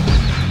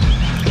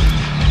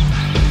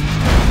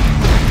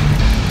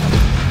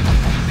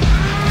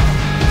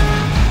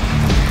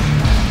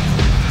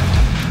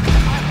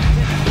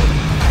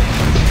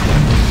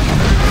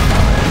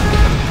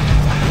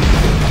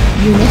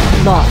 Unit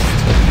lost.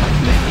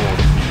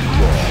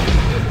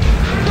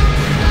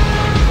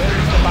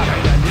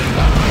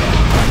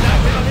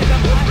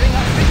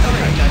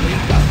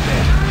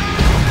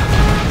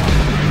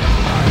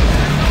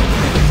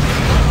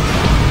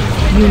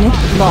 Unit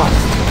lost.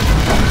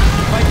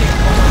 Fighting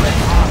for the Red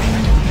Army.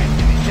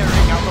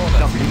 Carrying out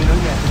orders. Subliminal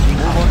messaging.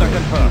 Order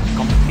confirmed.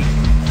 Complete.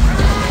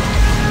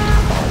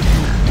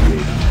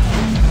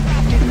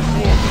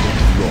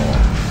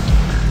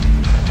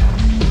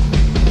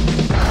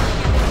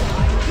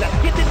 Let's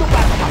get into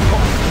battle.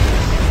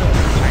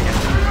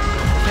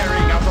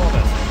 Carrying out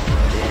orders.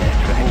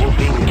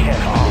 Moving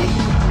carefully.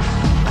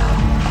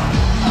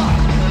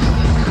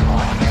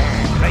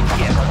 Right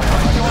here.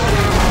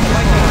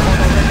 Fighting for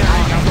the Red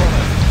Army.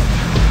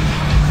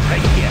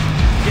 Right here.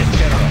 Yes,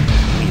 General.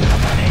 We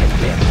have an end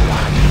there,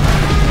 Rani.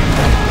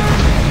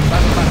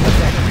 Battle master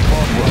deck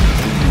report work.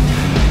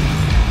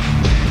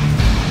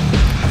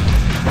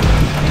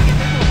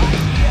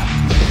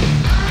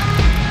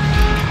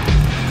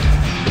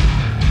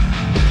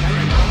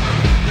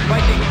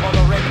 Fighting for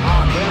the Red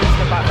Army. Where is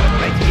the battle?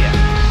 Right here.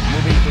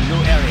 Moving to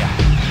new area.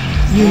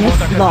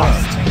 Unit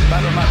lost.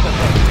 Battle master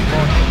deck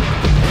reporting.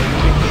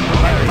 Moving to new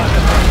area. Battle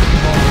master deck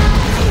reporting.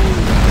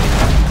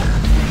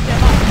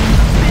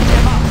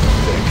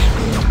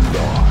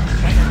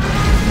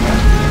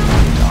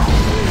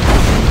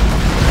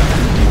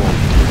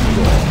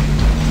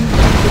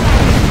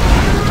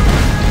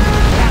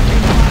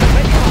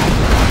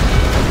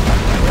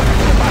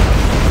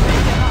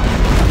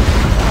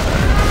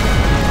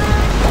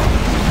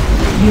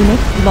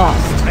 Unit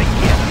lost. Right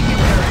here.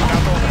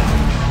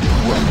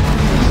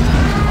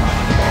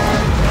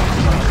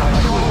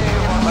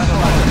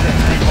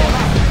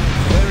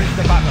 Where is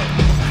the battle?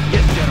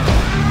 Yes, General.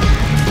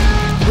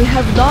 We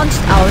have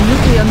launched our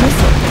nuclear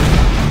missile.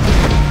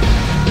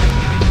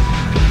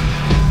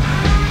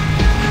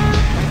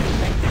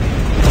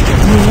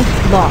 Unit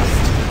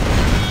lost.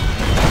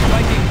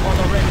 Fighting for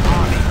the Red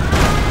Army.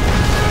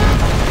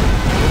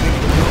 Moving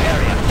to new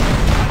area.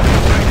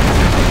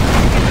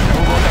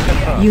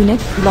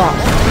 Unit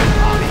lost. Red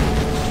Army.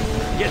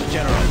 Yes,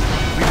 General.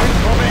 We will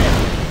prevail.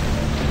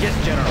 Yes,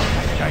 General.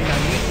 China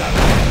needs us.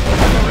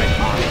 The Red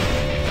Army.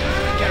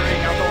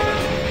 Carrying out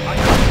orders.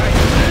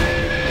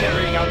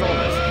 Carrying out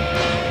orders.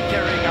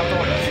 Carrying out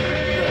orders.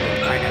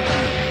 China.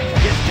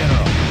 Yes,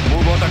 General.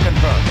 Move order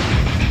confirmed.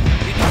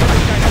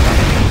 China.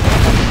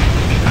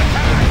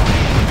 Attack!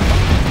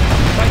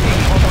 Fighting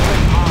for the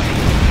Red Army.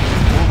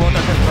 Move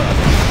order confirmed.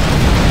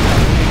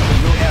 Moving to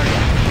new area.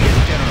 Yes,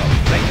 General.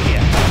 Right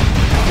here.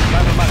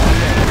 Battle master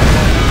deck.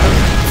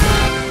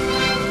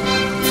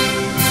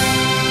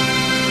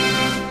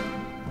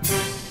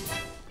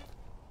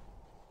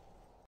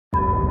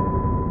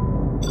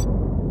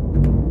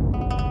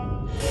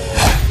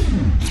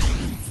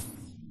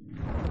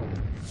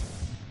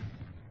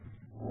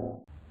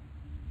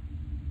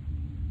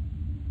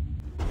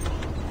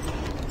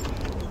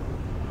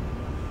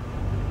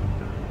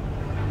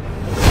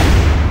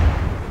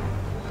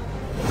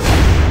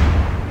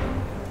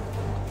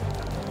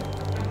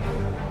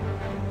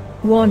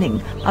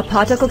 Warning, a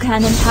particle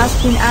cannon has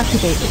been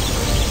activated.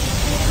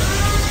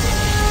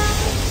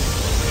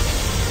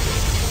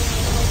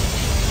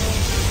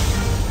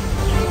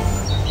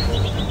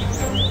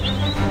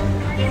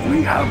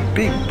 We have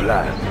big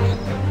plans.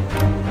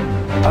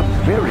 A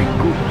very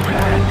good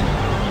plan.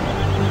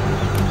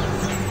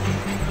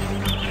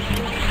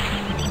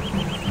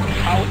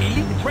 Our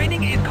elite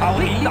training is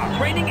complete.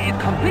 Training is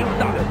complete.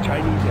 The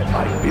Chinese that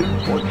I built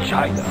for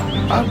China.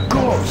 Of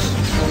course.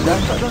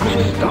 That's a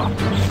good start.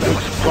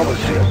 Looks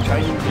promising.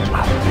 Chinese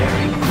are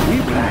very good. We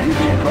plan to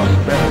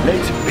prosper.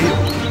 Let's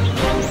build.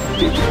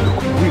 It will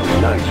look real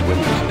nice when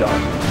it's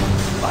done.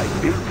 I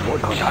built for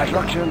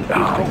construction is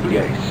complete.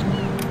 Yes.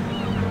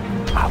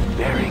 A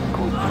very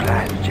good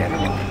plan,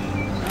 General.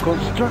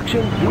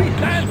 Construction with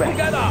respect.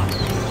 Together.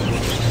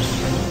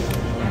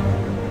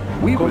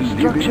 We will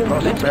live in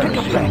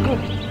prosperity.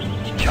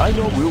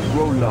 China will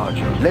grow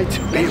larger. Let's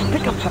build.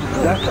 Pick up some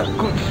good. That's a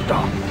good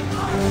start.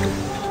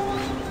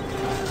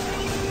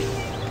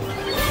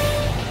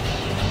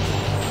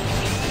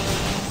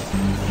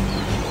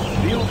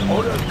 Build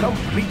order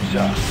complete,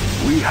 sir.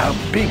 We have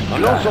big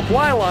plans. No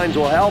supply lines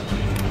will help.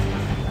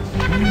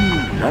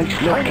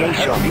 Nice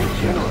location.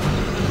 General.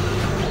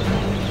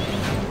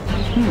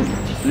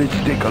 Let's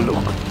take a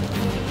look.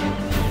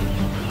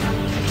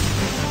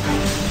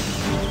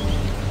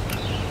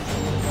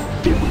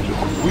 It will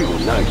look real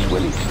nice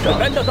when it's done.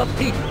 Defenders of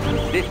peace.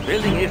 This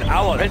building is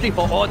ours. Ready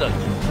for orders.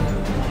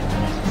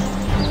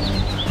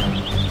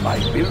 I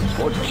built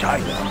for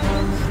China.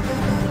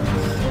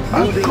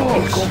 Of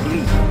course.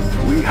 Complete.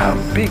 We have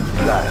big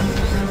plans.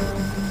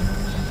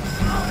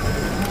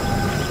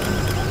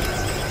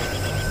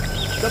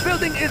 The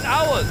building is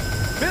ours.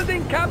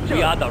 Building captured.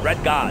 We are the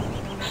Red Guard.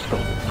 So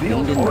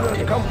Build orders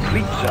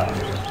complete, sir.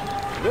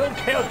 We'll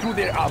tear through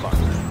their armor.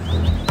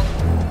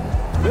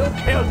 We'll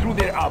tear through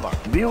their armor.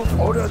 Build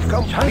orders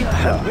complete,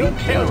 sir. We'll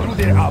tear through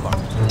their armor.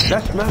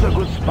 That's not a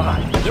good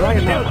spot. Try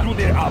We'll tear another. through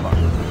their armor.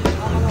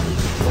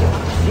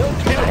 We'll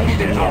tear through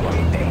their armor.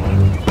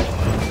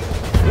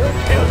 We'll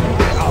tear through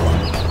their armor.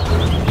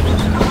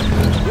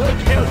 We'll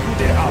tear through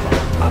their armor.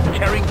 I'm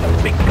carrying the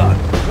big gun.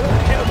 We'll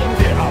tear through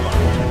their armor.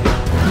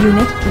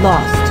 Unit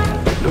lost.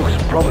 Looks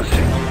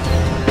promising.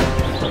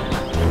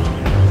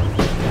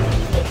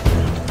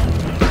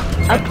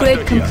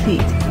 Upgrade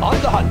complete. On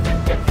the hunt.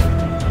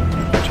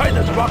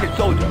 China's rocket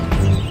soldier.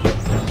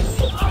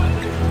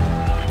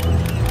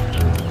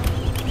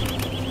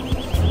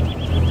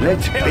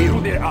 Let's Tear through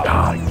build. their armor.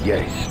 Ah,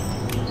 yes.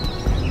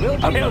 We'll A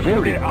tear through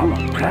very their armor.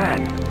 good plan.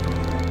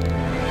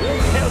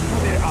 We'll tear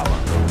through their armor.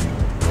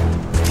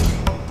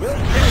 We'll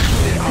tear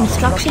through their armor.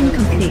 Construction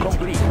complete.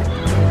 Complete.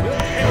 We'll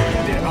tear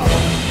through their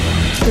armor.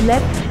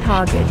 Select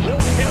target.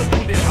 We'll tear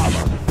through their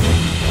armor.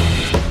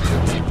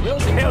 We'll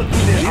tear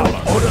through their Build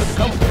armor. orders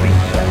complete,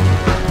 sir.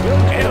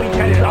 We'll tear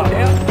through their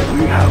armor.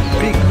 We have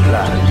big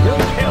plans.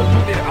 We'll tear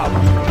through their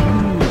armor.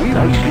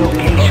 Nice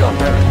location.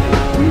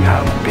 We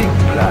have big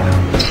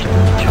plans.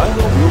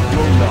 China will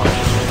go large.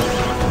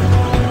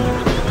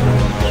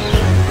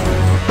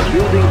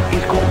 Building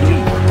is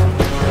complete.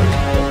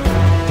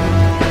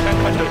 Tank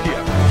under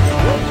here.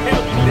 We'll tear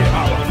through their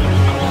armor.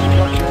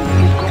 Construction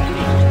is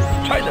complete.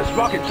 China's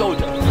rocket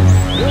soldier.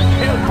 We'll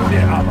tear through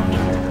their armor.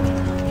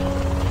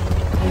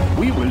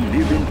 We will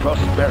live in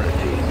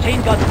prosperity. Chain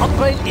gun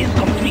upgrade is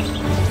complete.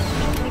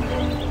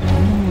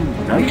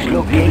 Nice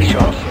location.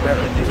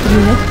 Prosperity.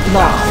 Unit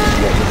lost.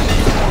 Yes.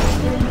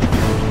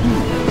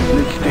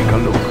 Let's take a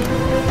look.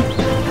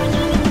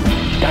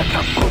 That's a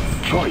good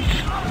choice.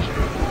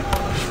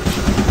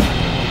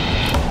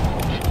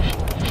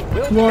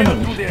 We'll tear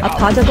Warning. through their A armor.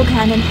 particle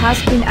cannon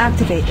has been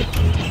activated.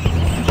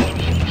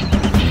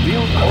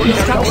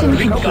 Construction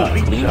complete. We'll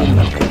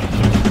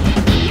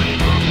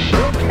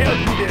tear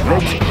through their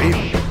Let's armor.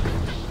 build.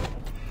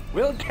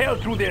 We'll tear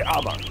through their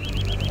armor.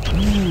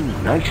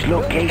 Nice Tear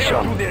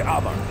location. through their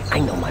armor. I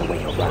know my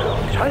way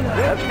around. China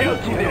We'll has tear built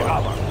through their their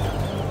armor.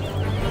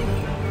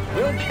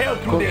 We'll tear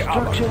through their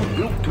armor. construction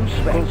built to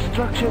spec.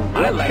 Construction I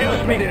built like to tear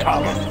through spec. their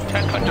armor.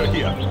 Tank hunter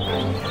here.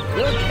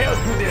 We'll tear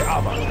through their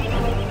armor.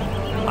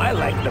 I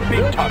like the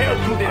big tear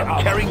through their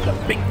armor. Carrying the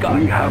big We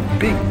gun. have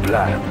big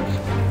plans.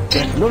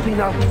 There's not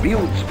enough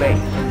build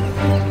space.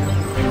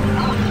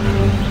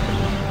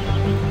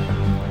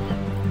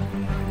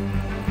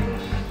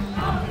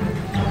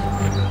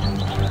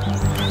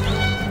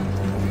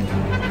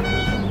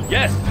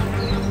 Yes.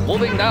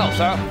 Moving now,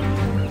 sir.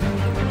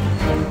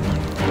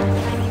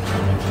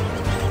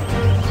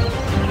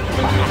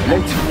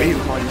 Let's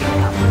build.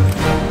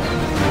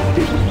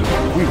 It will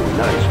look real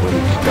nice when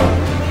it's done.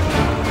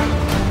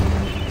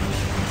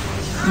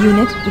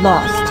 Unit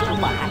lost.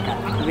 Super hacker,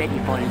 ready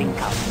for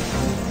link up.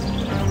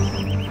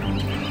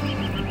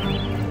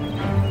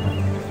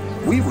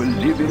 We will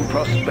live in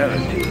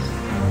prosperity.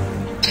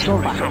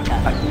 Sorry, sir.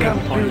 I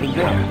can't build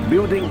there.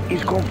 Building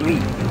is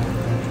complete.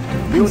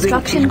 Building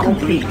Construction is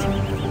complete.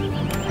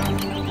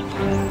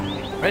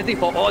 Ready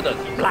for orders.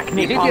 Black Napalm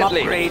Immediately.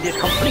 upgrade is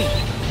complete.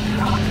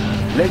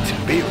 Let's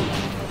build.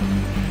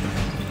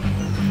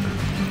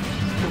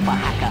 Super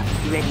hacker,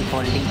 ready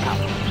for link up.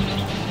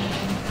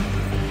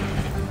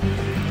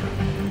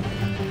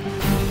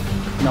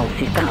 No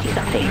system is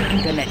safe.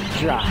 Internet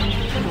dry.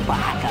 Super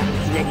hacker,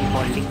 ready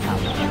for link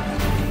up.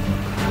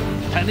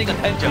 Standing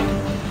attention.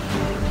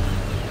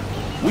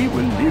 We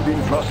will live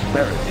in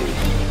prosperity.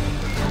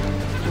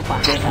 Super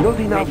There's hacker, not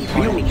enough ready for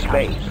build link up.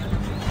 space.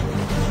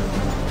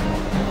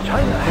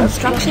 China has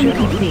Construction built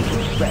complete. to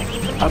spec.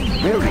 A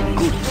very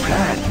good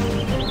plan.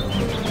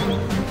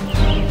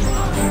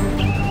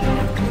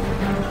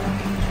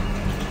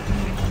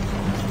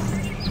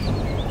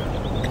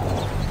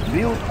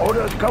 Build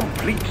orders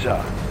complete,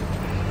 sir.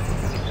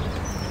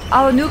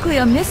 Our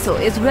nuclear missile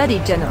is ready,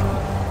 General.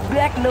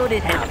 Black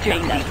loaded has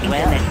changed the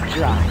internet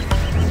dry.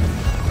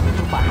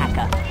 Super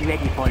hacker,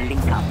 ready for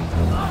link up.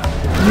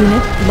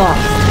 Unit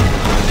lost.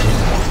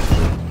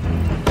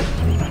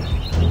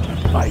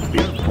 I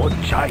built for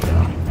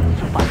China.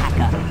 Super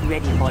hacker,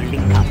 ready for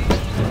link up.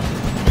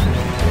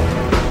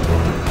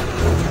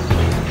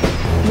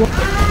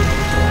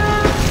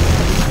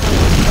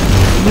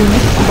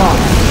 Unit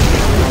lost.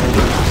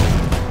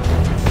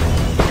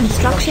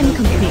 Construction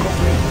complete.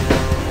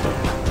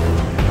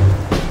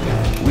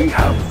 We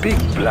have big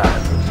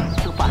plans.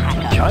 Super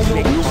hacker, China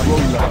ready will for grow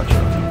link up.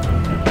 larger.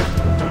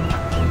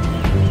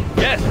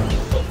 Yes.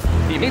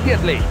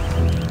 Immediately.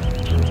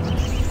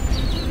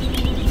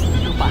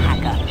 Super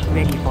hacker,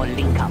 ready for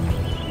link up.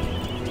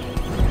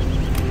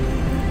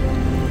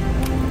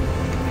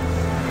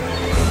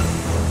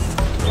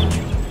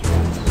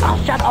 I'll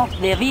shut off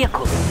their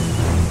vehicle.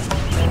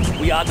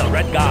 We are the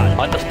Red Guard.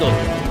 Understood.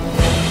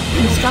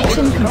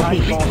 Construction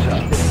complete.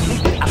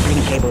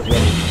 Uplink cables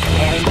ready.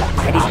 Carrying the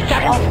credit. I'll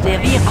shut off their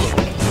vehicle.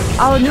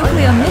 Our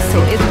nuclear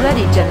missile is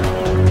ready, General.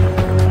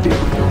 It will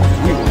look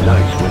real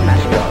nice when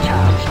it's done.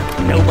 Charge.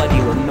 Nobody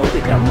will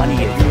notice our money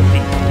is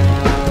missing.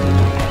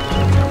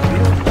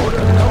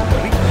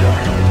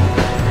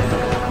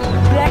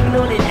 Black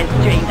loaded has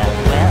trained us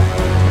well.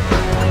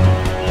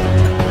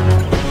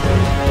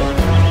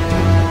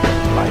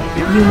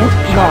 Unit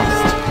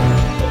lost.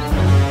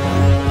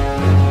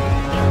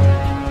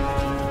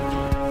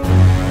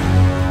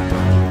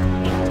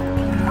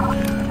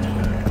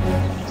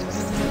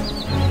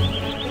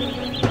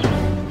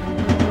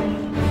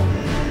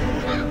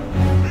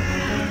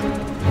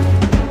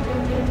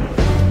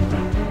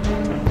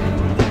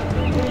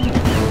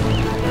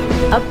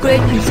 Upgrade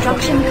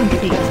construction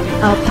complete.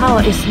 Our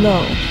power is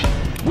low.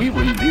 We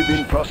will live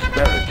in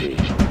prosperity.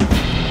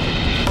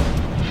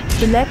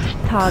 Select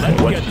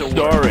target. What's the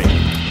story?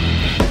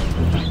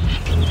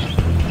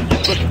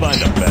 Let's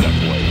find a better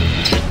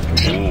place.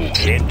 Ooh,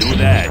 can't do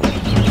that.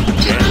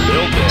 Can't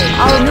build it.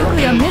 Our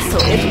nuclear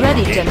missile is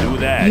ready, Can't General. do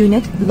that.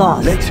 Unit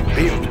lost. Let's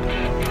build.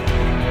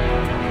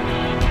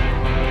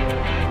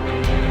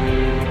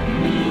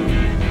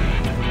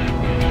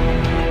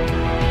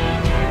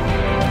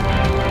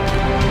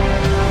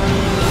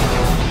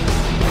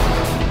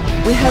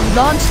 We have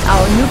launched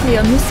our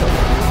nuclear missile.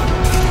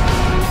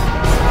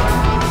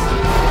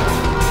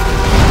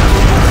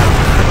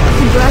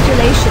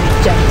 Congratulations,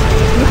 General.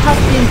 You have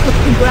been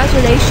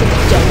congratulations,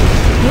 General.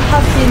 You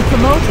have been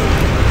promoted.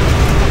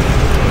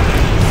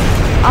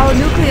 Our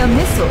nuclear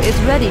missile is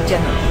ready,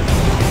 General.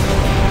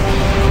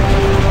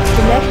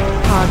 Select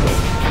target.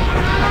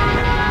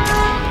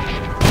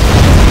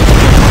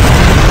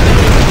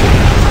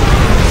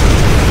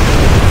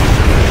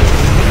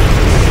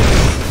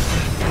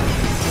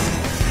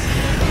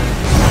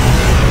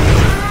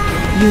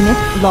 Unit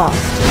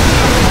lost.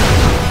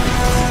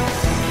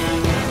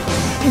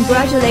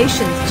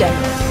 Congratulations,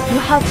 General. You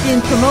have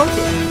been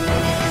promoted.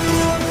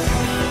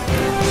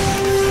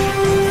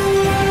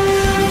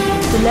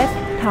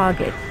 Select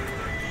target.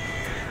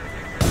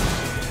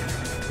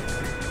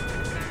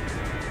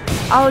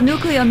 Our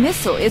nuclear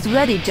missile is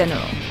ready,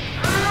 General.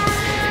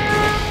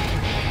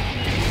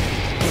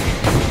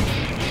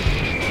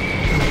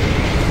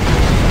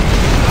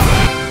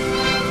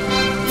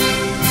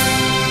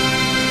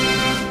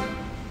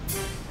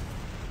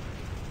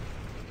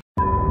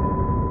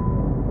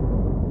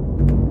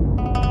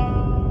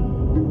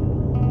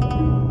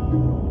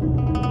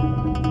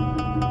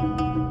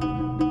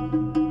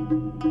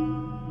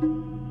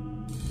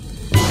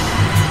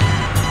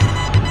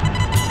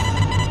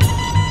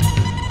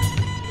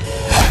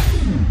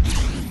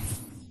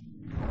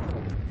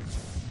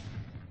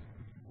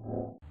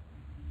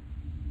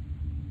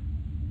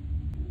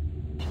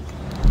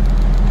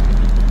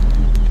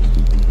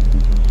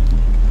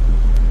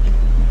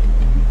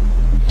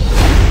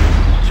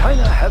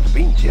 China has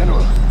been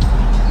generous.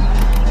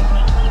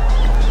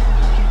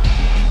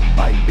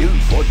 I build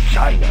for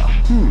China.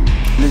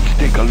 Let's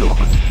take a look.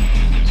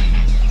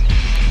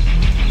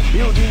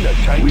 Building the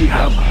Chinese. We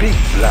have big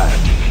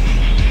plans.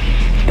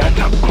 That's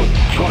a good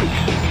choice.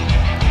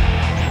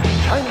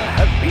 China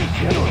has been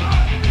generous.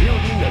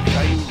 Building the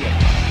Chinese.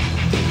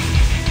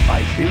 I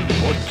build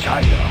for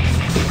China.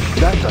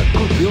 That's a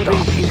good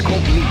building is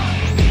complete.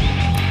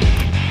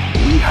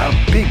 We have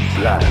big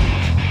plans.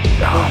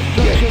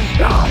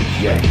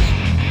 Yes.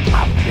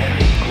 A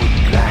very good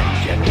plan,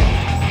 General.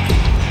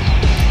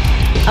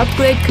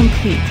 Upgrade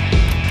complete.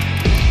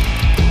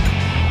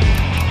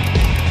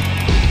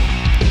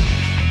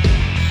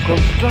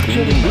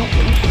 Construction will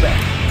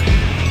respect.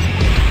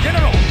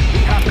 General,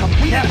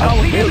 we have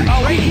our building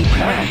ready.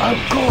 Of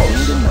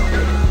course.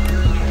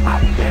 A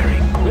very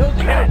good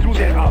plan,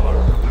 General.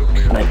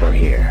 Sniper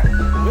here.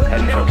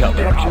 And for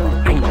construction,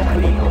 ain't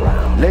nobody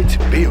around. Let's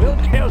build. We'll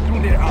tear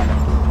through their armor.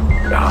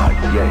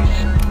 Yes.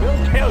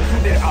 We'll tear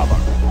through their armor.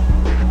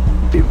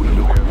 It will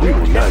look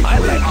real nice I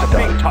when like it's a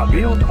big done. target.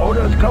 Build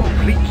orders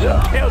complete, sir.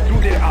 Tear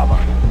through their armor.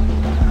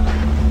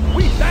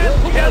 We stand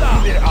together. Tear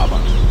through their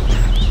armor.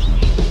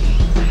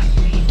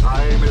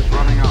 Time is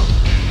running out.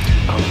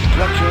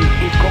 Construction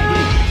is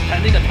complete.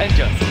 Standing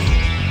attention.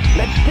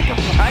 Let's pick up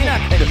some China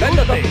can defend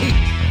us of peace.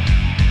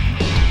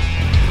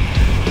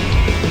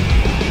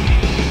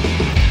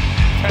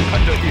 Tank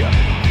under here.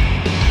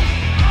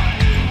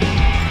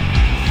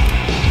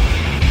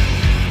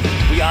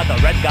 We are the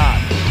Red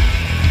Guard.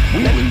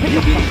 We will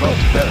live in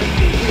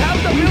prosperity. We have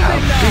the We building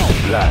have now. big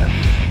plans.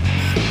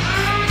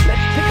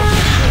 Let's pick up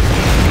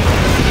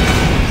some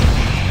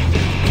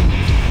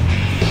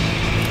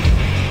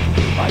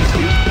I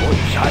build for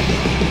China.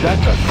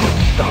 That's a good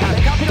start.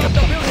 Let's pick up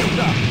the building,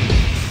 sir.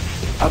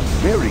 A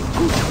very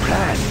good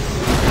plan.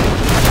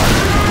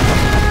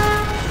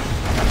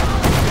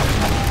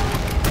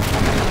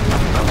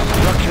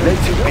 Construction.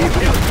 Let's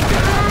build.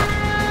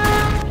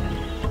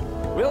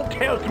 We'll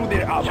tear through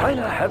their armor.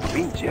 China has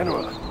been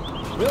generous.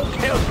 We'll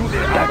tear through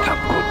their That's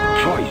armor. a good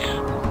choice.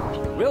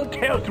 We'll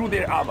tear through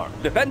their armor.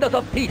 Defenders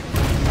of peace.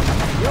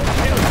 We'll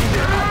tear through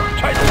their armor.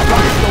 China's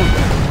rocket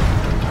soldier.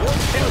 We'll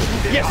tear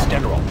through their armor.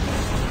 General.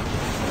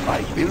 I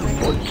build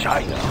for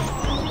China.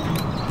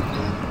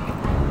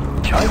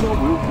 China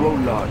will grow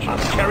larger. I'm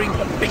carrying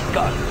the big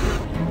gun.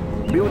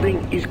 Building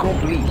is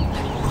complete.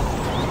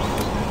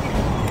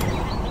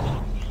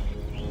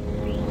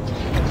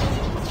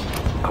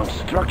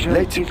 Construction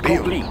is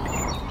complete.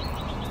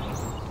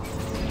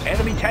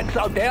 Enemy tanks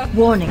out there?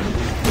 Warning. I'll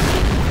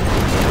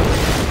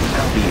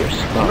be your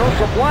spy. No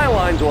supply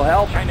lines will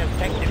help. China's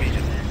tank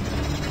division.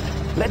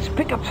 Let's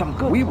pick up some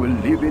goods. We will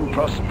live in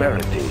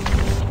prosperity.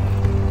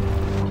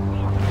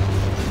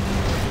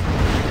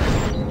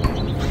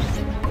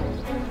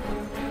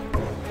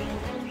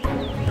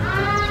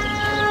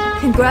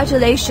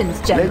 Congratulations,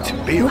 General. Let's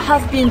build. You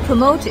have been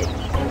promoted.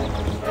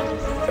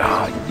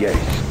 Ah, yes.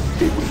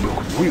 It will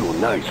look real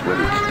nice when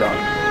it's done.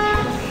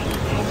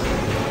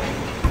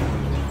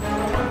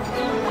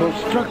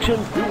 Construction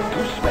built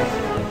to spec.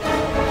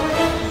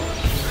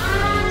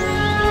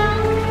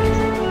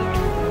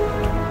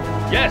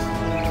 Yes.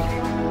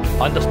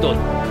 Understood.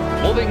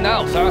 Moving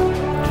now, sir.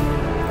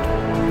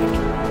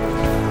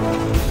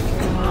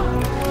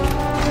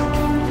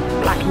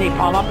 Black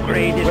napalm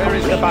upgrade is Where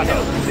is the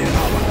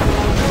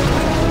battle?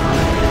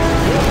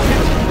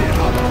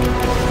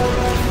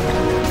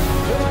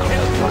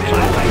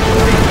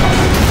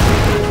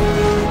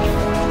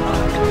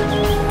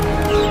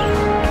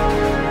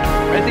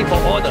 Ready for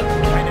order.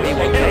 We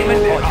will aim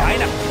for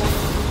China.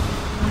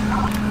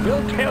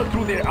 We'll tear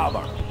through their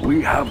armor.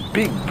 We have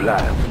big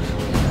plans.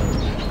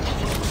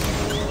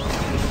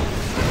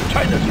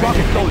 China's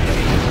rocket soldiers.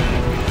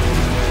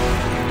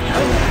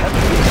 China has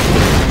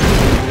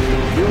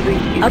building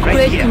is Upgrade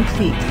right here.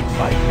 complete. I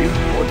built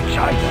for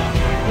China.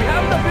 We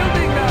have the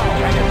building now.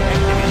 China's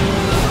tank division.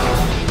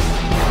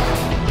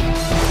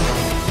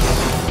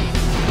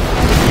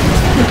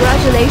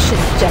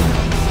 Congratulations,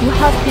 General. You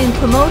have been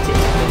promoted.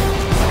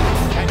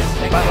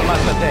 Battle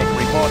Master Tech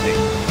reporting.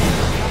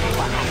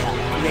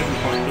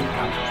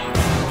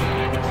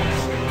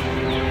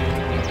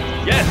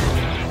 Yes.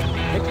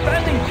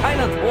 Expanding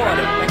China's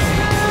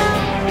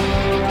border.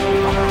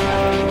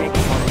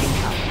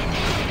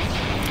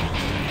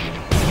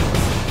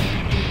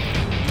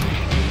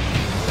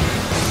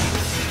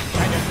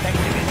 China's tank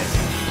division.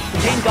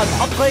 Chain gun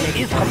upgrade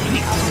is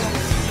complete.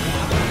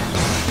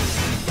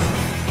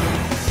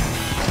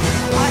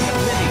 I am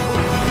ready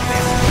for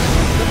defense.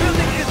 The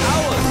building is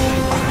ours.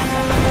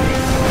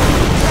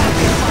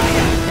 Rapid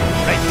fire.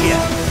 Right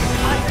here.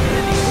 I am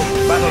ready for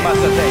Battle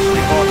Master Tech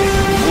reporting.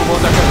 Move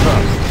order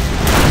confirmed.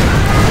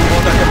 Move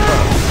order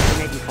confirmed.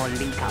 Ready for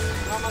link up.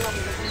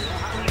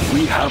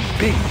 We have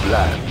big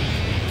plans.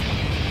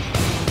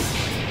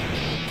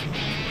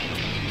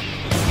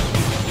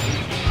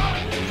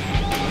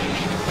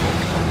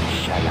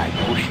 Shall I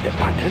push the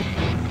button?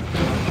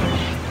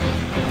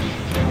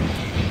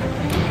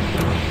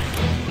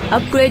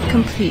 Upgrade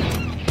complete.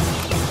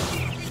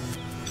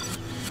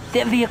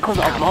 The vehicles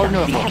are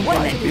vulnerable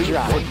when it's Built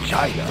dry. for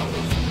China.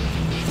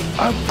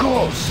 Of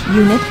course.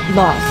 Unit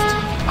lost.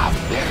 A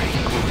very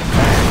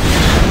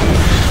good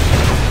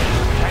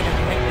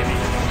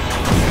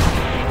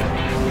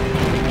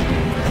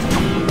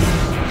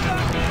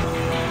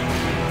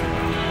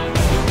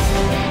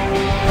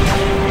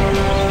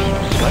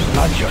Scud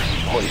launchers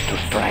poised to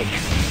strike.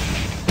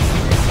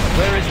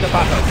 Where is the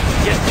battle?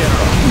 Yes,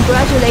 General.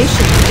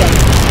 Congratulations,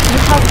 General. You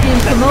have been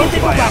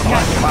promoted.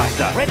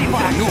 Master, ready for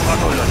New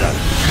battle order.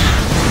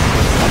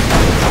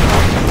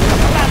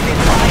 rapid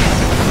fire.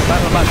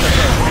 Battle Master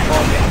Tech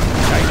reporting.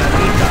 China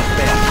needs us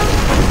there.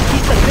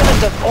 Keep the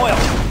cylinders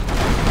oiled.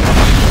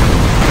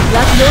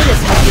 Black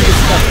Lotus has been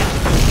discovered.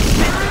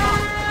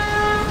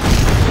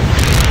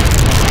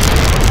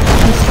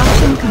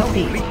 Construction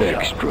complete.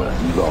 extra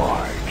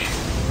large.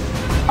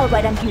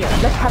 Alright, I'm here.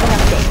 Let's have an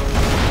update.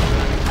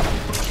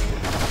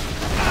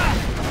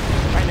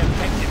 China's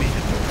tank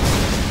division.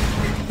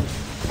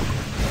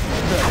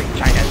 Serving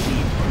China's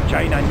need.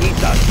 China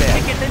needs us there.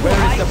 Where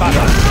is the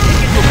battle?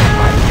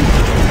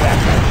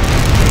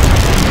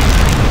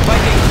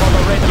 Fighting for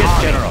the Red Army.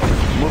 General.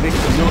 Moving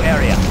to new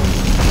area.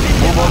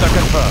 Move order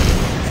confirmed.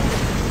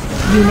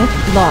 Unit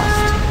lost.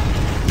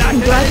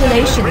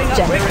 Congratulations,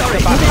 General.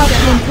 You have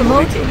been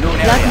promoted.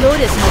 Black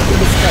Lotus has been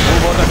discovered.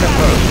 Move order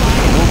confirmed.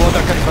 Move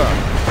order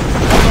confirmed.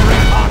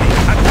 Army,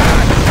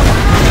 attack!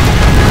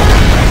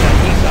 China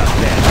needs us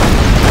there.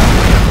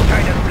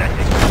 China's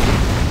blending.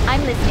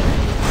 I'm listening.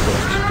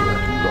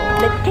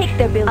 Let's take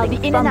their buildings. I'll be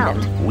in and out.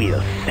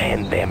 We'll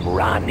send them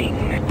running.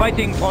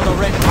 Fighting for the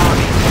Red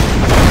Army.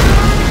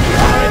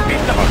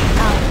 Invincible.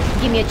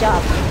 Give me a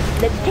job.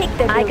 Let's take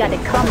their buildings. I got it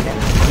from them.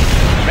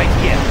 Right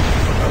here.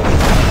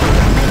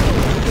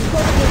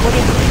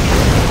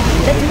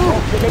 Let's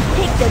move. Let's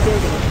take their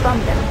buildings from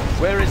them.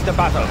 Where is the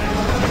battle?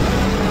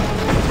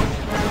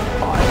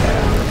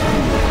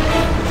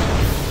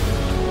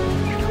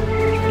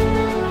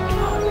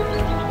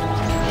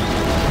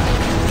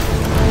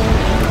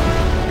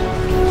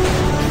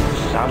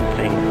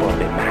 Something for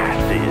the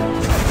masses.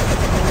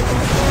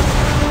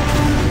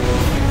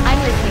 I'm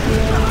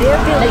listening. Their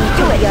buildings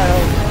do it,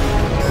 Yarrow.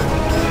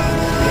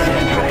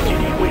 Their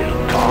tragedy will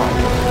come.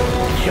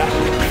 Just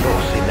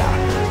close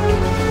enough.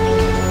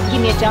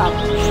 Give me a job.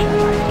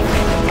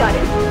 Got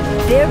it.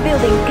 Their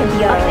buildings can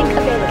be our link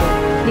available.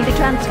 Need a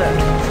transfer.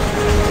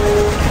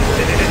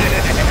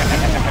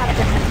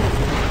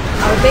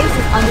 Our base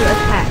is under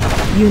attack.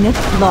 Unit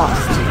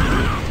lost.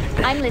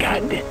 I'm I'm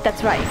listening.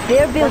 That's right.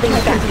 They're building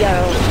a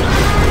PRO.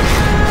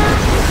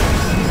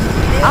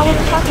 Our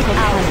particle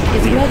cannon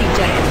is ready,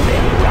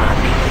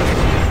 General.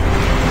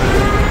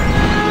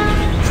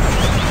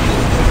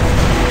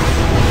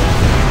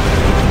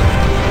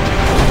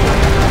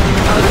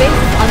 Our base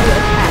is under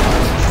attack.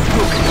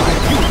 Look at my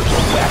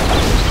beautiful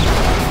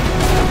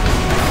weapon.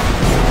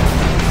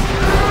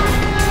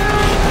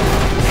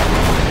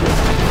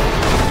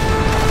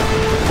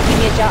 Give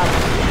me a job.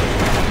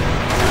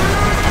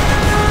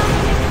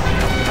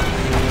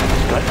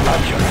 Got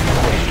launcher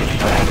requested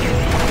strike.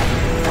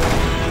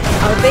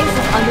 Our base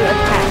is under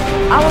attack.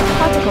 Our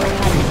particle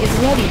cannon is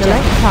ready, General.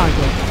 Select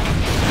target.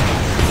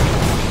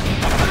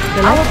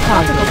 Our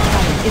particle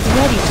cannon is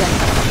ready,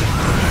 General.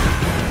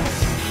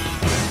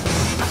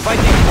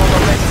 Fighting for the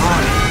Red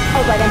Army.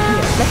 All right, I'm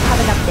here. Let's have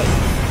an update.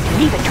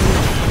 Leave it to me.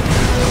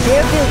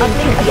 They're building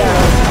a PRO.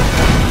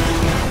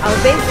 Our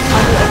base is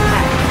under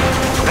attack.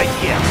 Right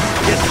here.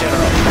 Yes,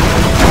 General.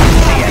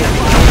 The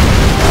enemy.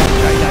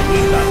 China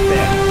needs us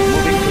there.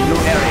 Moving to new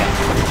area.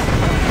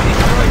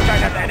 Destroy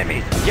China's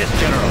enemies. Yes,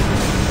 General.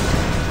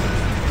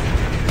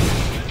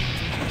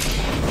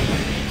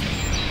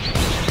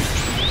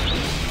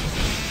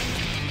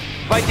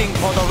 Fighting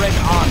for the Red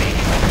Army.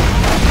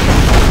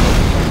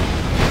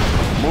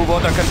 Move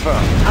order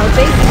confirmed. Our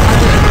base is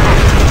under attack.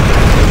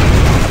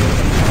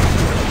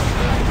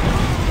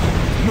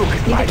 Look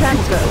at Need my a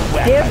transfer. beautiful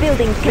weapon. They're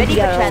building Ready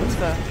for PRO.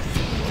 transfer.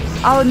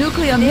 Our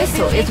nuclear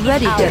missile is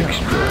ready, General.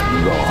 Extra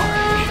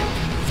large.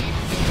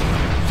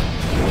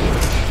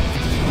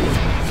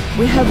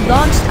 We have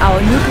launched our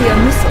nuclear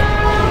missile.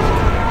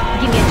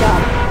 Give me a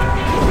job.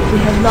 We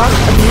have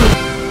lost a lead.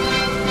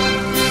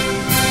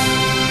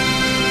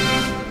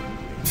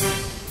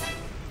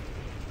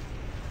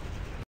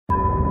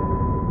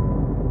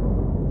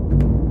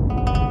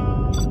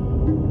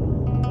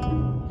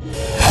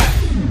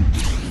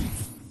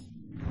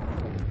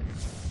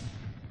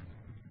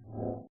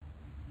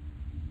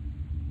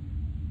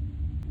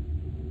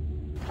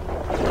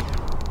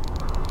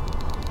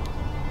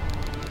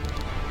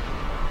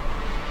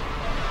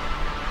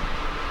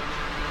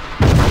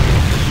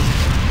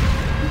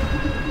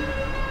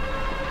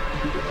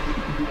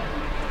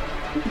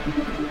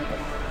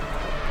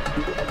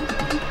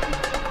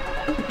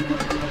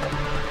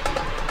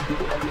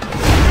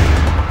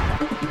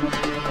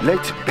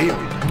 Let's build.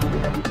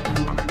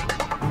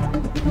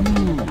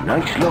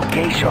 Nice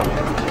location.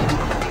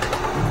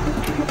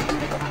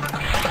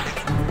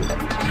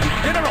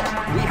 General,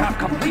 we have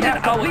completed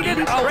our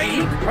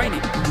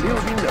training.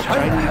 Building the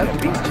China has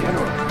been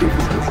general. It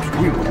looks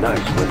real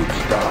nice when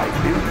it's done.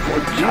 Build for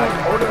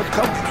China. Orders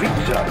complete,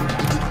 sir.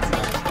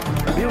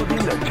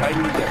 Building the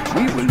Chinese that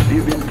we will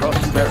live in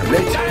prosperity.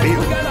 Let's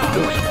build.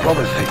 Looks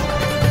promising.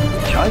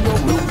 China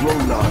will grow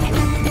larger.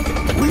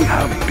 We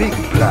have big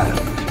plans.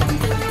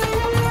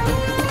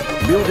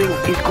 Building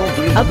is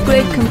complete.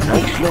 Upgrade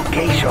complete. Nice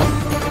location.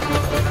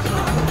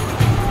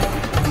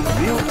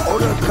 Build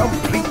orders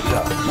complete,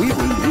 sir. We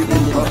will live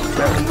in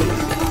prosperity.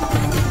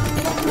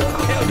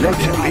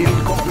 Let's build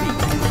complete.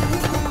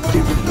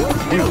 It will look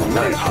real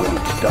nice when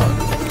it's done.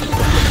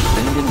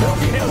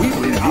 We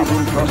will live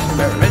in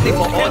prosperity. Ready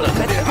for orders.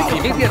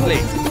 Immediately.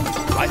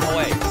 Right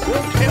away.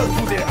 Tail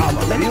to their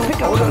armor. Build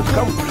orders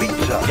complete,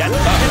 sir. Yes,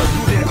 Tail sir.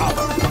 to their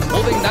armor.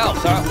 Moving now,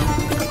 sir.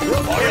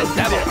 Tail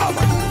to their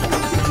armor.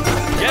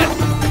 Yes.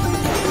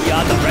 We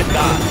are the Red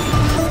Guard.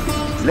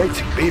 Let's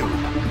build.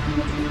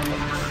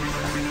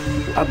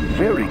 A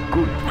very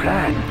good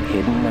plan.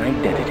 Hidden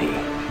identity.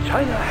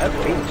 China has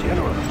been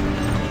generous.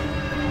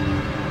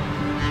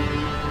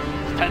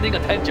 Standing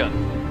attention.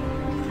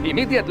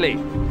 Immediately.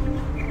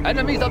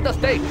 Enemies of the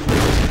state.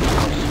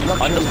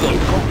 Understood.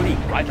 Complete.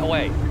 Right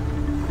away.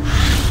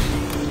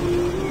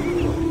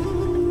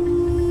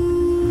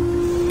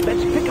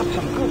 Let's pick up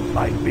some goods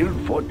I built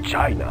for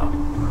China.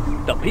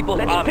 The People's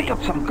Let's Army. pick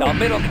up some The goods.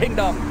 Middle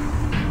Kingdom.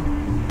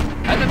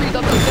 Enemies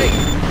of the state.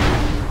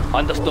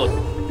 Understood.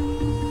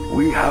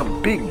 We have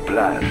big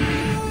plans.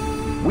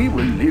 We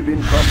will live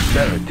in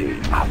prosperity.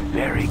 A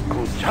very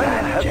good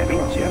China has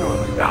been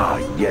generous. Ah,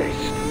 yes.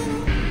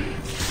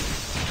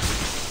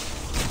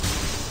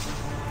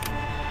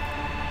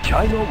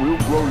 China will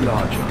grow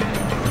larger.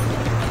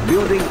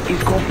 Building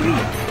is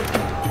complete.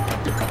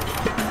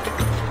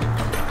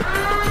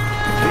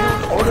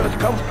 Build orders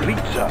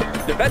complete, sir.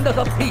 Defenders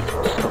of peace.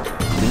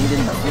 Lead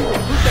in the middle.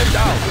 Shoot them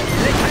down.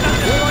 Let China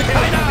destroy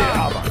China to their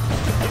armor.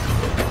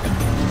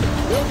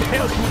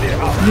 Tail to their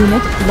armor.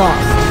 Unit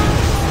lost.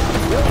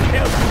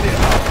 Tail to their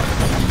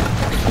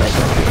armor.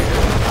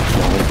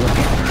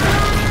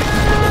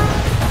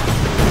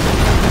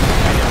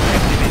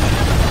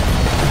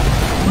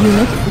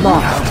 Unit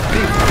lost.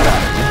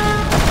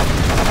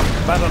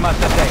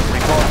 Battlemaster tank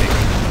reporting.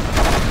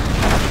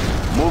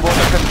 Move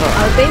order confirmed.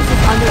 Our base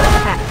is under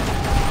attack.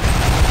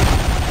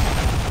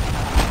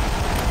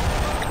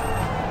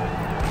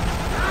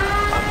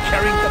 I'm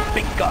carrying the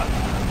big gun.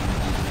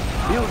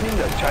 Building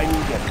the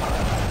Chinese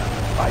empire.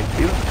 I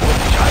built for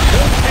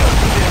China.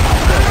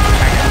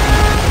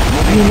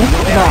 Unit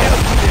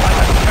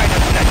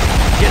lost.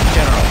 Yes,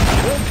 General.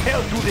 We'll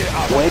tear through their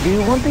armor. Where do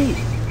you want these?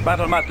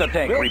 Battle Master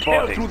Tank We'll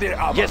reporting. tear through their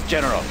armor. Yes,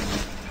 General.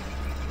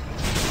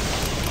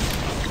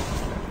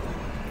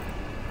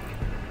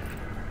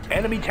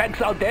 Enemy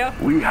tanks out there?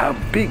 We have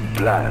big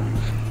plans.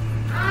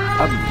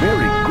 A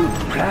very good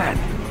plan.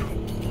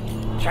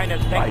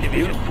 China's I tank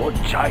division. built for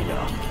China.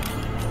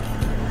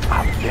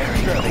 A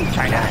very good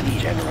plan,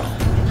 General.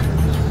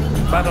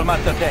 Battle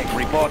Master Tank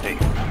reporting.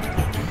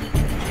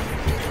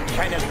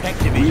 China's tank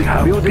division. We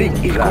have big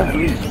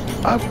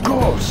plans. Of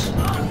course.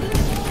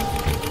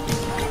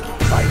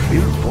 I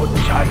built for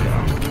China.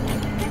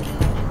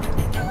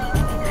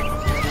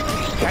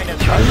 China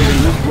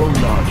will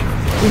grow larger.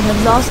 We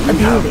have lost a We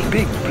have building.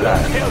 big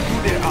plans. Tear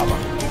through their armor.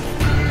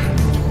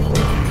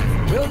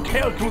 We'll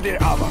tear through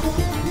their armor.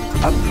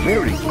 A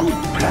very good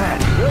plan.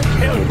 We'll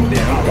tear through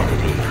their armor.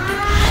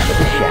 Out of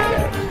the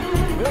shadow.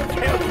 We'll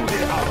tear through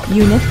their armor.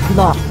 Unit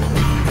lost.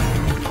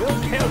 We'll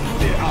tear through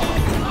their armor.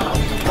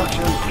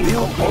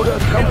 New order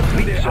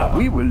complete, sir.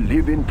 We will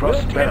live in We'll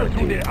tear through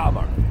prosperity. their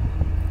armor.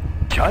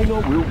 China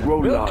will grow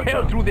We'll tear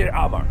larger. through their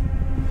armor.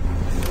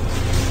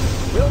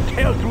 We'll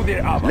tear through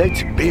their armor.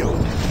 Let's build.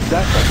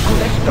 That's a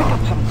good start.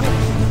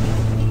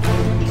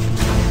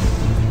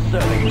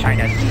 Serving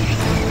China's needs.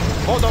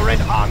 For the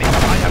Red Army,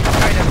 I have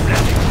China's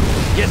blessing.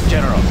 Yes,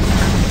 General.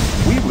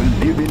 We will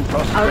live in Our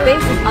prosperity.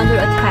 base is under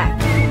attack.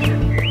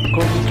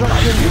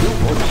 Construction will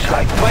for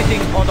China.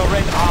 Fighting for the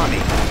Red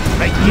Army.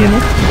 Right here.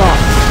 Unit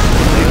lost.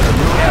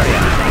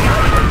 Area.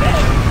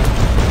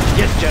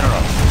 Yes,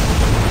 General.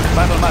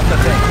 Battle Master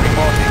Tank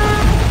reporting.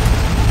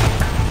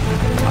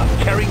 I'm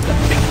carrying the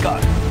big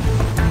gun.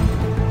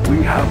 We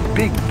have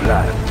big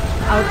plans.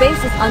 Our base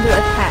is under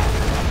attack.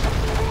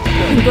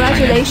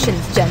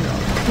 Congratulations, General.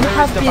 You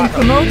have been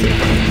promoted.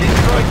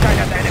 Destroy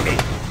China's enemy.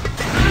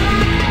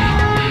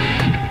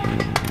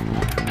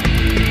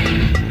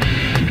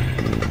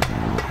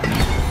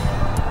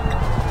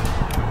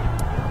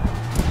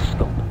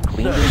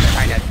 Serving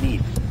China's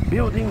needs.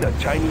 Building the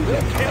Chinese We'll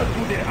empire. tear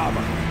through their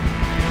armor.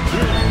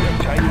 Building the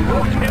Chinese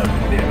We'll empire. tear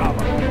through their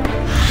armor.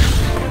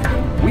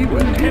 We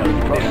will live in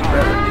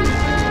prosperity.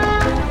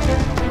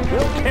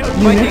 We'll tear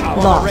through Unit their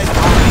armor. lost. Red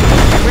Army.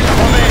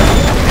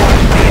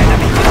 The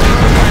enemy.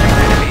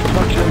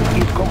 Construction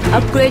is complete.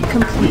 Upgrade We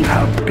complete.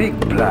 have big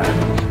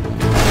plans.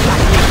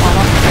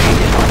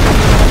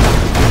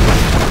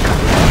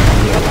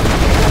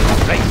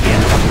 Right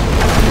here.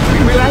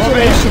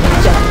 Congratulations,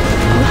 General.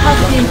 You have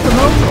been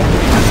promoted.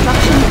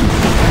 Construction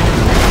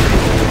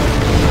complete.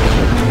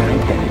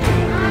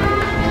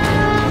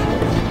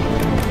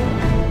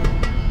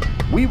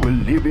 We will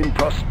live in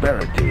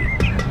prosperity.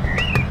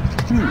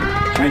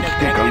 Let's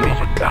take a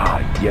look. Ah,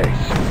 yes.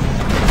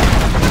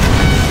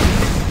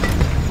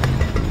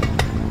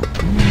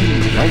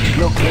 Nice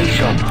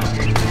location.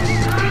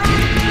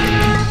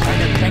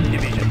 China's tank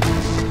division.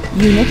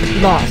 Unit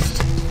lost.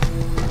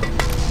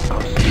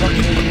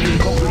 Construction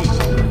is complete.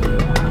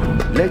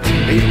 Let's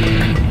build.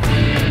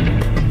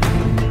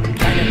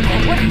 China's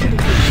tank division.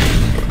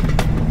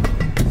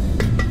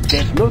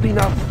 There's not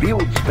enough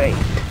build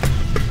space.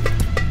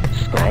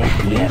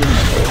 Nice here.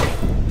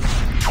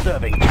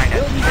 Serving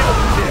China's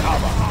their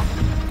armor.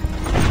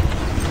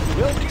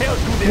 We'll tear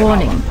through their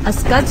Warning, armor. a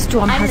Scud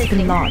storm I'm has been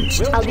listening.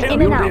 launched. I'll be in and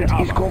Building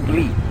out. is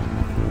complete.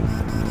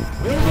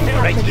 We'll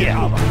tear right here.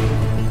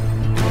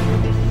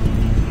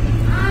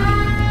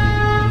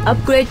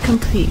 Upgrade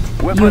complete.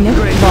 Weapon Unit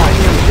grade lost.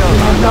 uranium We shells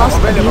have are lost a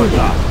available, building.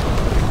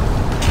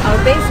 sir. Our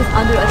base is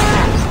under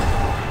attack.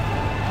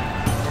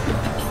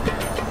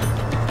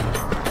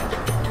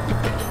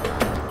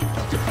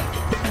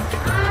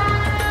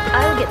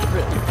 I'll get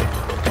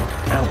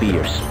through. I'll be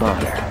your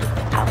spotter.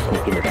 I'll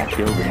sneak into that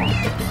building.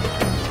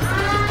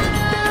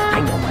 I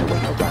know my way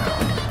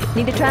around.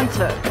 Need a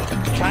transfer.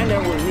 China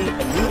will need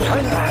a new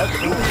China has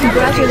been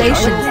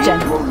Congratulations,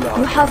 General.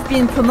 You have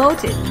been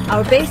promoted.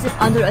 Our base is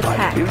under I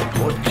attack. built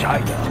for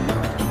China.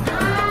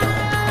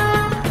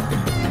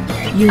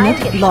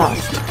 Unit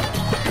lost.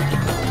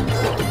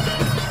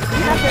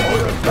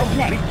 Order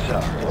complete,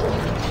 sir.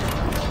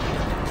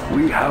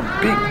 We have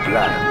big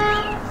plans.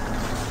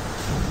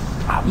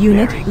 A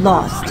Unit very good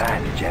lost.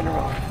 plan,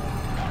 General.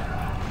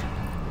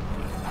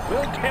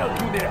 We'll tear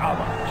through their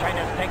armor.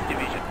 China's tank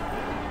division.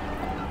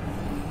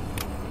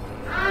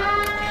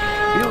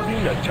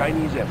 Building the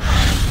Chinese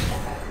empire.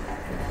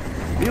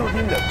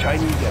 Building the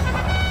Chinese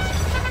empire.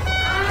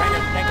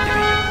 China's tank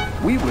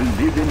division. We will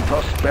live in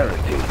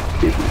prosperity.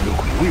 It will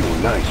look real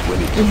nice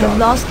when it's We have done.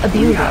 lost a We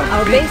building. have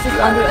Our big base is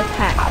plans. under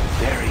attack. A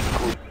very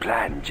good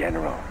plan,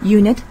 General.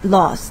 Unit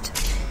lost.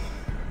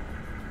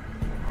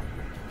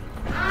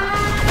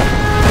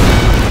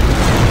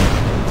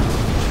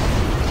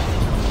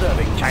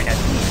 Serving China's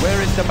needs. Where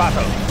is the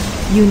battle?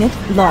 Unit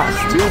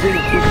lost. Building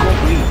is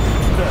complete.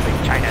 Serving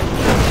China's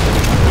needs.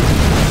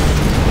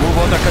 Move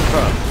order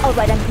confirmed. All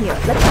right, I'm here.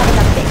 Let's have an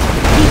update.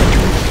 Leave it to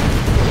me.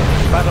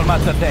 Battle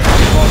Master Tank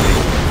reporting.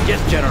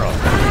 Yes, General.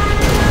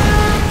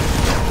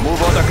 Move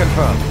order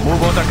confirmed.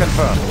 Move order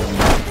confirmed.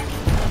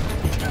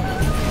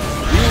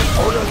 New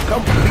order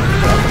complete,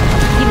 sir.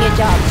 Give me a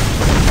job.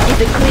 Is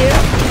it clear?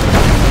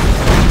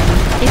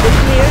 Is it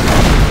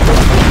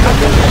clear?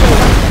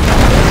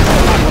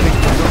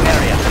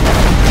 Area.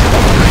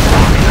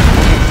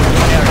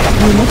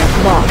 Unit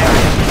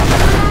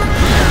lost.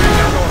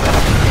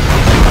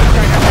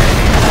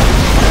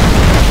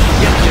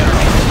 Yes,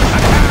 General.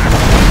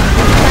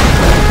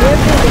 We're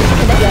building to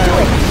connect to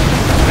it.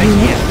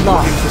 Unit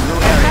lost.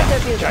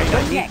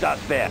 China needs us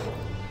there.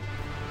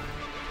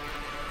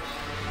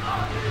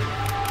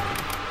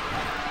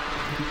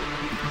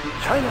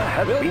 China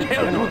has been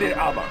Through the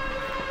armor.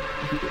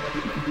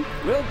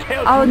 We'll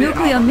tell Our through the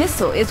nuclear armor.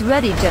 missile is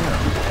ready, General.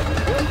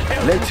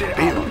 Let's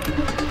build.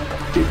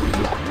 It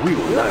will look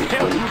real nice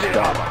when we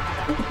start.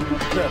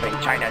 Serving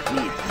China's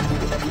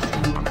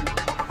needs.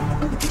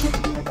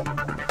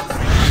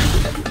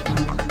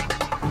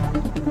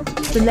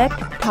 Select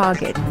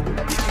target.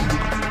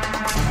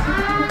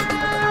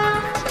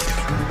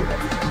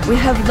 We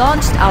have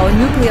launched our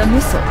nuclear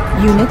missile.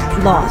 Unit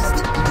lost.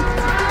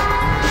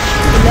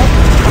 Select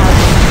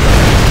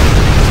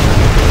target.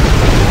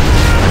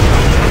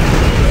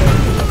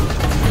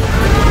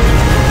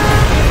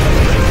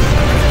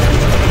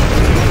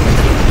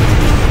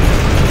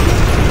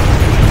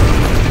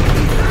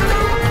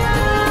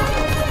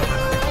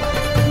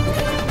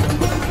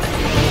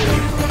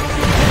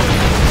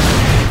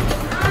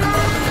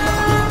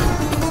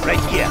 Right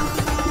here.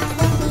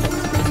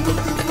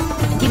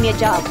 Give me a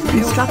job.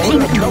 Construction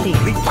complete.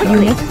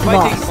 Unit Fighting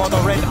lost. for the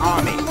Red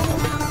Army.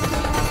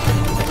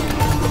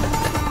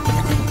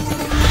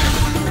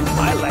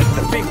 I like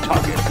the big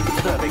target.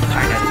 Serving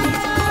China's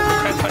needs.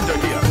 Headhunter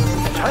here.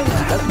 China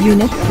has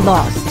Unit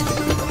lost.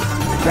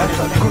 That's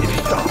a good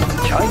start.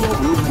 China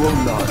will grow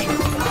larger.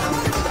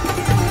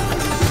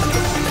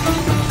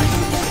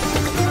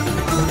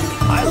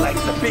 I like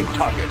the big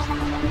target.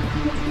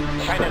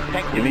 China's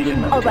tank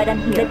division. All right, I'm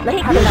here.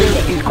 Let's have another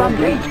look. From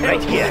there.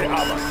 Right here.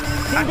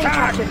 Building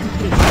capture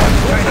complete.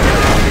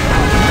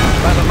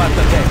 Battle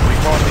Master Tech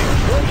reporting.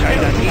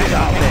 China needs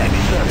our there.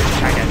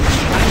 China.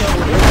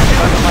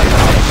 Battle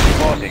Master Tech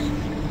reporting.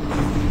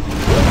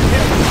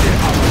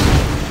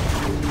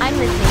 I'm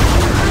listening.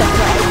 That's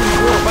right.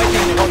 We're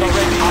fighting for the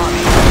Red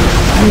Army.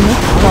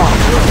 Unit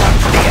lost.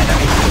 The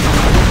enemy.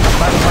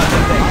 Battle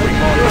Master Tech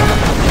reporting.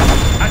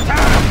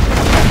 Attack!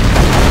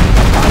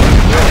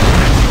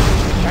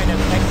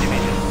 China's tank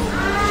division.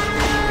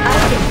 I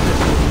think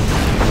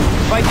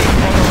Fighting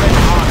for the Red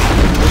Army.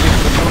 Moving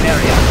to zone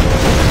area.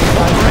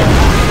 For the Red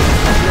Army.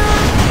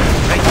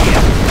 Right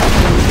here.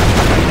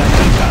 China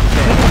needs us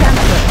there.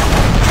 cancel.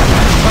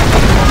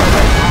 Fighting for the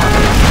Red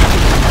Army.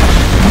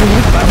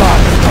 Unit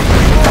lost.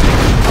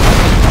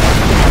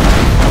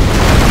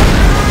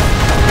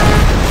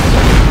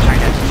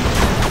 China.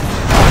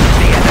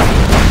 The enemy.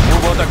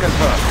 Move order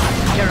confirmed.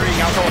 Carrying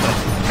out orders.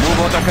 Move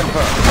order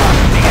confirmed.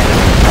 The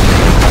enemy.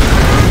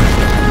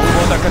 Move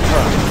order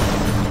confirmed.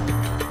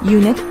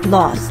 Unit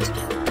lost.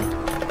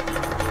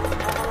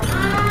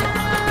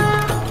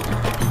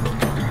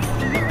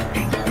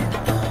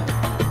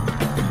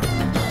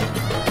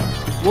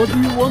 What do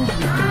you want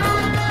me?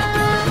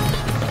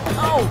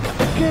 Oh,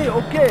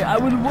 okay, I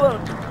will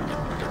work.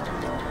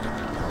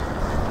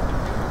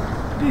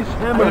 This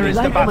hammer Where is is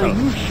the like my battle?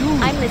 new shoe.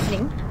 I'm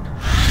listening.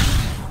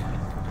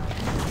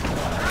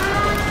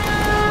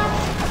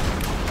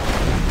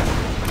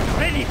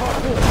 Ready for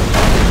war.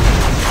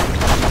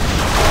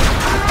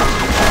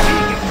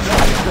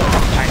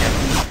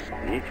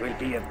 China. It will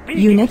be a big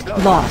Unit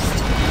explosion.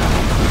 lost.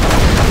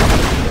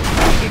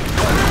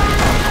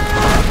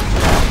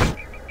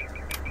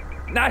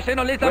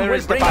 Nationalism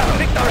will bring us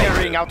victory.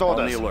 Carrying out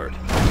orders. On the alert.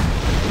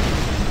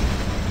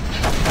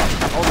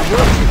 All the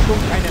work is from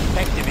China's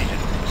tank division.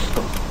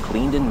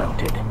 Cleaned and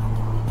mounted.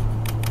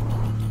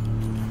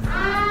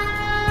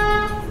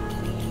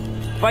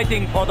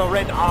 Fighting for the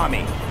Red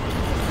Army.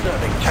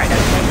 Serving China's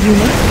tank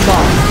Unit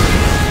lost.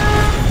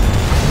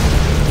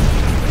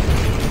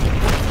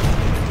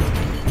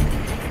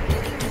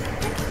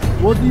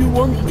 What do you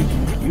want me?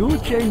 You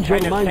change your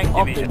China's mind tank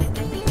often. division.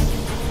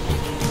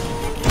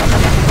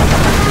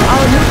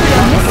 Our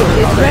nuclear missile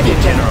is ready,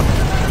 General.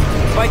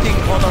 Fighting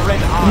for the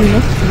Red Army.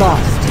 Unit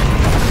lost.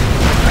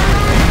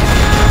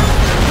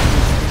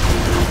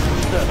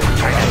 Serving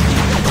China's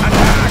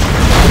attack.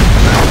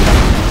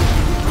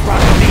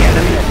 Crush the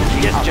enemy.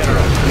 Yes,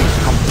 General. Please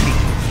complete.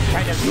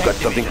 China's You got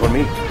tank something division. for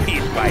me?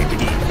 Piece by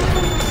piece.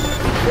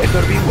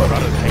 Better be worth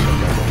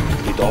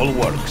it. It all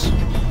works.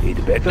 It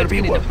better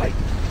be worth it.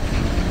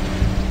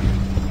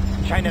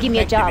 China's Give me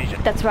a tank job.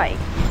 division. That's right.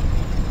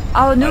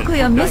 Our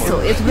nuclear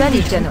missile is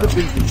ready, General.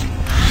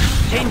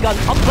 Chain gun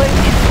upgrade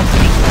is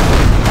complete.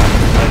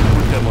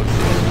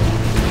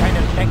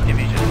 China's tank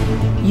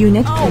division.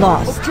 Unit Oh,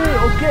 lost.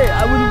 okay,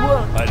 I will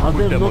work. I'll Are put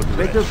there them not on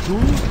better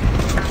tools?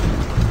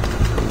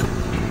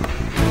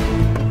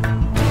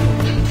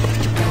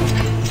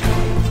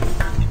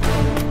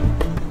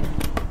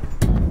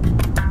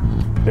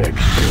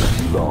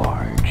 Extra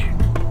large.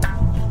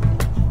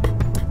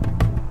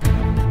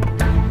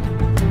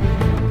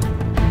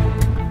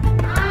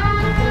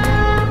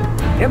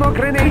 Ammo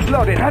grenades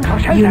loaded. Hand for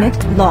shelter. Unit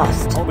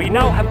lost. We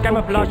now have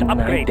camouflage Hidden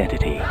upgrade.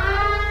 identity.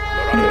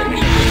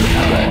 Enemy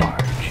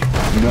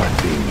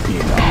Nothing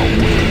in our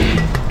way.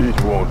 It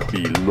won't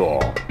be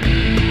long. I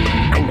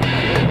know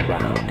my way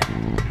around.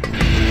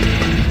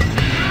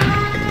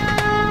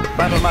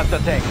 Battlemaster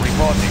tank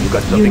reporting. You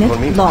got something for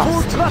me? Unit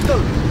lost.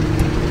 Throttle!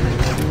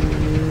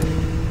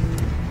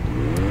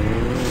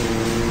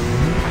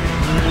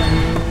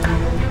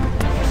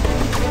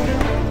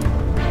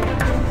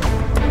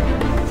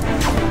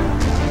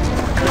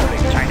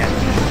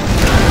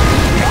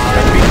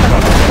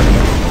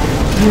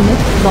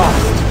 Unit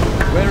lost.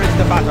 Where is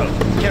the battle?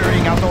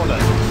 Carrying out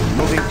orders.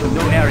 Moving to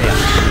new area.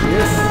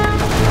 Yes.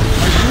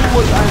 I do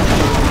what I'm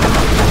told.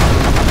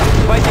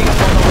 Fighting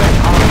for the Red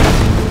Army.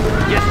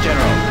 Yes,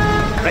 General.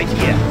 Right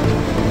here.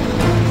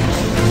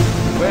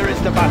 Where is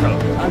the battle?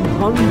 I'm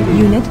hungry.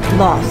 Unit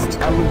lost.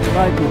 I will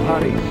try to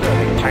hurry.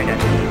 Serving China.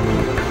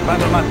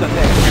 Battlemaster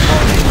tank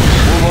reporting.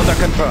 Move order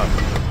confirmed.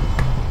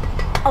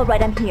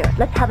 Alright, I'm here.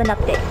 Let's have an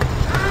update.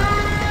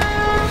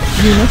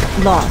 Unit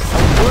lost.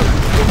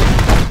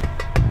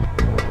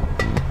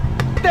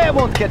 They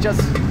won't catch us.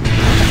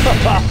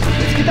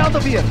 Let's get out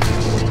of here.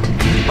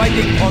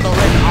 Fighting for the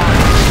Red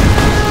Army.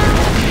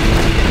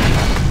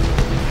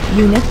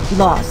 Unit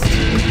lost.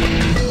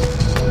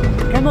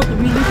 Cannot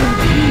we live in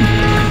peace?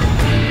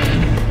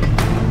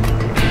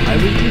 I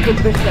will do the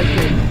best I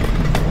can.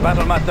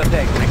 Battlemaster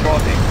tank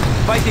reporting.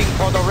 Fighting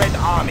for the Red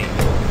Army.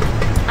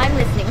 I'm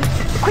listening.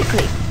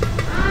 Quickly.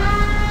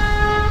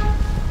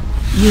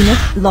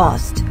 Unit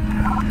lost.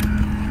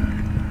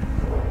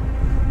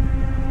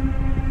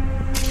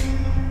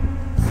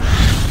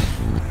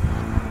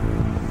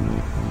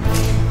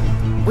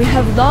 We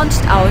have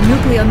launched our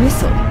nuclear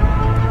missile.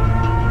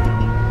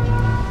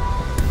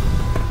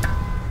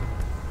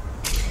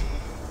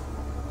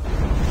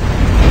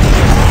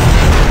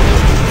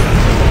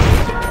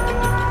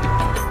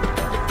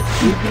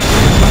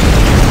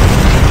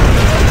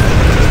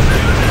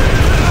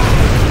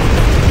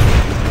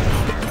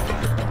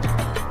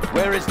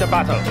 Where is the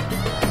battle?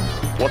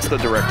 What's the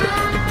directive?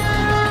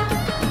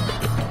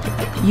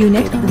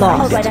 Unit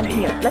lost. Alright, I'm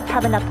here. Let's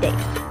have an update.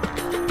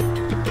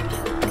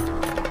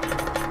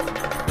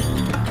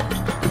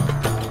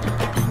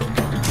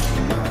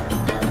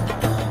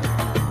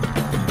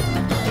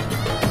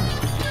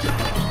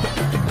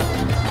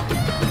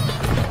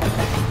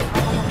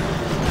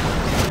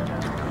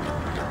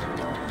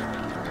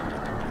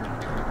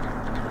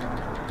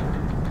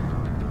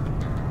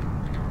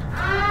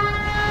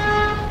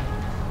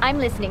 I'm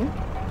listening.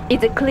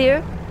 Is it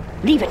clear?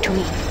 Leave it to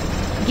me.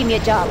 Give me a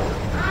job.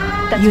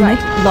 That's Unit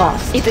right.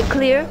 lost. Is it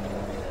clear?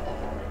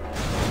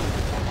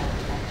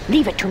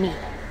 Leave it to me.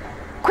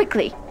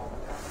 Quickly.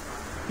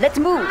 Let's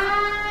move.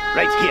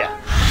 Right here.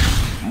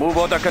 Move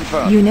order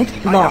confirmed. Unit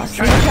I lost.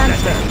 am China.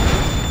 Transfer.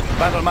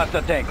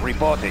 Battlemaster tank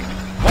reporting.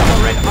 For the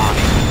Red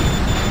Army.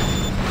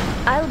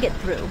 I'll get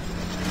through.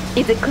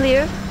 Is it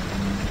clear?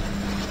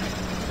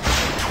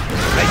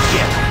 Right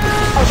here.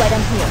 Alright,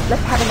 I'm here.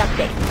 Let's have an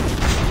update.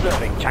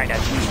 Serving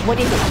China's needs. What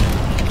is it?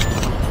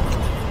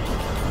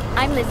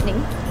 I'm listening.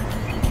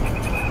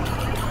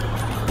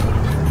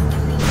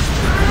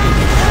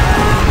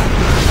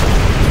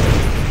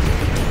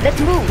 Let's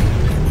move.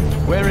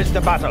 Where is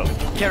the battle?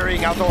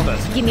 Carrying out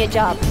orders. Give me a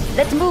job.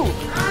 Let's move.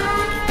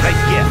 Right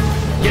here.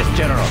 Yes,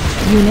 General.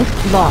 Unit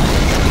lost.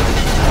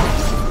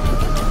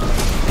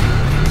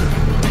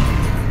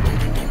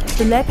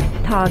 Select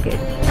target.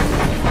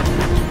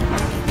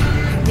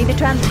 Need a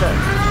transfer.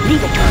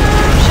 Leave it to me.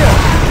 Sure.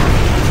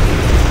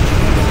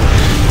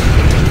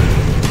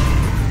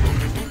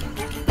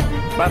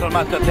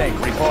 Battlemaster tank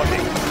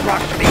reporting.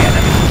 Crush the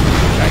enemy.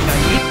 China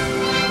needs.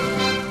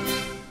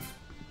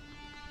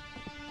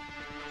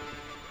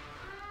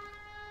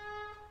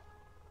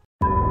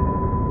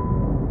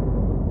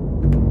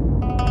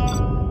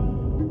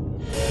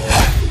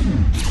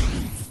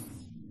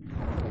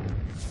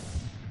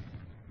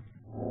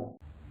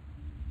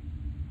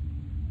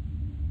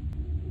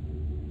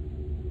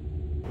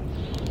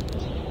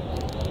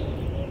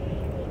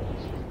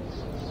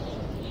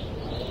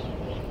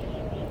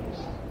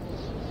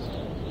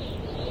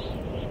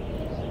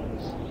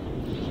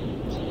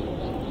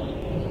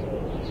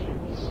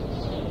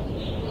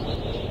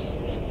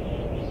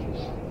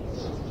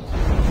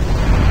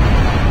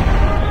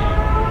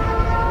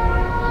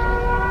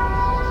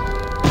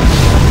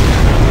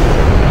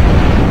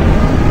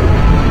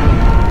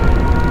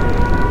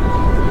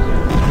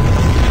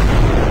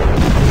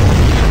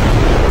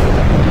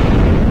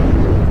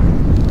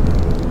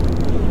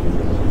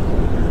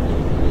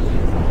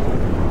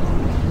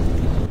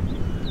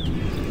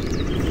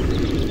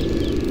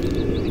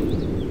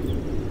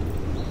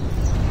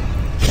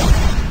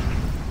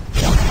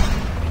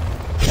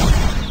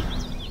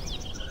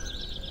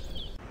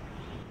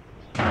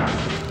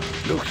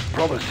 Looks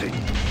promising.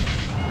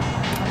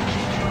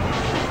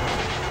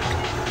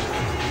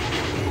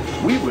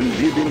 We will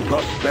live in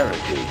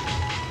prosperity.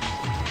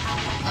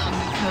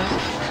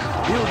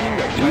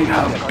 We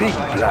have big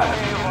plans.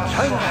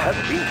 China has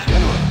been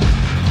generous.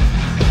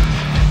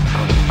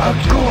 Of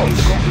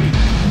course.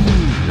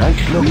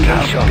 Nice location. We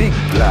have big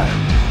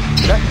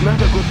plans. That's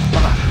not a good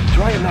spot.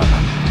 Try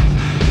another.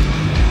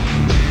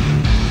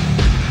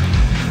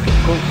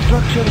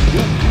 Construction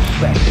due to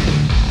spec.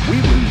 We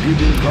will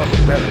live in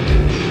prosperity.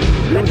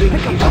 Building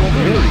is a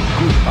very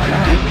good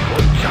plan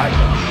for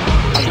China.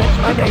 Let's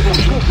unable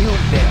to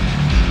build there.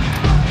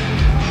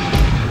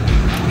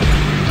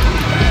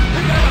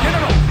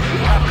 General,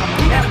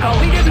 we have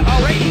completed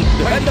already.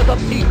 Defenders of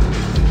peace.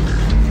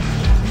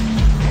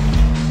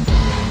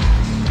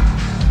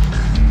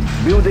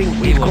 Building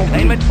We is will complete.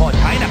 claim it for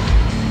China.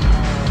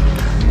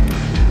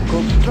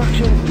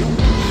 Construction due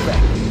to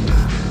spec.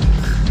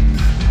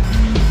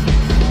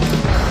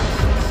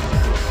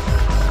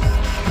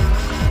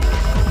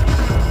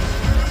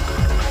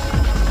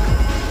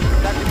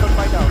 Tactical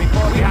fighter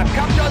report. We have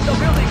captured the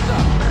building,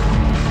 sir.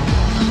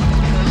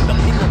 The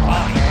people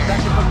are.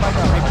 Tactical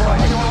fighter report.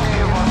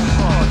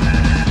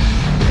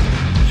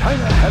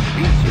 China has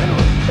been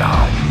generous.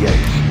 Ah,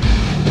 yes.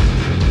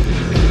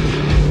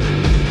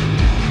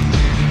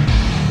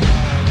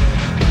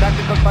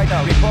 Tactical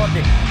fighter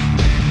reporting.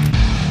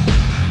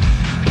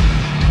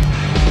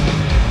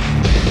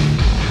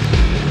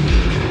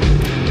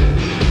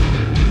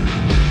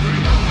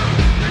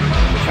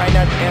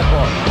 China's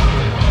airport.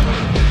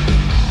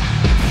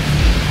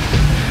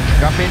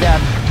 Copy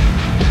that.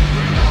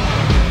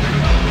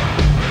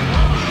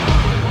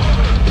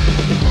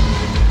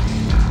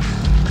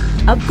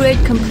 Upgrade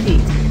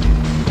complete.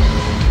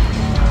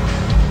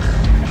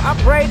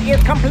 Upgrade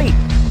is complete.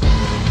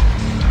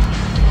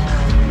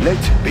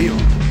 Let's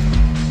build.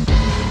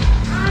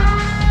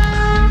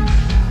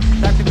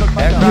 Tactical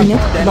fighter. Unit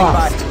standing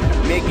lost.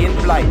 by. Make in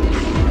flight.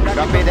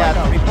 Copy that.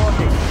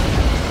 Reporting.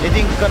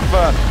 Heading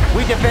confirmed.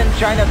 We defend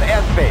China's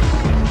airspace.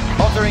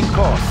 Altering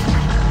course.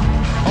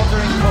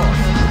 Altering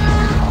course.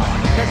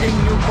 Setting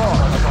new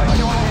course.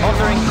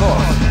 Altering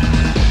course.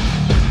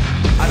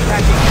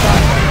 Attacking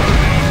target.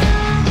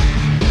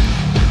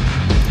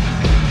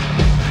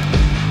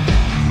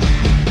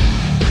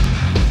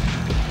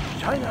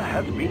 China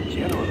has been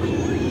generous.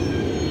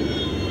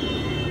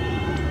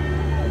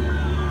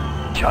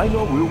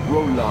 China will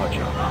grow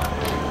larger.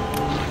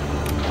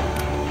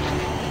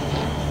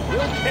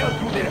 We'll tear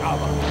through their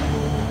armor.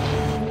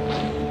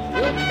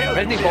 We'll tear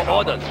Ready through for their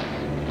orders.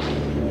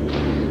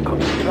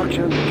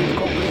 Construction is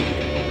complete.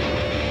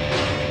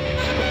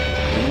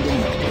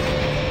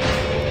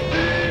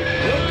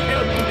 We'll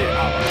tear through their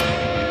armor.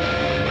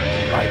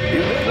 I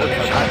build We'll for tear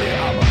through China.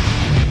 their armor.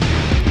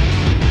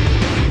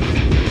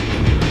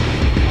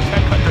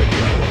 1000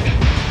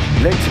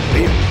 here. Let's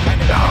build.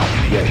 Ah,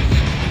 yes.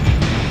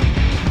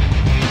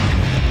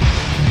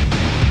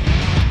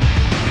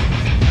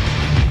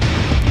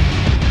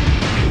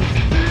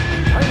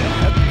 China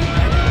has been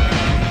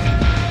generous.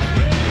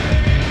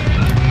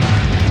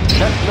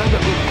 That's not a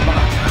good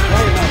spot.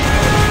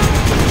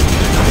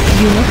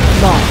 Unit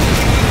lost.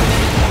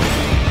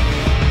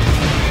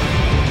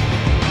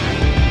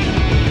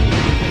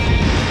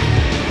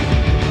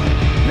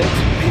 Let's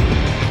build.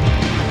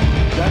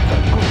 That's a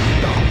good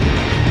start.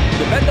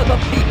 Defenders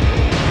of peace.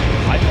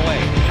 I'm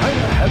away.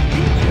 China has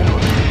been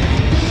generous.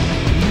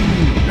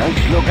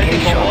 Nice Ready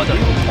for location.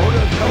 orders.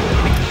 Orders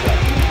complete, sir.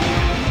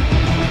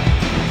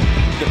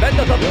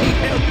 Defenders of peace.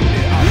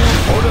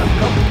 Orders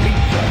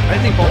complete, sir.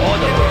 Ready for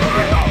orders.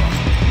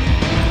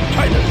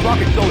 China's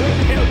rocket soldiers.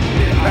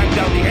 Back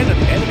down the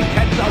enemy. Enemy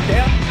tanks out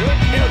there.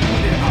 Tear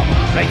through their armor.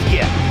 Right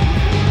here.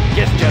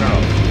 Yes,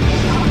 General.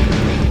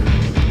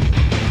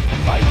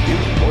 I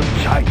built for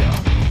China.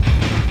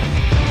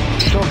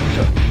 Sorry,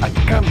 sir. I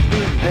can't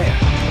build there.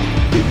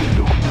 It will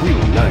look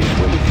real nice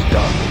when it's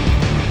done.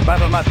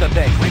 Battlemaster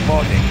tank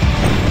reporting.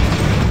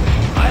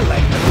 I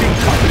like the big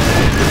coffee.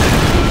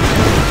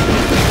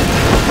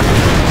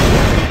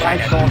 I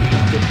saw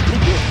the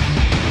biggest.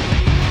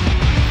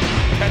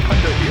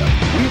 1000 here.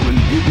 We will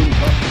live in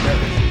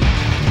prosperity.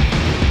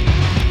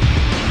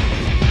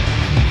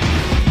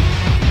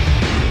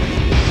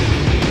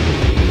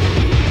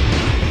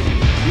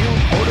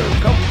 Build order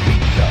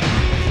complete, sir.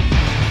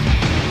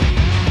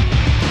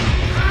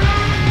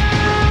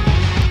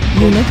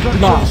 Unit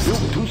Construction lost.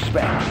 built to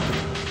spec.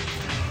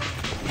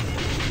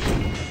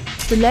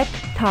 Select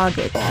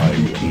target.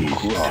 It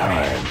is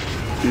time.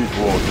 It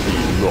won't be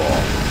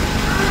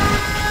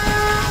long.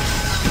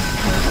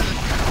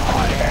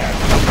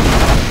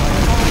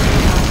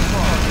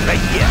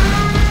 Right here.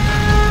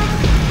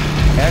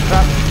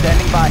 Aircraft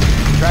standing by.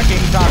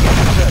 Tracking target.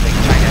 Serving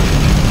China.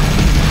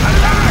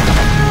 Attack!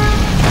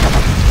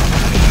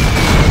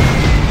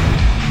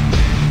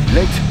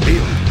 Let's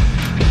build.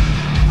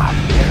 A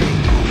very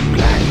good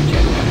plan,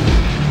 General.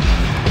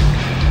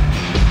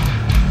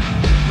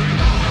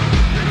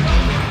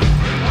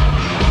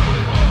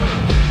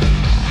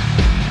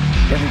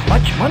 There is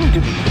much money to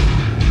be made.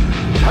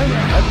 China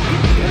has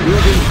been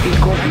building is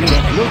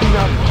complete, loading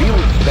up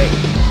build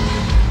space.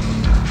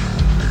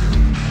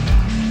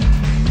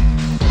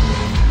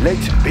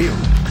 Let's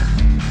build.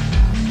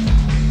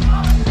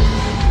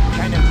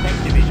 China's tank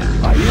division.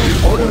 I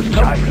will order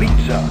complete,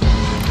 sir.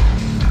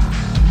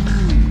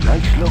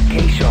 Nice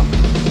location.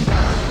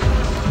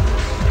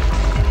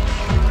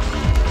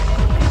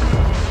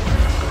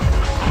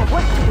 I have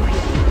work to do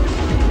here.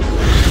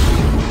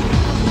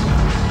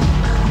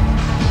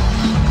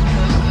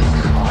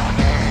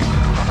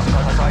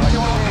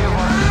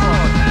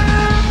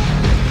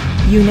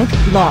 Unit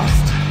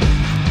lost.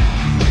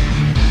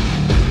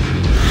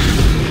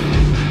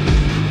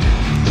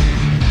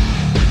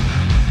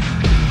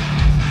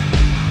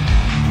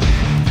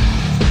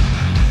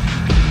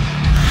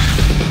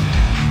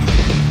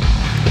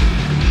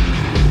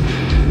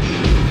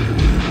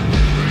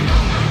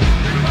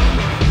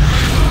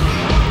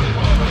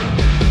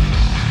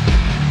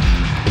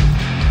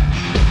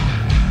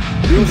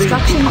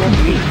 Construction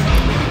complete.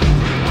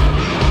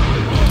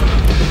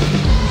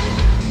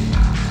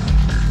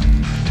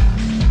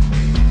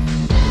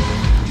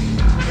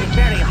 It's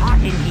very hot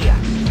in here.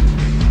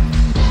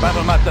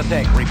 Battlemaster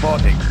tank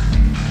reporting.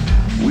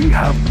 We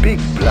have big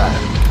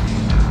plans.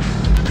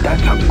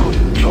 That's a good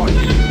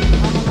choice.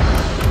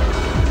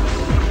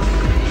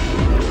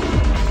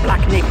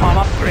 Black napalm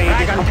upgrade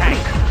is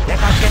complete. Let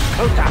us get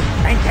closer.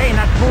 Maintain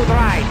a smooth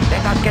ride.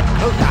 Let us get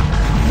closer.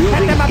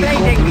 Set them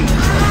ablating.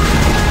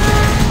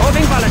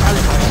 Holding volatile.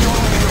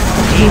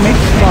 Unit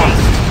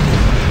lost.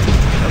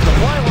 The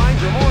supply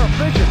lines are more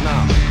efficient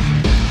now.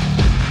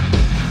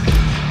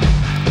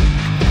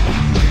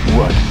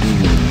 What do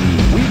you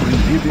need? We will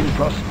live in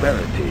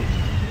prosperity.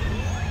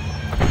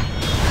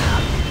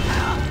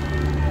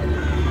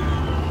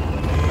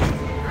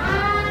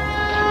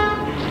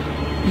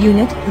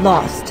 Unit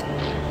lost.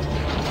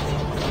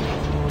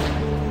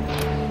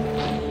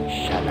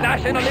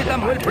 Nationalism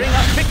will bring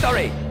us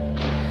victory.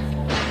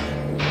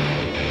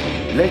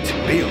 Let's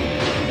build.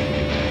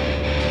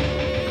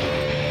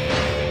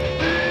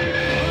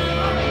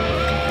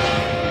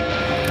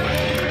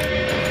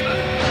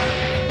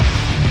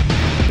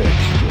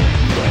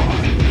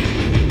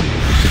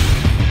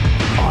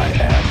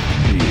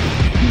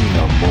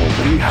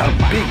 We have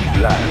big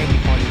plans.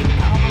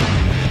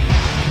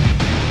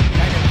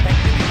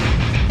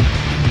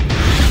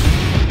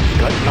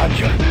 Gun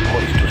launcher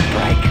poised to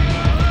strike.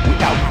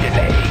 Without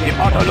delay. The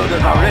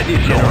autoloaders are ready,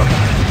 General.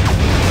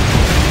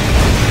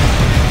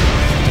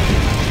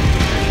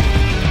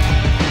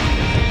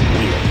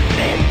 We'll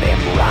send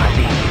them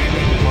running.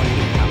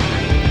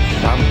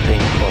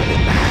 Something for the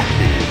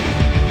masses.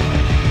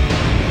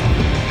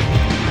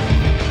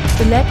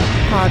 Select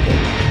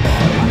target.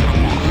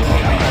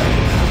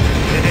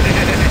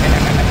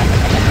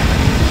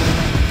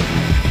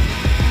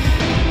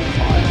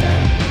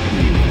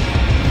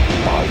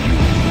 Are you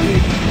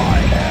ready? I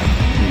am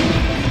here.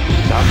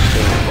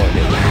 Something for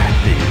the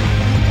masses.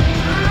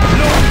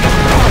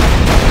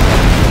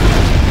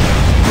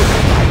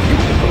 My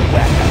beautiful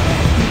weapon.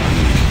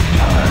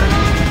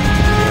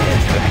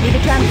 Need a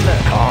transfer.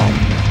 Come.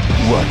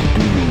 What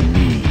do you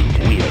need?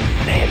 We'll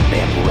send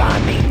them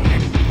running.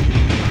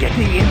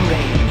 Getting in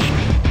range.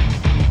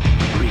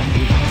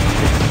 Release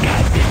the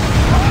scattered.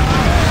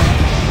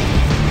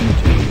 It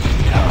is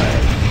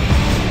time.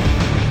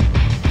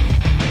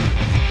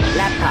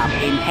 Laptop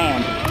in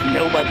hand.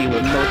 Nobody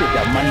will notice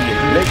the money is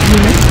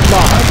Unit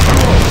lost.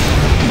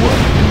 What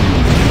do you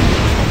need?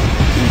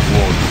 It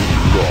won't be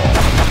long.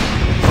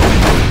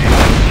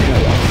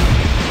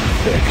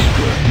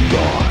 Extra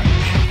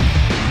large.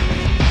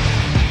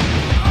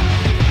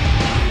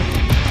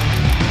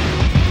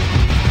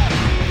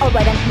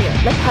 Alright, I'm here.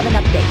 Let's have an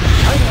update.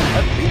 China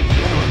has been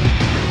generous.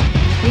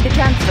 Need a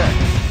transfer.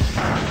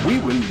 We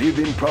will live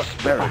in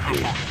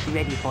prosperity.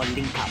 ready for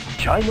link up.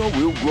 China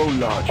will grow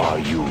large. Are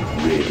you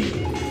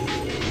ready?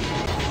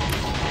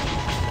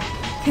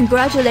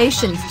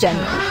 Congratulations,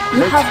 General.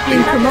 You have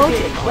been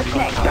promoted. What's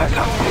next? That's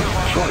a good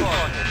choice.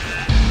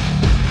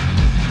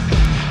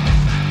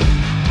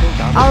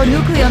 Our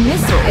nuclear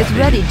missile is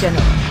ready,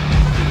 General.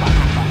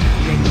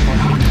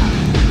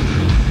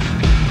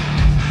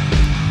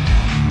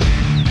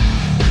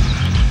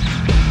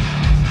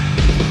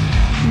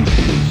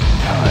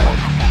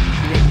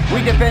 We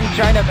defend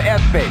China's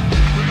airspace.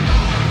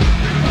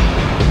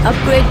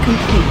 Upgrade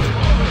complete.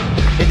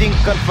 Heading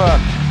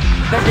confirmed.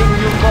 Setting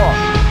new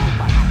course.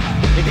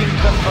 Heading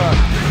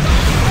confirmed.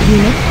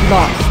 Unit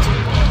lost.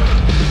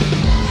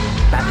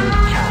 Battery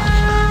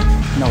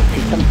charged. No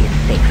system is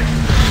safe.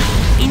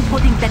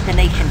 Inputting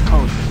detonation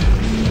code.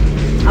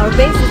 Our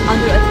base is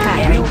under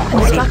attack.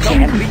 Construction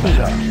complete.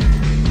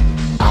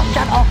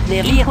 Shut off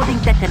their inputting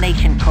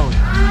detonation code.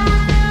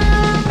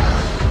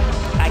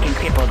 I can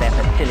cripple their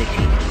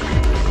facilities.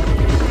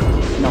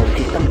 No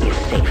system is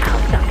safe.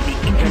 The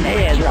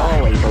internet is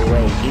always a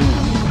way in.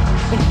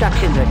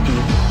 Instructions are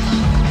deep.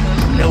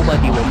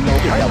 Nobody will know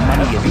if the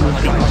money is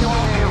moving.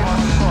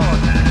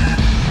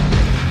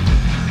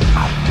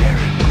 A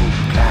very good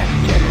plan,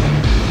 General.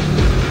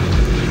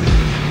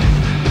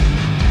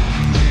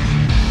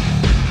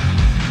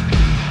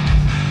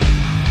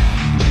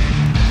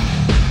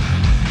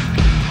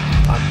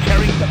 I'm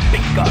carrying the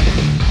big gun.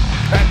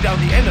 Back down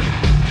the enemy.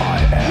 I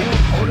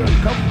am order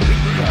complete.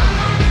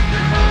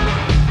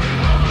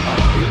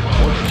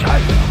 For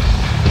China,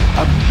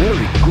 a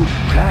very good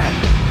plan.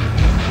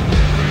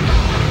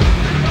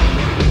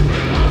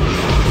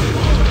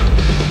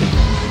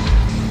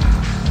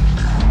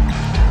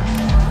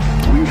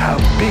 We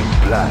have big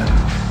plans.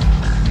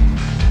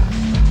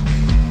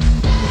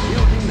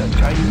 Building the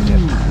Chinese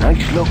empire.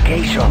 Nice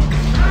location.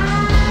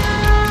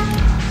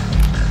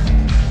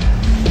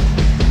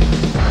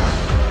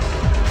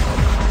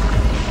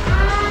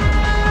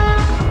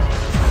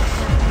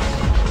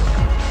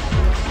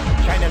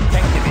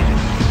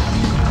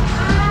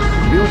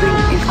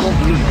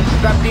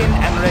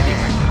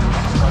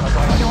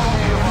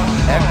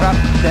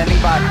 Aircraft standing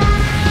by.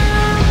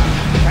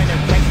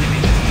 China's tank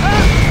division.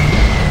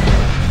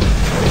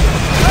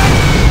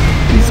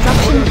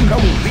 Construction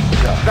complete.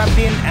 Strapped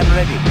in and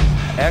ready.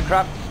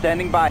 Aircraft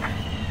standing by.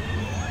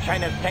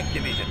 China's tank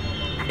division.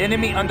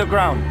 Enemy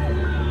underground.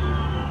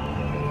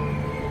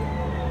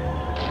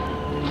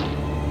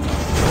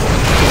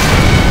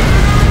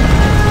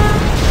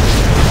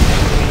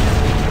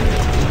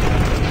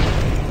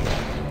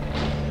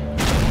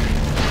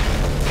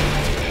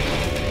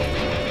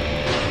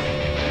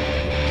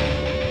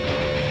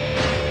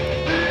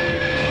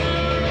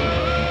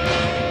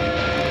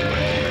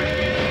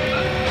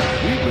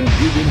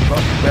 Give him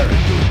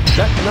prosperity.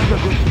 That's not a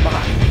good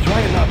spot.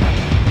 Try another.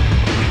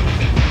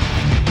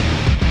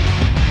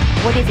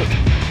 What is it?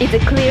 Is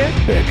it clear?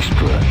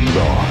 Extra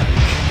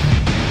large.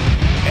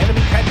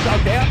 Enemy tanks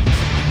out there.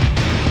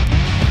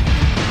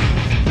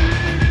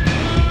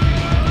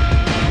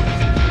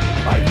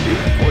 I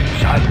live for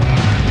China.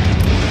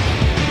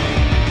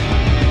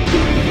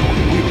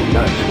 Real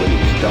nice when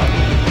it's done.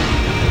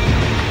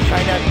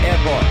 China's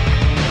airborne.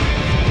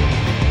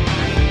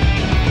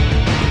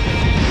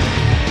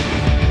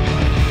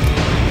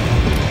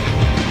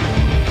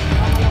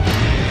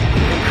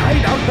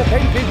 Hide out the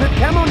fences with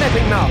camo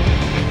netting now.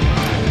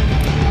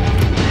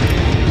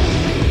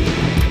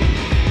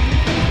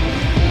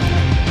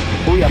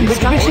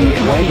 Construction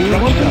complete.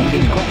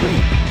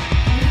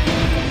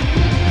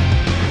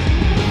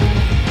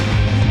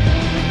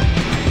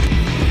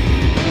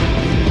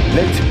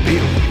 Let's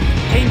build.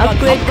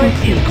 Upgrade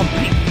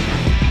complete.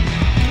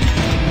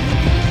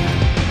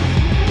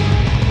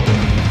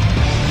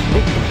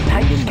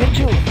 Tight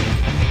schedule.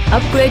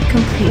 Upgrade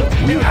complete.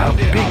 We have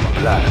big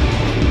plans.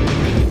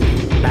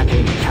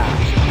 Battery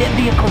charged. Their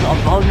vehicles are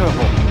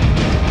vulnerable.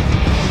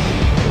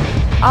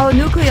 Our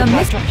nuclear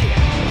missile.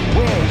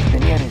 Where is the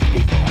nearest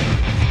depot?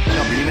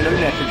 Subliminal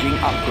messaging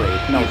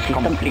upgrade now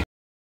complete.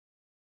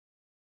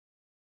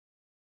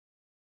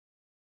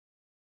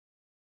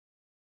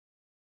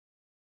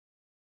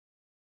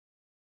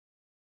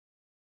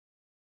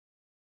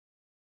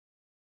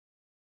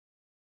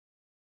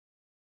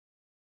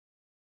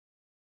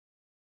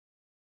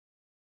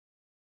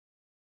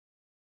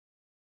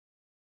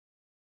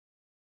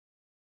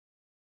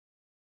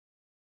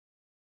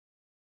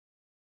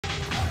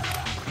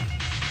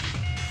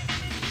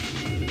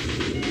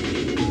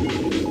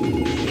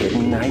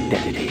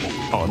 Identity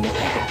on the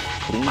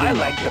table. I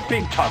like the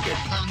big target.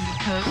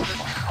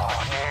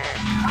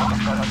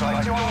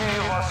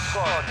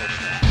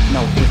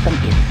 No system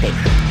is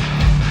safe.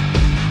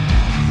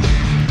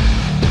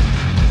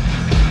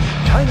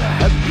 China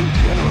has been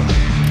generous.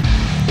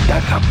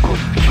 That's a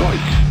good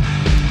choice.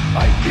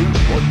 I built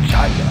for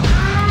China.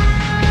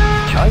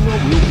 China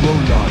will grow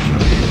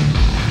larger.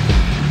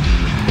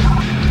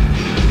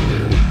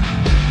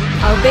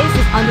 Our base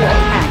is under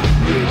attack.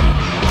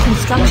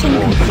 Construction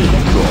complete.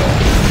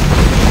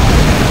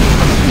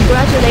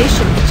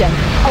 Congratulations, Jen. You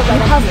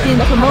have been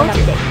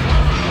promoted.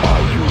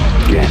 Are you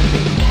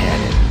getting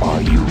cannon?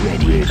 Are you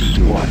ready?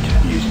 What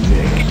is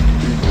next?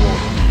 It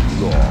won't be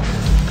long.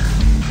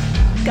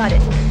 Got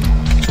it.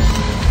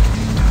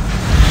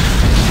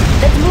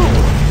 Let's move.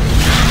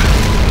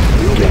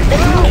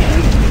 Let's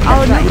move.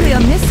 Our nuclear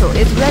missile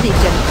is ready,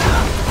 General.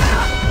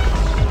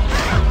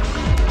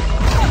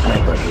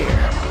 Sniper here.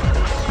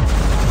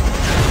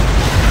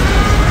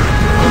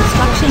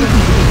 Construction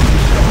complete.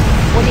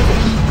 What is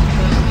it?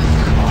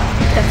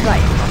 That's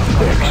right.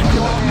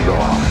 Extra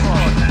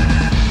large.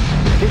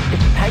 This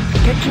is tight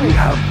schedule. We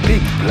have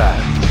big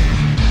plans.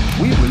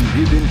 We will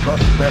live in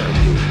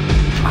prosperity.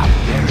 A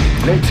very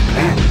great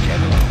plan,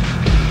 General.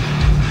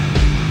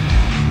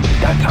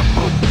 That's a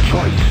good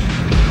choice.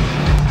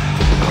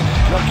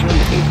 Construction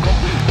is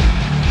complete.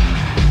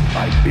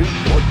 I built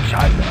for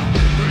China.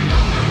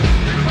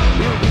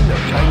 Building the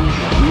Chinese,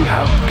 we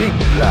have big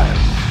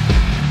plans.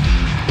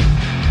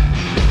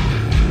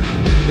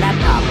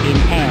 Laptop in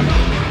hand.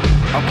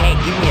 Okay,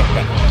 give me a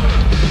sec.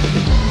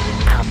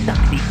 I'll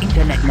suck the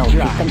internet no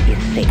system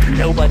is safe.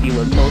 Nobody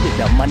will notice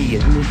the money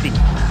is missing.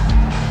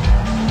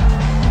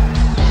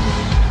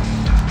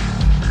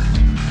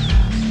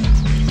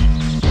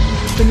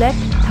 Select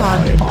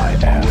target. I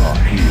am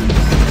here.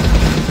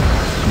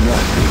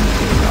 Nothing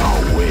in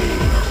our way.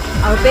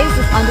 Our base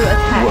is under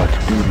attack. What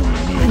do you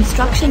need?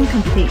 Construction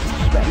complete.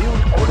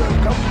 Build order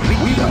complete.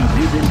 We will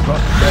live in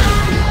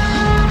prosperity.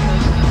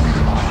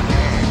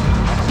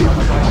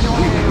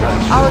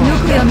 Our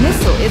nuclear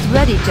missile is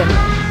ready, General.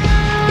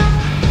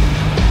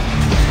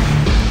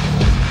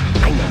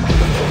 I know my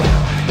way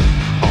around.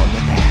 On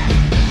the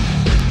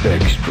path.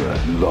 Extra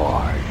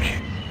large.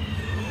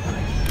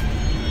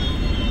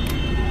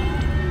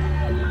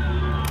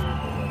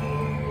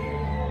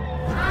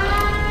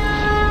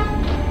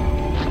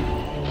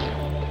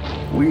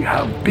 We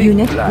have big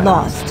Unit plans.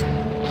 lost.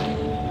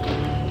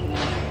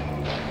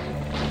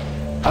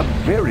 A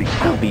very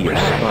good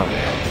plan.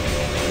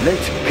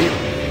 Let's build.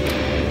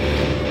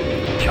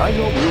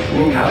 China will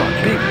grow. We have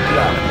big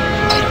plans.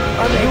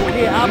 A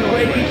nuclear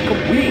upgrade is We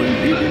complete. will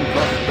live in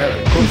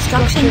prosperity.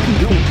 Construction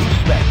Due complete.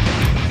 respect.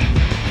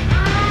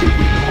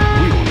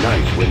 We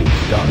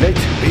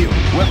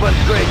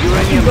Weapons-grade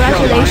uranium shell.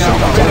 Congratulations,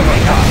 General.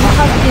 You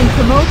have been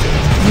promoted.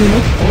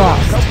 Unit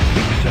lost.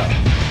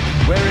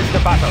 Where is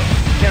the battle?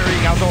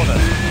 Carrying out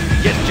orders.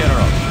 Yes,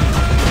 General.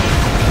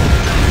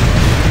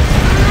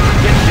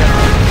 Yes,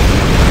 General.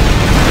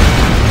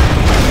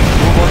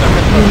 Move on the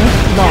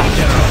Unit lost.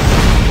 Yes, General.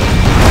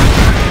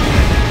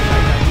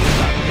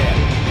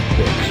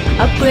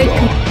 Upgrade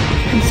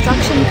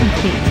construction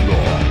complete.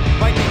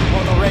 Fighting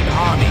for the Red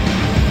Army.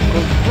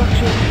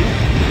 Construction is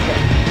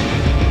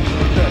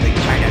serving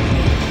China.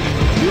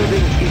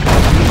 Building is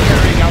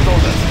carrying out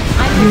orders.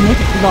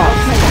 Unit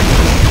lost.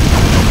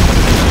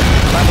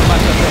 Battle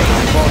master Bay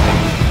reporting.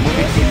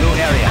 Moving to new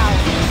area.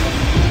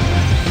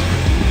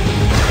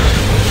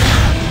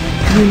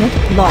 Unit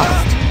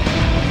lost.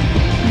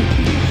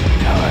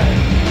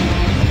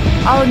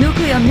 Our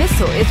nuclear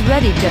missile is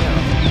ready,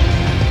 General.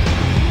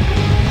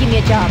 Give me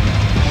a job.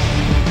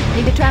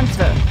 Need a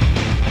transfer.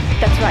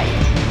 That's right.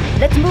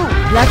 Let's move.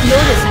 Black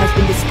Lotus has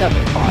been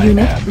discovered.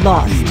 Unit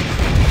lost.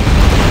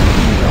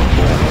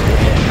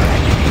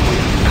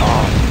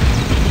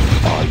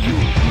 Are you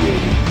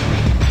ready?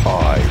 I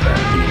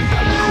am in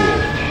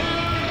control.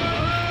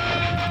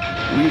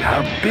 We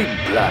have big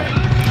plans.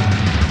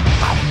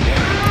 A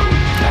very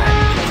good plan,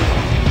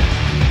 General.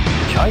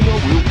 China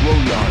will grow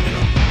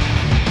larger.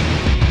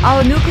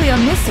 Our nuclear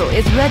missile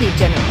is ready,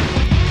 General.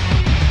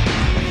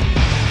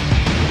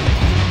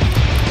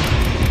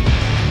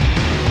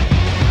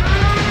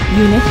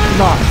 Unit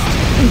lost.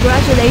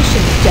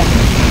 Congratulations,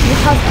 General. You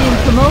have been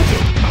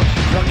promoted.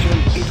 Construction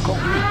is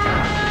complete.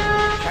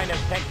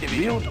 China's tank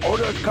division. Build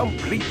orders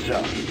complete,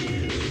 sir.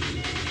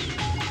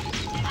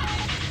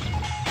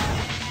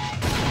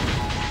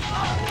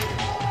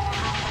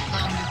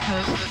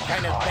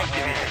 China's tank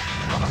division.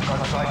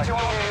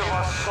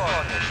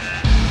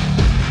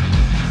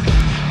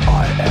 I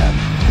am.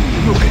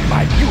 Look at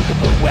my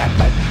beautiful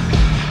weapon.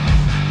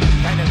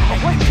 China's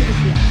tank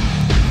division.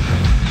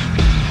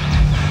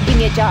 Give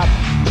me a job.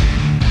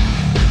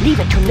 Leave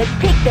it to me. Let's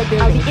take their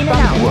building. I'll be in and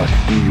out. What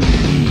do you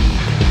need?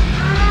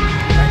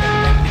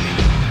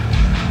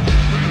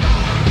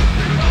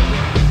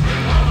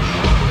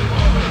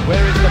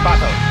 Where is the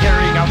battle?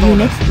 Carrying out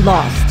Unit orders.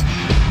 lost.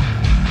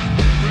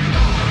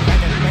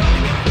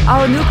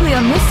 Our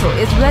nuclear missile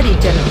is ready,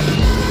 General.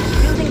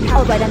 Building power.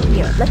 All right, I'm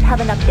here. Let's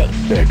have an update.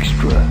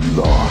 Extra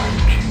large.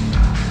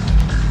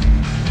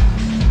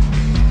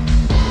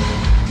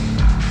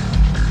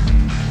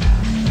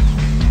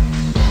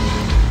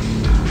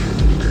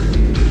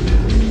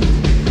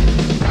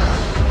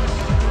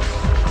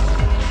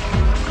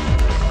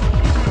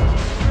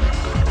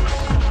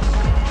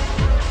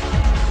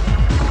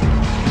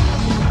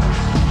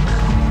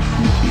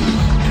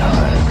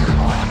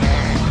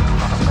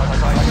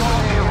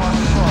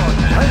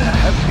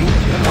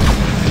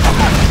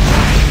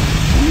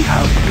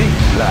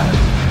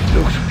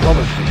 Looks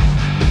promising.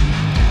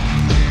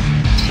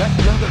 That's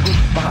another good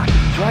spot.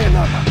 Try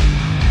another.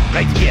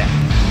 Right here.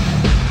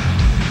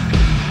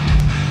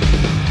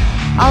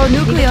 Our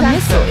nuclear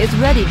missile is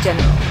ready,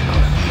 General.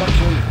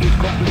 Construction is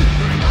complete.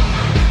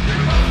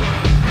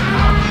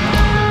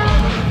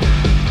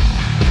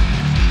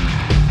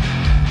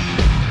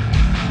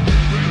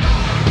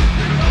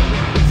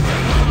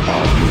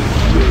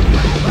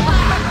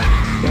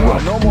 There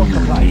are no more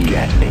supplies.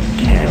 Getting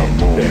cannon.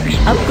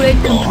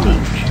 Upgrade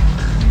complete.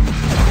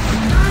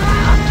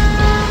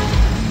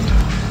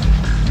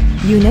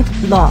 Unit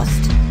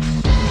lost.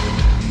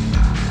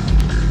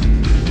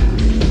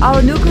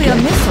 Our nuclear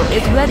missile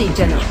is ready,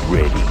 General.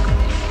 Ready.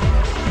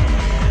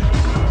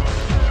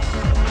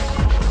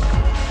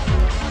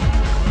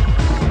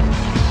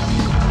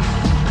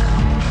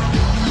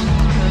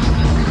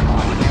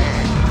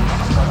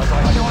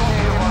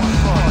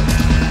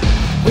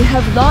 We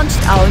have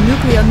launched our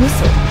nuclear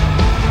missile.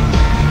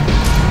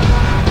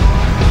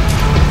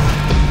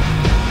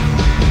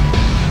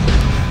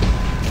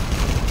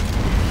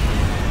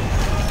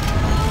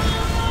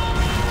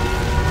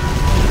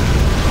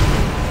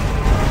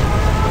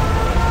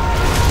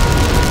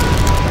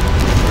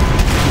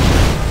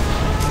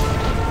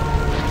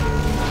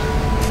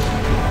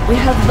 We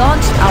have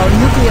launched our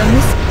nuclear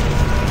missile.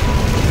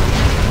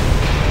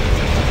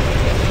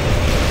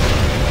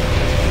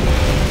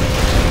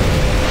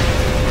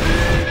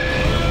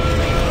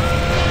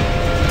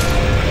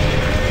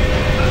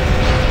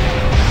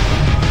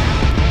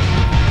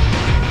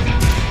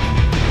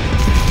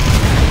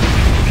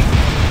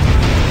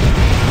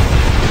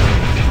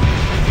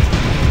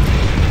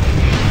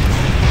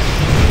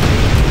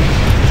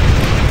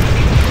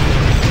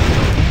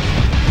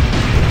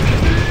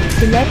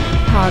 Select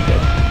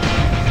target.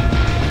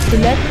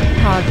 Select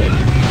target.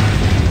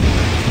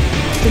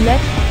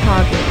 Select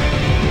target.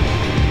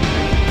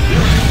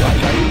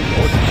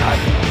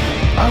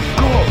 Of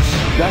course,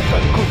 that's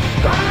a good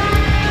start.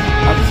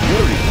 A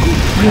very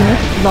good.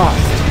 Unit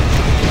lost.